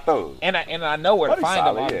I slide through, and I know where to find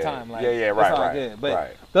him all the time. Like, right. Good.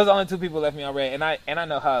 But those are the only two people left me on red, and I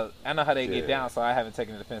know how they get down, so I haven't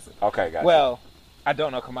taken it offensive. Okay, gotcha. Well, I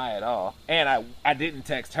don't know Kamaya at all, and I didn't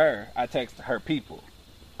text her. I texted her people.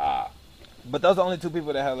 But those are the only two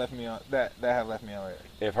people that have left me on that have left me on red.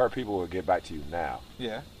 If her people would get back to you now,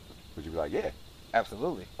 would you be like, yeah?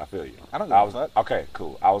 Absolutely. I feel you. I don't give a fuck. Okay,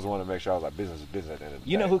 cool. I was wanting to make sure I was like business is business at the end of the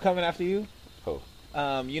day. You know who coming after you? Who?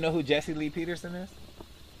 You know who Jesse Lee Peterson is?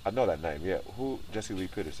 I know that name, yeah. Who? Jesse Lee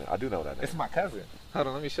Peterson. I do know that name. It's my cousin. Hold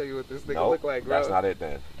on, let me show you what this nigga look like, bro. That's not it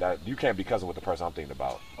then. You can't be cousin with the person I'm thinking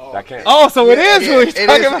about. Oh. That can't. Oh, so it is who he's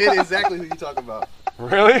talking about. It is exactly who you talking about.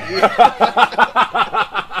 Really?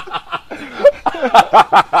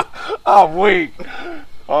 I'm weak.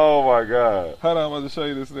 Oh my god. Hold on, I'm about to show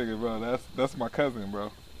you this nigga, bro. That's my cousin,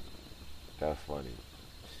 bro. That's funny.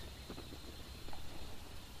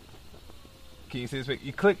 Can you see his picture?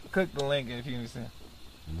 You click the link if you understand.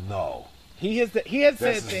 No. He has said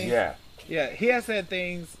things. Yeah. He has said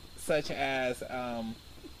things such as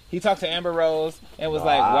he talked to Amber Rose and was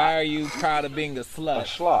like, "Why are you proud of being a slut?" A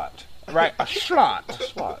slut. Right, a slut. A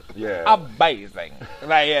slut. Yeah. Amazing.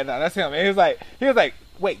 Like, yeah, no, that's him. And he was like,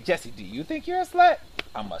 "Wait, Jesse, do you think you're a slut?"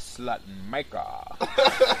 I'm a slut maker.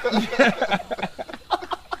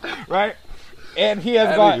 Right? And he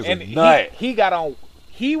has gone and he got on.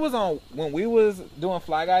 He was on when we was doing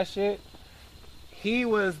Fly Guy shit. He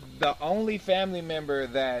was the only family member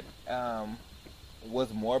that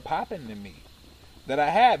was more popping than me that I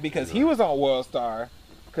had because he was on World Star.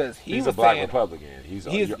 Because he's a black Republican. He's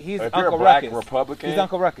if Uncle you're a black Ruckus. Republican, he's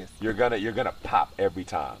Uncle Ruckus. You're gonna pop every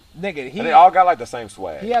time. Nigga, and they all got like the same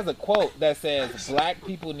swag. He has a quote that says, "Black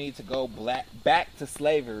people need to go back to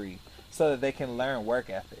slavery so that they can learn work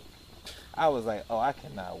ethic." I was like, "Oh, I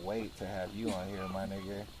cannot wait to have you on here, my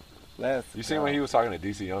nigga." You seen when he was talking to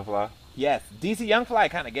DC Young Fly? Yes, DC Young Fly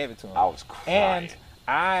kind of gave it to him. I was crying.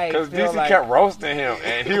 And because DC kept roasting him,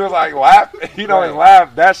 and he was like, "Laugh," he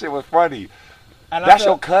laughed. That shit was funny. And that's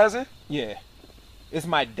your cousin? Yeah. It's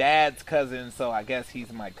my dad's cousin, so I guess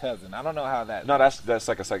he's my cousin. I don't know how that... No, that's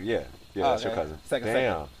second. Yeah, that's your cousin.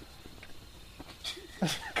 Second.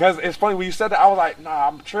 Because it's funny, when you said that, I was like, nah,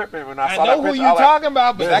 I'm tripping. When I saw that picture, I know who you're talking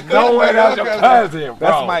about, but that no way that's your cousin, bro.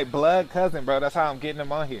 That's my blood cousin, bro. That's how I'm getting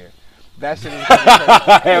him on here. That shit is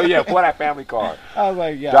hell yeah, pull that family card. I was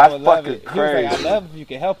like, yeah, that's I would love fucking it. crazy. He was like, I love if you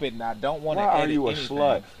can help it, and I don't want to edit anything. Why are you a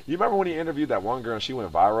slut? You remember when he interviewed that one girl and she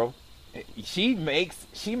went viral? She makes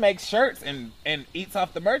shirts and eats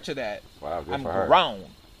off the merch of that. Wow, good I'm for her. grown.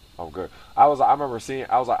 I'm good. I remember seeing.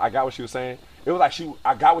 I was like, I got what she was saying. It was like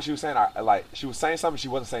I got what she was saying. She was saying something. She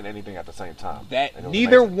wasn't saying anything at the same time.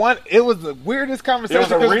 It was the weirdest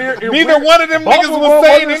conversation. Neither one of them niggas was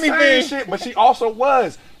saying anything. Shit, but she also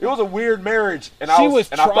was. It was a weird marriage, and she was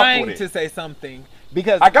trying to say something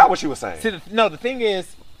because I got what she was saying. The thing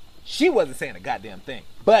is, she wasn't saying a goddamn thing,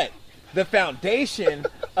 but the foundation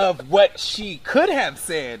of what she could have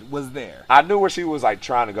said was there. I knew where she was like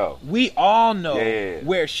trying to go. We all know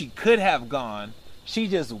where she could have gone. She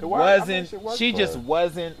just wasn't. She just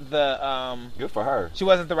wasn't the. Good for her. She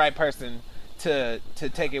wasn't the right person to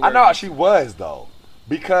take it. I know she was though,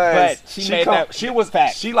 because but she was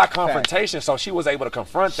like confrontation, so she was able to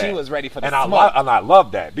confront that. She was ready for the and smoke. I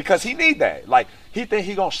love that because he need that. Like he think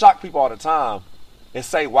he gonna shock people all the time and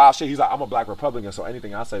say wild shit. He's like, I'm a black Republican, so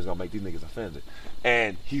anything I say is gonna make these niggas offended,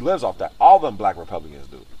 and he lives off that. All them black Republicans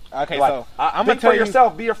do. Okay, like, so I'm gonna tell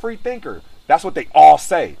yourself, be a free thinker. That's what they all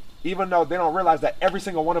say. Even though they don't realize that every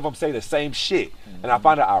single one of them say the same shit. And I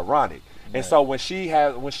find it ironic. And so when she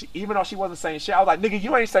even though she wasn't saying shit, I was like, nigga,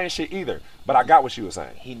 you ain't saying shit either. But I got what she was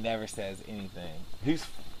saying. He never says anything. He's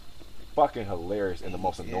fucking hilarious in the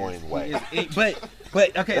most annoying way.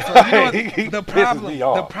 But okay, so you know what He the pisses me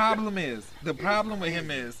off. the problem with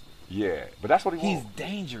him is Yeah, but that's what he's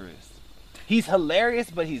dangerous. He's hilarious,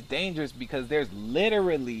 but he's dangerous because there's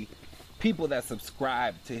literally people that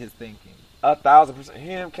subscribe to his thinking. 1,000%.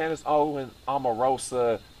 Him, Candace Owen,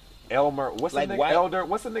 Omarosa, Elmer. What's the nigga? Elder?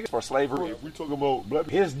 What's the nigga for slavery? If we talking about black,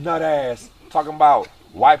 his nut ass talking about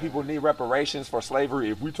white people need reparations for slavery.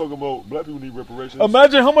 If we talking about black people need reparations,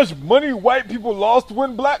 imagine how much money white people lost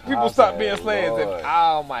when black people stopped being slaves.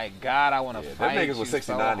 Oh my God, I want to fight. Them niggas was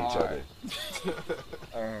 69 each other.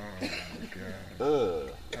 Oh my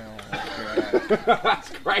God. That's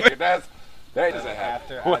crazy. That doesn't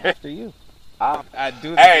happen. After you. I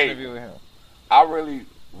do this interview with him.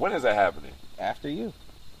 When is that happening? After you.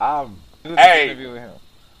 Interview with him.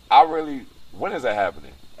 When is that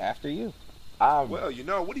happening? After you. Well, you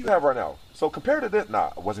know, what do you have right now? So compared to this,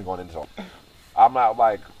 I wasn't going into it. I'm not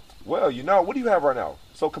like, well, you know, what do you have right now?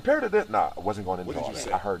 So compared to this, I wasn't going into it.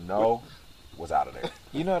 I heard no, was out of there.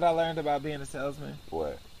 You know what I learned about being a salesman?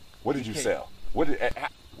 What? What did you sell?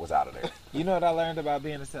 Was out of there. You know what I learned about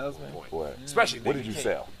being a salesman? What? Especially, what did you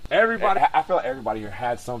sell? Everybody, I feel like everybody here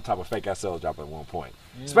had some type of fake ass sales job at one point.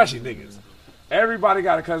 Especially niggas. Everybody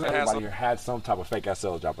got a cousin. Everybody here had some type of fake ass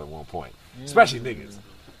sales job at one point. Especially niggas.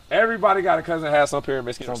 Everybody got a cousin that had some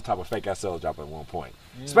pyramid scheme, some type of fake ass sales job at one point.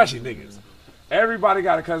 Especially niggas. Everybody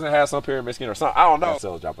got a cousin that had some pyramid scheme or something. I don't know.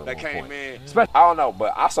 Sales job at one point. I don't know,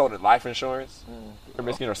 but I sold it life insurance.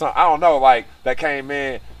 Pyramid scheme or something. I don't know, like that came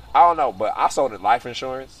in. I don't know, but I sold it life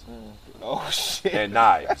insurance. Oh shit. And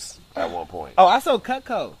knives at one point. Oh, I sold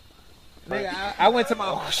Cutco. Nigga, I went to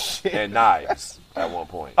my and knives at one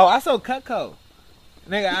point. Oh, I sold Cutco.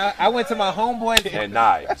 Nigga, I went to my homeboy's and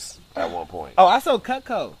knives at one point. Oh, I sold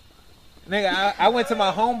Cutco. Nigga, I went to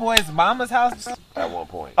my homeboy's mama's house at one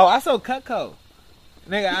point. Oh, I sold Cutco.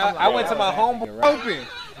 Nigga, I went to my homeboy open.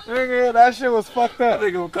 Nigga, that shit was fucked up. That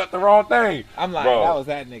nigga gonna cut the wrong thing. I'm like, that was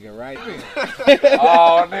that nigga right there.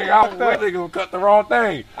 Oh, nigga, that nigga gonna cut the wrong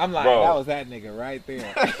thing. I'm like, that was that nigga right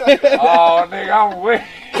there. Oh, nigga, I'm with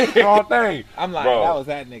the wrong thing. I'm like, that was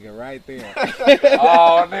that nigga right there.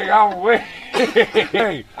 Oh, nigga, I'm with.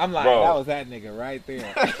 I'm like, that was that nigga right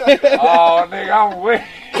there. Oh, nigga, I'm with.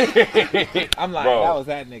 I'm like, that was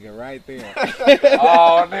that nigga right there.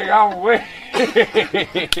 Oh, nigga, I'm with.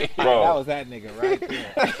 That was that nigga right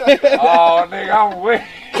there. Oh, nigga, I'm with.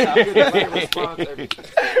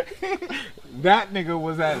 That nigga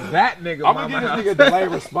was at that nigga. I'm gonna give this nigga delay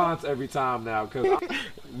response every time now, cause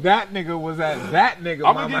that nigga was at that nigga.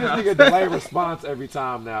 I'm gonna give this nigga delay response every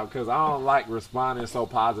time now, cause I don't like responding so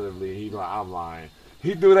positively. He's like, I'm lying.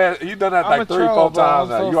 He do that. He done that like 3-4 times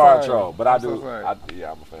now. You are a troll, but I do.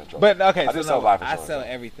 Yeah, I'm a fan of troll. But okay, I sell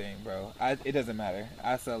everything, bro. It doesn't matter.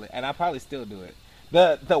 I sell it, and I probably still do it.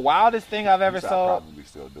 The wildest thing I've ever sold. I probably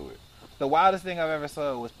still do it. The wildest thing I've ever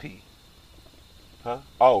sold was pee. Huh?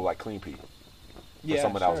 Oh, like clean pee. Yeah, for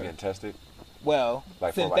someone that was getting tested. Well,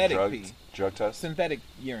 like synthetic for like pee. Drug test. Synthetic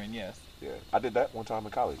urine, yes. Yeah, I did that one time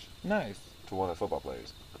in college. Nice. To one of the football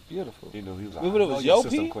players. Beautiful. He knew he was. But it was your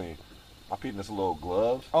pee. Clean. I peed in this little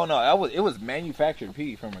glove. Oh no, it was manufactured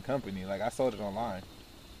pee from a company. Like I sold it online.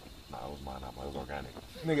 No, it was mine. It was organic.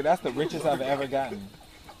 Nigga, that's the richest I've ever gotten.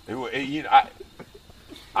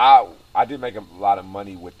 I did make a lot of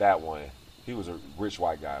money with that one. He was a rich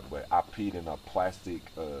white guy, but I peed in a plastic,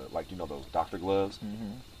 like those doctor gloves.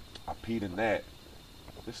 Mm-hmm. I peed in that.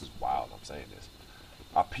 This is wild. I'm saying this.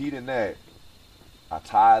 I peed in that. I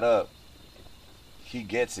tied up. He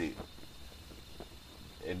gets it.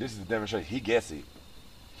 And this is the demonstration. He gets it.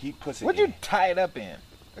 He puts it. What'd you tie it up in?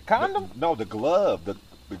 A condom? No, the glove. The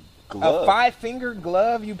glove. A 5-finger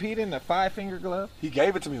glove? You peed in a 5-finger glove? He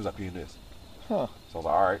gave it to me. He was like, pee in this. Huh. So I was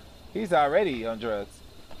like, all right. He's already on drugs.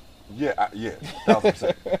 Yeah,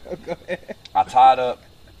 1,000%. I tied up.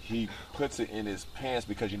 he puts it in his pants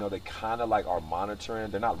because, you know, they kind of like are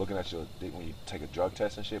monitoring. They're not looking at your dick when you take a drug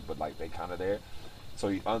test and shit, but like they kind of there. So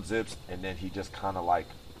he unzips and then he just kind of like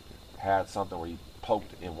had something where he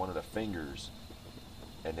poked in one of the fingers,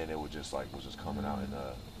 and then it was just coming out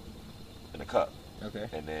in the cup. Okay.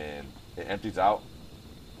 And then it empties out,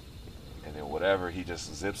 and then whatever, he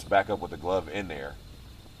just zips back up with the glove in there.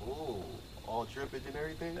 Ooh, all drippage and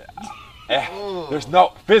everything? There's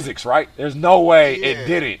no physics, right? There's no way it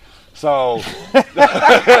didn't. So,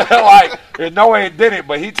 like, there's no way it didn't,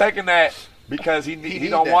 but he taking that because he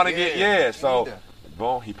don't want to get, so,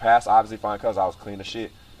 boom, he passed, obviously fine because I was clean as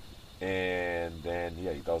shit. And then, he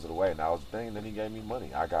throws it away, and that was the thing, and then he gave me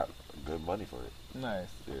money. I got good money for it. Nice.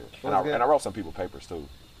 Yeah. And I wrote some people papers, too.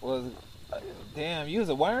 Damn, you was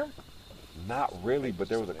a worm? Not really, but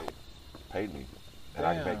there was paid me. And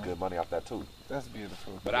I can make good money off that, too. That's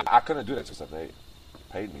beautiful. But I couldn't do that to something. They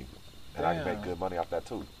paid me. And I can make good money off that,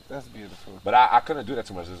 too. That's beautiful. But I couldn't do that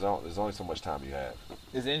too much. There's only so much time you have.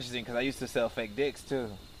 It's interesting because I used to sell fake dicks, too.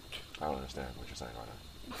 I don't understand what you're saying right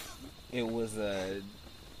now. It was a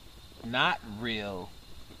not real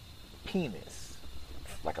penis.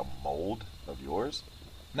 Like a mold of yours?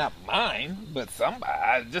 Not mine, but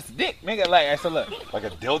somebody. Just dick, nigga. Like, I said, look. Like a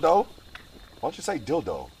dildo? Why don't you say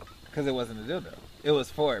dildo? Because it wasn't a dildo. It was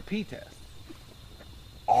for a pee test.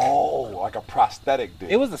 Oh, like a prosthetic dick.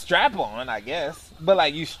 It was a strap-on, I guess. But,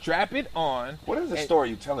 like, you strap it on. What is the story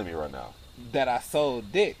you telling me right now? That I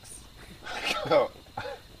sold dicks.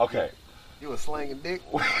 Okay. You was slanging dick?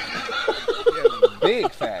 Big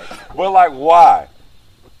facts. Well, like, why?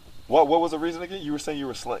 What was the reason again? You were saying you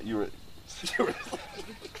were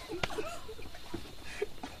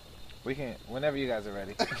We can, whenever you guys are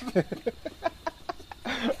ready.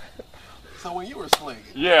 So when you were slinging.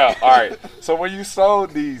 Yeah, all right. So when you sold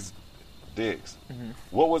these dicks,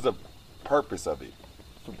 what was the purpose of it?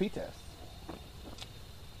 For pee test.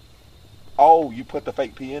 Oh, you put the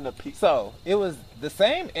fake pee in the pee? So, it was the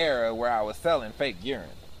same era where I was selling fake urine.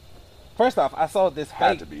 First off, I sold this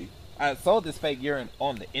fake urine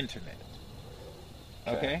on the internet.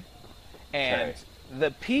 Okay? And the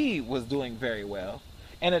pee was doing very well.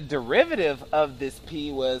 And a derivative of this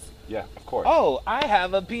pee was, yeah, of course. Oh, I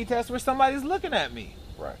have a pee test where somebody's looking at me.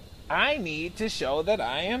 Right. I need to show that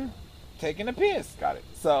I am taking a piss. Got it.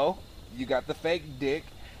 So, you got the fake dick,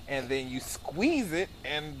 and then you squeeze it,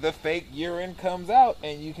 and the fake urine comes out,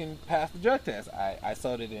 and you can pass the drug test. I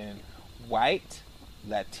sold it in white,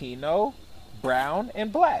 Latino, brown,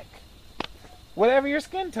 and black. Whatever your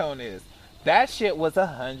skin tone is. That shit was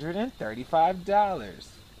 $135.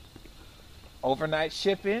 Overnight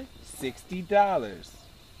shipping, $60.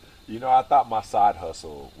 You know, I thought my side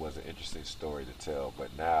hustle was an interesting story to tell,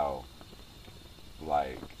 but now,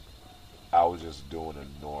 like, I was just doing a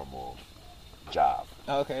normal job.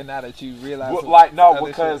 Okay, now that you realize. Well, like, no,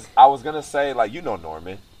 because I was going to say, like, you know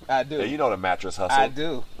Norman. I do. Yeah, you know the mattress hustle. I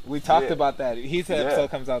do. We talked about that. His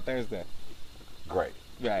episode comes out Thursday. Great.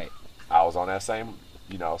 Right. I was on that same,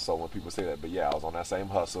 you know, so when people say that, but yeah, I was on that same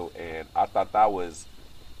hustle, and I thought that was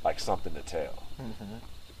like something to tell. Mm-hmm.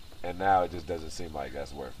 And now it just doesn't seem like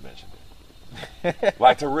that's worth mentioning.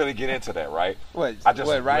 Like, to really get into that, right? What? I just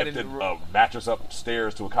lifted a mattress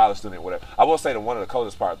upstairs to a college student, whatever. I will say that one of the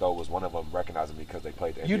coolest part, though, was one of them recognizing me because they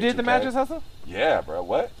played the NBA You did 2K. The mattress hustle? Yeah, bro.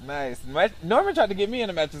 What? Nice. Norman tried to get me in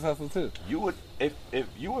the mattress hustle, too. You would, if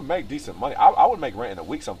you would make decent money, I would make rent in a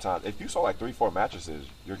week sometimes. If you sold like 3-4 mattresses,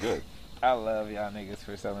 you're good. I love y'all niggas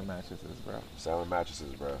for selling mattresses, bro. Selling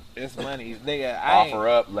mattresses, bro. It's money. Nigga, Offer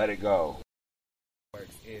up, let it go.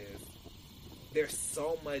 Is there's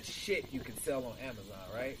so much shit you can sell on Amazon,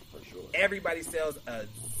 right? For sure. Everybody sells a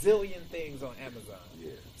zillion things on Amazon.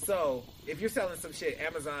 Yeah. So if you're selling some shit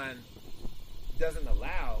Amazon doesn't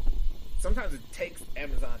allow, sometimes it takes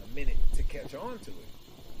Amazon a minute to catch on to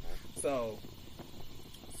it. So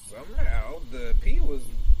somehow the P was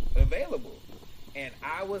available. And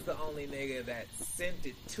I was the only nigga that sent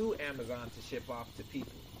it to Amazon to ship off to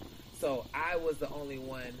people. So I was the only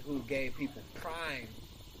one who gave people Prime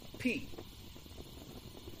P.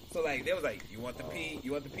 So like they was like, you want the P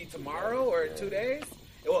tomorrow or in 2 days?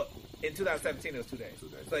 Well, in 2017 it was 2 days.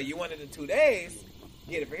 So you want it in 2 days,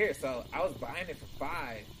 get it for here. So I was buying it for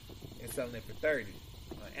 $5 and selling it for $30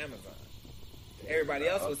 on Amazon. Everybody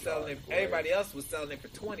else was selling it for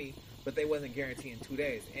 $20, but they wasn't guaranteeing 2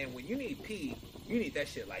 days. And when you need P, you need that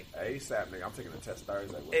shit like ASAP, nigga. I'm taking a test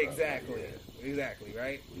Thursday. Exactly, exactly,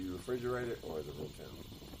 right? Do you refrigerate it or is it room temp?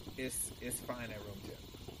 It's fine at room temp.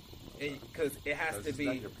 Because it has to be.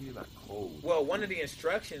 Your pee not cold. Well, one of the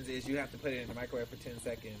instructions is you have to put it in the microwave for 10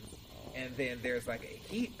 seconds, and then there's like a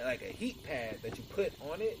heat pad that you put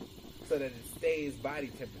on it, so that it stays body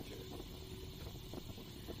temperature.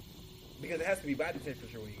 Because it has to be body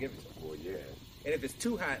temperature when you give it to them. Well, yeah. And if it's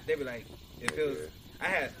too hot, they be like, it feels. I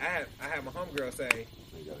had my homegirl say,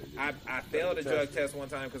 I failed a drug test one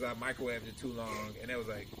time because I microwaved it too long, and it was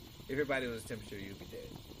like, if your body was temperature, you'd be dead.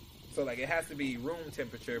 So like, it has to be room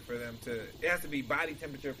temperature for them to. It has to be body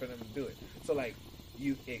temperature for them to do it. So like,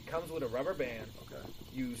 it comes with a rubber band. Okay.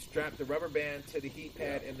 You strap the rubber band to the heat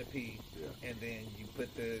pad and the pee, and then you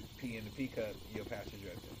put the pee in the pee cup. You'll pass your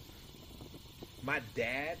drug test. My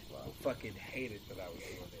dad fucking hated that I was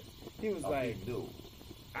doing this. He was like, he knew.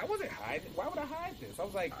 I wasn't hiding. Why would I hide this? I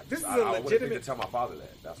was like, this is a I legitimate. to tell my father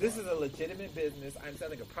that. This is a legitimate business. I'm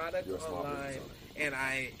selling a product online, and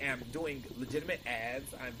I am doing legitimate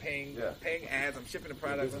ads. I'm paying ads. I'm shipping the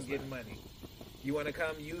product. I'm getting money. You want to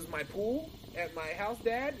come use my pool at my house,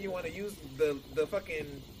 Dad? You want to use the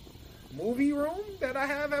fucking movie room that I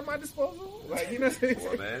have at my disposal? Like, you know what I'm saying?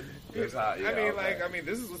 Well, man, here's how, I mean,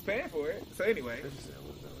 this is what's paying for it. So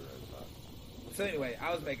anyway,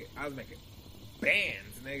 I was making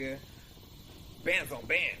bands, nigga, bands on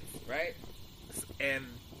bands, right? And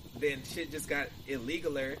then shit just got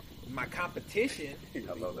illegaler. My competition.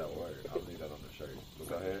 I love that word. I'll leave that on the shirt.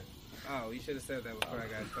 Go ahead. Oh, you should have said that before I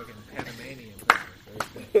got fucking Panamanian.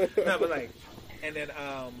 No, but like, and then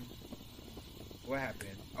what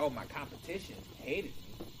happened? Oh, my competition hated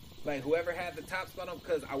me. Like, whoever had the top spot on,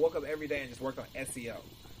 because I woke up every day and just worked on SEO.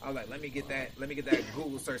 I was like, let me get that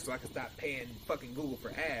Google search so I can stop paying fucking Google for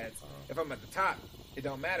ads. If I'm at the top, it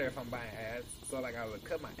don't matter if I'm buying ads. So like, I would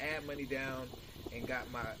cut my ad money down and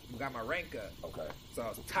got my rank up. Okay. So I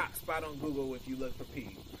was top spot on Google if you look for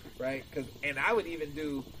P, right? And I would even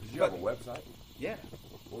do. Did you have a website? Yeah.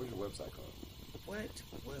 What was your website called? What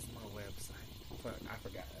was my website? Fuck, I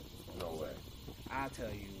forgot. No way. I'll tell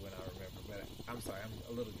you when I remember, but I'm sorry,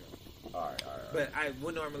 I'm a little drunk. All right. But I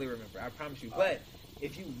would normally remember, I promise you. But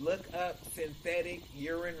if you look up synthetic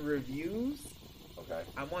urine reviews, okay,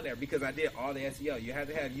 I'm on there because I did all the SEO. You have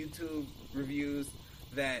to have YouTube reviews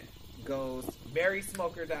that goes.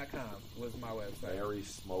 MarySmoker.com was my website.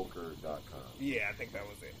 MarySmoker.com. Yeah, I think that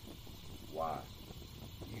was it. Why?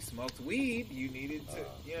 You smoked weed, you needed to,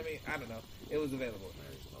 you know what I mean? I don't know. It was available.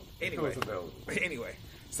 Anyway, it was available. Anyway,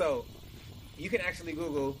 so you can actually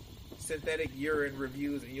Google synthetic urine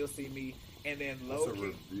reviews and you'll see me. And then low What's a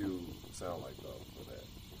review sound like though for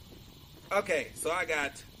that? Okay, so I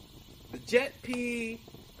got the Jet Pee,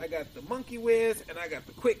 I got the Monkey Whiz, and I got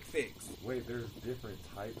the Quick Fix. Wait, there's different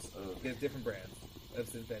types of... There's different brands of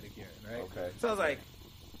synthetic urine, right? Okay. So I was like,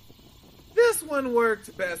 this one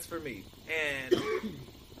worked best for me. And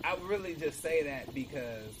I would really just say that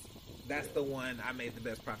because that's the one I made the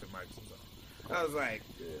best profit margins on. I was like,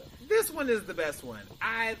 this one is the best one.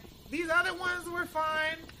 These other ones were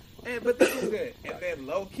fine, but this was good. And then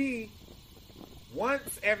low key,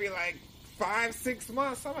 once every like 5-6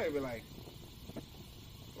 months, somebody would be like,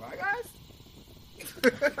 "Why, guys?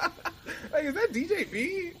 Like, is that DJ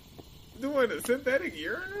B doing a synthetic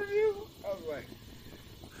urine review?" I was like,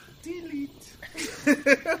 delete.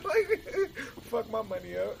 Like, fuck my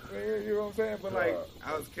money up, man. You know what I'm saying? But like,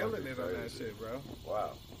 I was killing it on that shit, bro.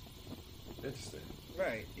 Wow, interesting.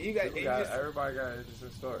 Right. Everybody got an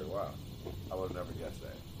interesting story. Wow, I would have never guessed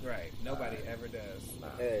that. Right. Nobody ever does. Nah.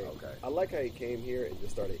 Hey, okay. I like how he came here and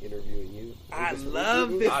just started interviewing you. I love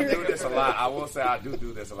this. I do this a lot. I will say I do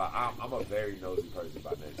this a lot. I'm a very nosy person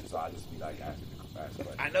by nature, so I just be like asking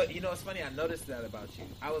questions. I know. You know, it's funny. I noticed that about you.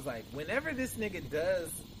 I was like, whenever this nigga does,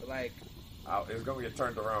 like, it's gonna get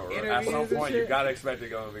turned around. Right? At some point, you gotta expect it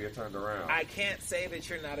gonna get turned around. I can't say that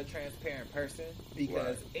you're not a transparent person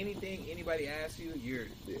because anything anybody asks you, you're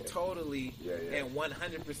totally and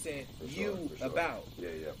 100% you about. Yeah.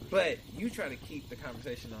 But you try to keep the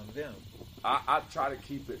conversation on them. I try to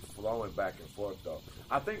keep it flowing back and forth though.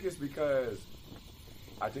 I think it's because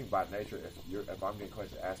I think by nature, if I'm getting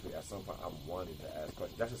questions asked me at some point, I'm wanting to ask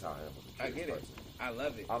questions. That's just how I am with the I get person. it. I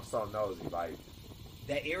love it. I'm so nosy, like.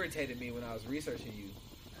 That irritated me when I was researching you.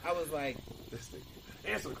 I was like, this thing.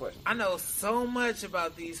 Answer the question. I know so much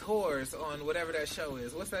about these whores on whatever that show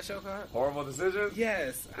is. What's that show called? Horrible Decisions?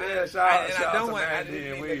 Yes. Yeah, I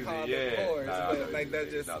didn't mean to call them whores, but like that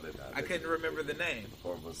just, I couldn't remember the name.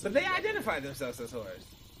 But they identify themselves as whores.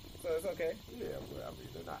 So it's okay. Yeah, well, I mean,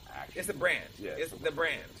 they're not actually. It's a brand. Yeah, it's the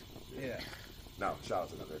brand. Yeah. No, shout out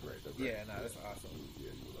to them. They're great. Yeah, no, that's awesome. Yeah,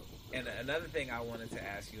 you love them. And another thing I wanted to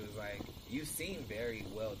ask you is, like, you seem very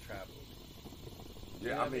well traveled. Yeah,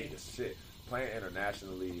 you know I mean, shit. Playing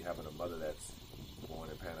internationally, having a mother that's born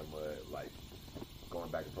in Panama, like going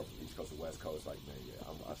back and forth from East Coast to West Coast, like, man, yeah,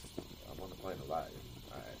 I'm on the plane a lot,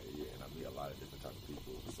 and I meet a lot of different types of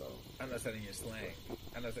people. So I'm not saying your slang.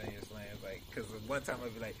 I'm not saying your slang. Like, because one time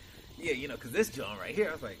I'd be like, yeah, you know, because this John right here.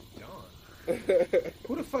 I was like, John?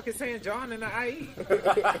 Who the fuck is saying John in the IE?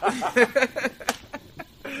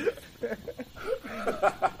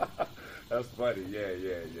 That's funny. Yeah.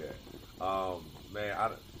 Man,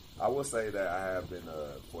 I will say that I have been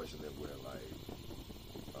fortunate with like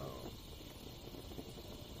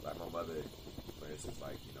my mother, for instance,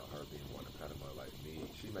 like, you know, her being one of kind of like me.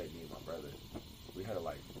 She made me and my brother. We had to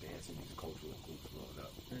like dance in these cultural groups growing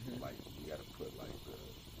up. Mm-hmm. Like you got to put like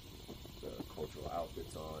the cultural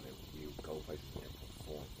outfits on, and we would go places and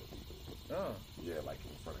perform for people. Oh. Yeah, like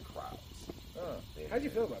in front of crowds. Oh. How'd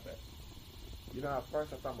you feel about that? You know, at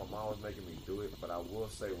first I thought my mom was making me do it, but I will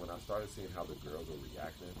say when I started seeing how the girls were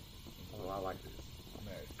reacting, I like this.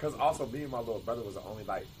 Because also me and my little brother was the only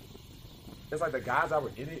like, it's like the guys that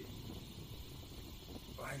were in it,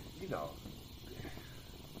 like, you know,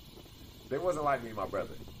 they wasn't like me and my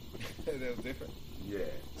brother. That was different? Yeah.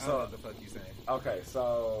 I don't know what the fuck you saying. Okay,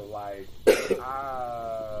 so like,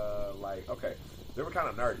 okay, they were kind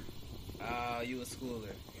of nerdy. You a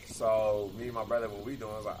schooler. So me and my brother, when we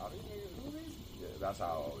doing, I was like, oh, these niggas do this? Yeah, that's how I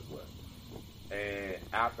always was. And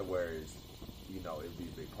afterwards, you know, it'd be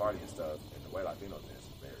a big party and stuff, and the way Latino dance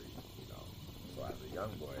is very, you know. So as a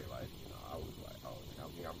young boy, like, you know, I was like, oh,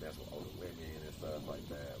 I'm dancing with older women and stuff like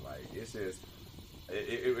that. Like, it's just,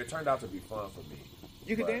 it turned out to be fun for me.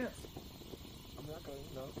 You could dance. I mean, I could,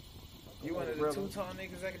 you know. You one of the two tall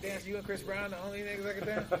niggas that can dance? You and Chris Brown, the only niggas that can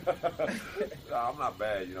dance? No, I'm not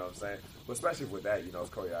bad, you know what I'm saying? But especially with that, you know, it's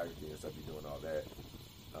choreography and stuff, you doing all that.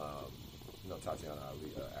 You know, Tatiana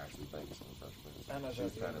Ali, Ashley Banks from Fresh Prince. I know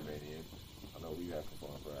she's Panamanian. I know we had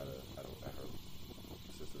performed for her at her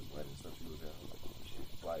sister's wedding stuff. She was there. I was like, oh shit.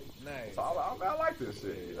 Like, nice. So I like this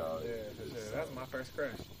shit, you know. Yeah, for sure. That's my first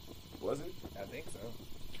crush. Was it? I think so.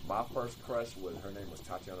 My first crush her name was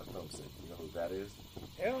Tatiana Thompson. You know who that is?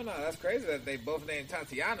 Hell no, that's crazy that they both named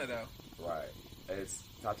Tatiana though. Right. It's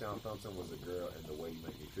Tatiana Thompson was a girl in the Way You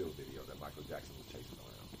Make Me Feel video that Michael Jackson was chasing around.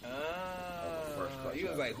 He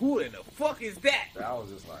was like, who in the fuck is that? I was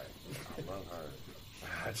just like, I love her.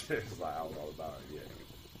 I was all about her. Yeah.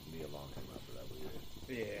 Nia Long came after that, but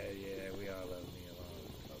yeah, we all love Nia Long.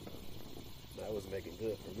 That was making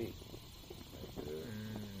good for me.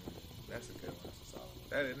 That's a good one. That's a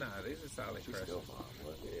solid one. These are solid She's crushes. still fine,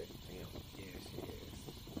 boy. Yeah. Damn. Yeah, she is.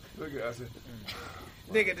 Look at us.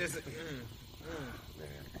 Nigga just.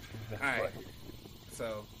 Man. All right.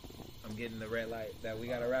 So, I'm getting the red light that we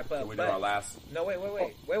gotta wrap up. We do our last. No, wait.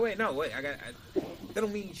 No, wait. That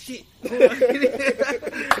don't mean shit.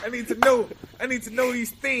 I need to know.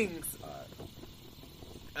 These things.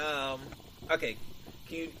 All right. Okay.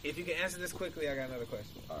 If you can answer this quickly, I got another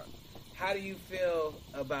question. All right. How do you feel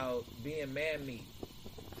about being man meat?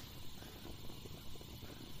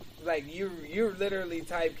 Like you're literally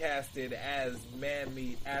typecasted as man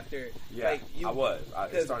meat after. Yeah, like you, I was.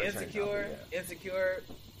 Because Insecure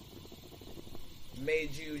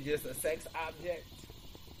made you just a sex object.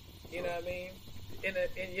 You know what I mean?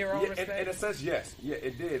 In your own respect. In a sense, yes. Yeah,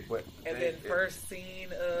 it did. But then first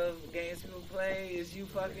scene of Games People Play is you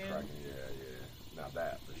fucking. Yeah. Now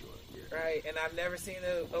that for sure. Yeah. Right, and I've never seen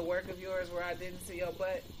a work of yours where I didn't see your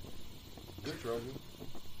butt. Good Trojan.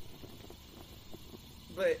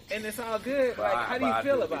 And it's all good. Like, how do you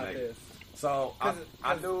feel about this? So I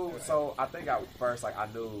knew. So I think at first, like I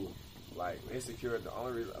knew, like Insecure. The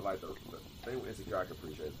only reason, like the thing with Insecure, I could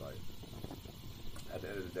appreciate is like at the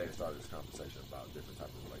end of the day, it started this conversation about different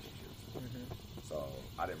types of relationships. Mm-hmm. So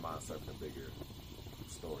I didn't mind serving a bigger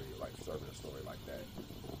story, like serving a story like that.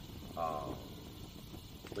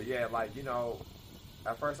 But yeah, like, you know,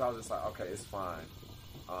 at first I was just like, okay, it's fine.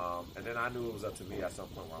 And then I knew it was up to me at some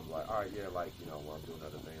point where I'm like, all right, yeah, like, you know, when I'm doing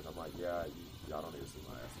other things, I'm like, yeah, y'all don't need to see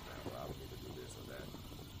my ass now, but I don't need to do this or that.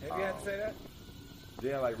 Have you had to say that?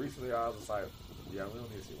 Yeah, like recently I was just like, yeah, we don't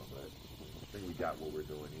need to see my butt. I think we got what we're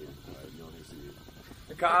doing here. Like, you don't need to see it.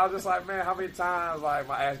 Because I was just like, man, how many times, like,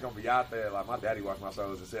 my ass gonna be out there? Like, my daddy watch my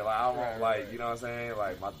shows and shit. Like, I want, you know what I'm saying?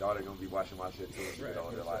 Like, my daughter gonna be watching my shit too. And she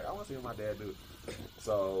on there, like, I want to see what my dad do.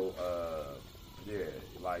 So, yeah,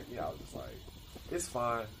 like, you know, I was just like, it's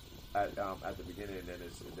fine at the beginning, and then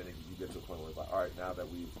you get to a point where it's like, all right, now that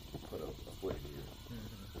we've put a foot in here,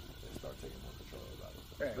 then start taking more control about it.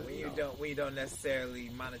 Right, but, when you don't necessarily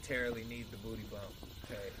monetarily need the booty bump.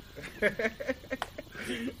 Okay.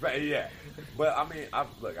 Right, yeah. But I mean,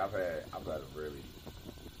 I've had really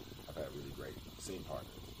great scene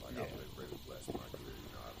partners. Like, I've been really blessed in my career.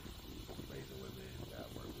 You know, I've amazing women that I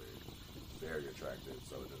work with, very attractive.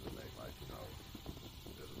 So it doesn't make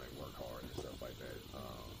work hard and stuff like that.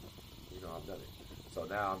 You know, I've done it. So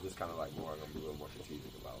now I'm just kind of like more gonna be a little more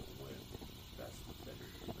strategic about when that's.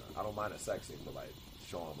 You know, I don't mind the sexing, but like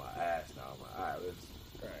showing my ass now. I'm like, all right,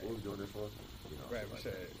 what are we doing this for? You know, right, like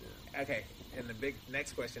sure. Yeah. Okay, and the big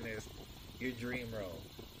next question is your dream role.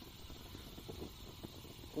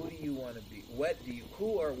 Who do you want to be? Who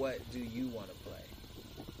or what do you want to play?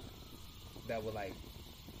 That would like.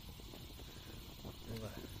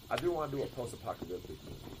 I do want to do a post-apocalyptic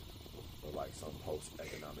movie, or like some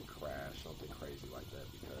post-economic crash, something crazy like that.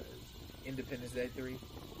 Because Independence Day 3.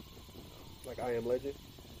 Like I Am Legend.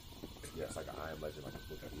 Yes, like I Am Legend, like a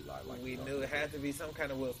book of Eli. Like We knew it had to be some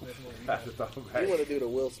kind of Will Smith movie. You want to do the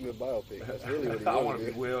Will Smith biopic? That's really what he I want to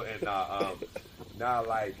be Will, and now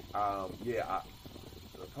like the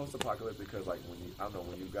post-apocalyptic, because like when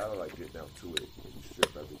you gotta like get down to it, and you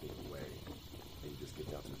strip everything away, and you just get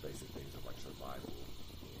down to the basic things of like survival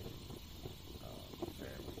and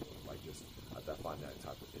family, and like just I find that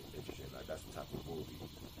type of interesting. Like that's the type of movie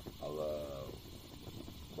I love.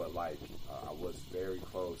 But like I was very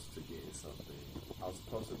close to getting something. I wasn't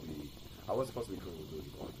supposed to be Kareem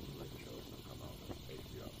Abdul-Jabbar on the Lakers show. It's gonna come out on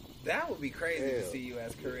HBO. That would be crazy to see you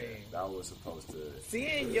as Kareem. That was supposed to.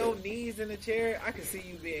 Seeing your knees in the chair, I could see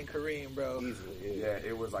you being Kareem, bro. Easily, yeah.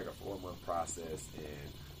 It was like a 4-month process,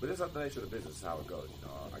 but it's up the nature of the business, how it goes. You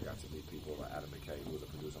know, I got to meet people like Adam McKay, who was a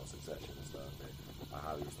producer on Succession and stuff, and I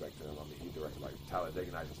highly respect him. I mean, he directed like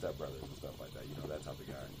Talladega Nights and Step Brothers and stuff like that. You know, that type of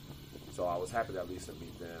guy. So I was happy to at least to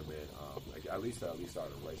meet them and at least start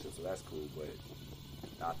a relationship. So that's cool. But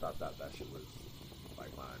I thought that shit was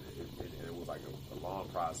like mine. And it was like a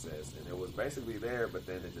long process, and it was basically there, but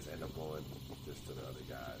then it just ended up going just to the other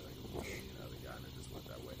guy, like it was the other guy, and it just went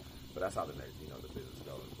that way. But that's how the business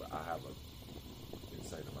goes. But I have an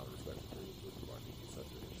insane amount of respect for Kareem Abdul-Jabbar. He's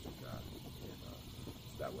such an interesting guy, and so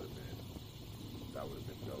that would have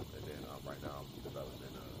been dope. And then right now I'm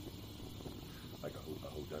developing like a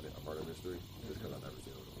whodunit, a murder mystery, just because I've never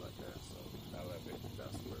seen it with a black cast. So I love it.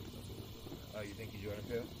 That's what we're doing. Oh, you think you Jordan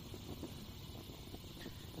Peele?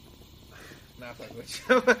 Nah, fuck with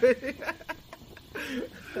you.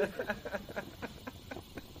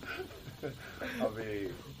 I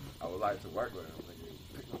mean, I would like to work with him. Like,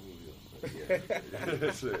 pick my movie up. But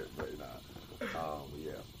yeah, shit. But nah.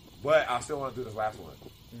 Yeah. But I still want to do this last one.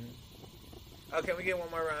 Mm-hmm. Oh, can we get one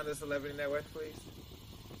more round of Celebrity Network, please?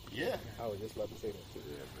 Yeah, I was just about to say that too.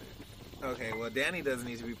 Yeah, man. Okay, well, Danny doesn't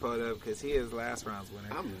need to be pulled up because he is last round's winner.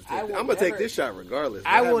 I'm gonna take this shot regardless.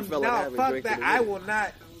 I will no, fuck that. I will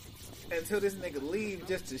not until this nigga leave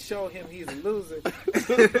just to show him he's a loser.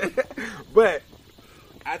 But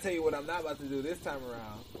I tell you what, I'm not about to do this time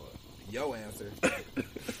around. Your answer.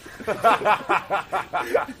 All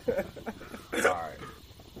right.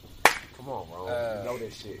 Come on, bro. You know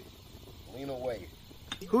this shit. Lena Waithe.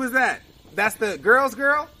 Who is that? That's the Girls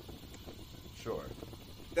girl? Sure.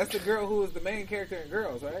 That's the girl who is the main character in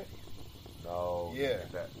Girls, right? No. Yeah.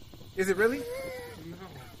 Is it really? No.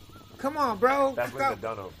 Come on, bro. That's Lena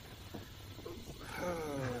Dunham.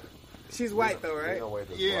 She's white, though, right? Lena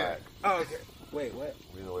Waithe is Yeah. black. Oh, okay. Wait, what?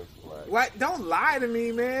 Lena Waithe is black. What? Don't lie to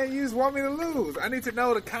me, man. You just want me to lose. I need to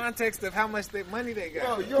know the context of how much money they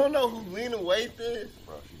got. Bro, you don't know who Lena Waithe is?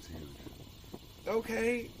 Bro, she's huge.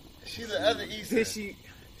 Okay. She's the other East. Did she?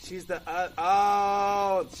 She's the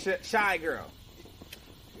shy girl.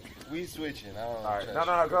 We switching. I don't know. All right.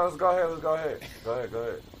 No. Let's go ahead. Go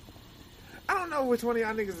ahead. I don't know which one of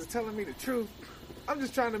y'all niggas is telling me the truth. I'm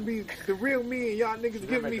just trying to be the real me, and y'all niggas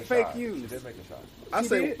giving me fake She news. did make a shot.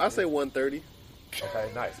 I say 130.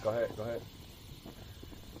 Okay, nice. Go ahead.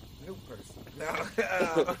 New person. No.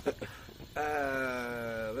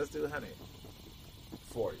 Let's do 100.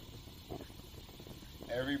 40.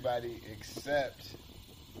 Everybody except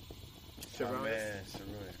Sharon. my man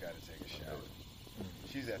Saruna's got to take a shot.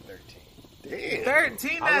 She's at 13. Damn.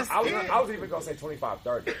 13. That's I was even gonna say 25,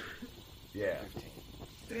 30. Yeah. 15.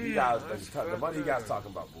 Damn, you guys, the money you guys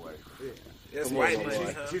talking about, boy. Yeah. It's Come white on, money.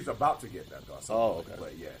 boy. Huh? She's about to get that though. So, Oh, okay.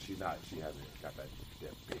 But yeah, she hasn't got that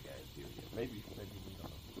big ass deal yet. Maybe we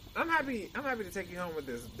don't know. I'm happy to take you home with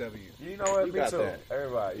this W. You know what? You Me got too. that.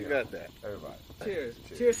 Everybody. You yeah. got that. Everybody. Cheers.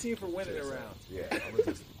 Cheers to you for winning Cheers, the round. Yeah, I'm gonna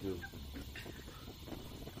just do.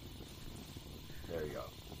 There you go.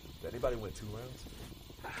 Did anybody win 2 rounds?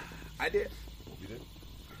 I did. You did?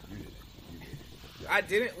 You did. Yeah. I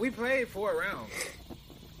didn't. We played 4 rounds.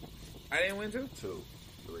 I didn't win 2? 2,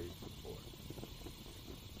 3, 4.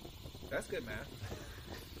 That's good math.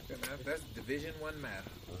 Good math. That's Division 1 math.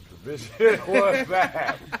 Division 1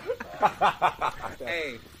 math.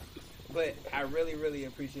 Hey, but I really, really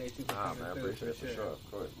appreciate you for Nah, coming man, through. appreciate it for sure.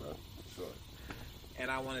 Of course, bro. Sure.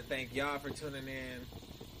 And I want to thank y'all for tuning in.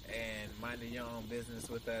 and minding your own business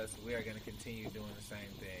with us, we are going to continue doing the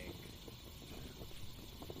same thing.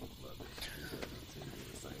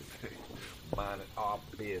 Minding our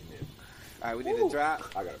business. All right, we need to drop.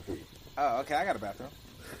 I got to pee. Oh, okay, I got a bathroom.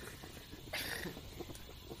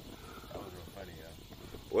 That was real funny, yo.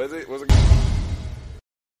 Was it?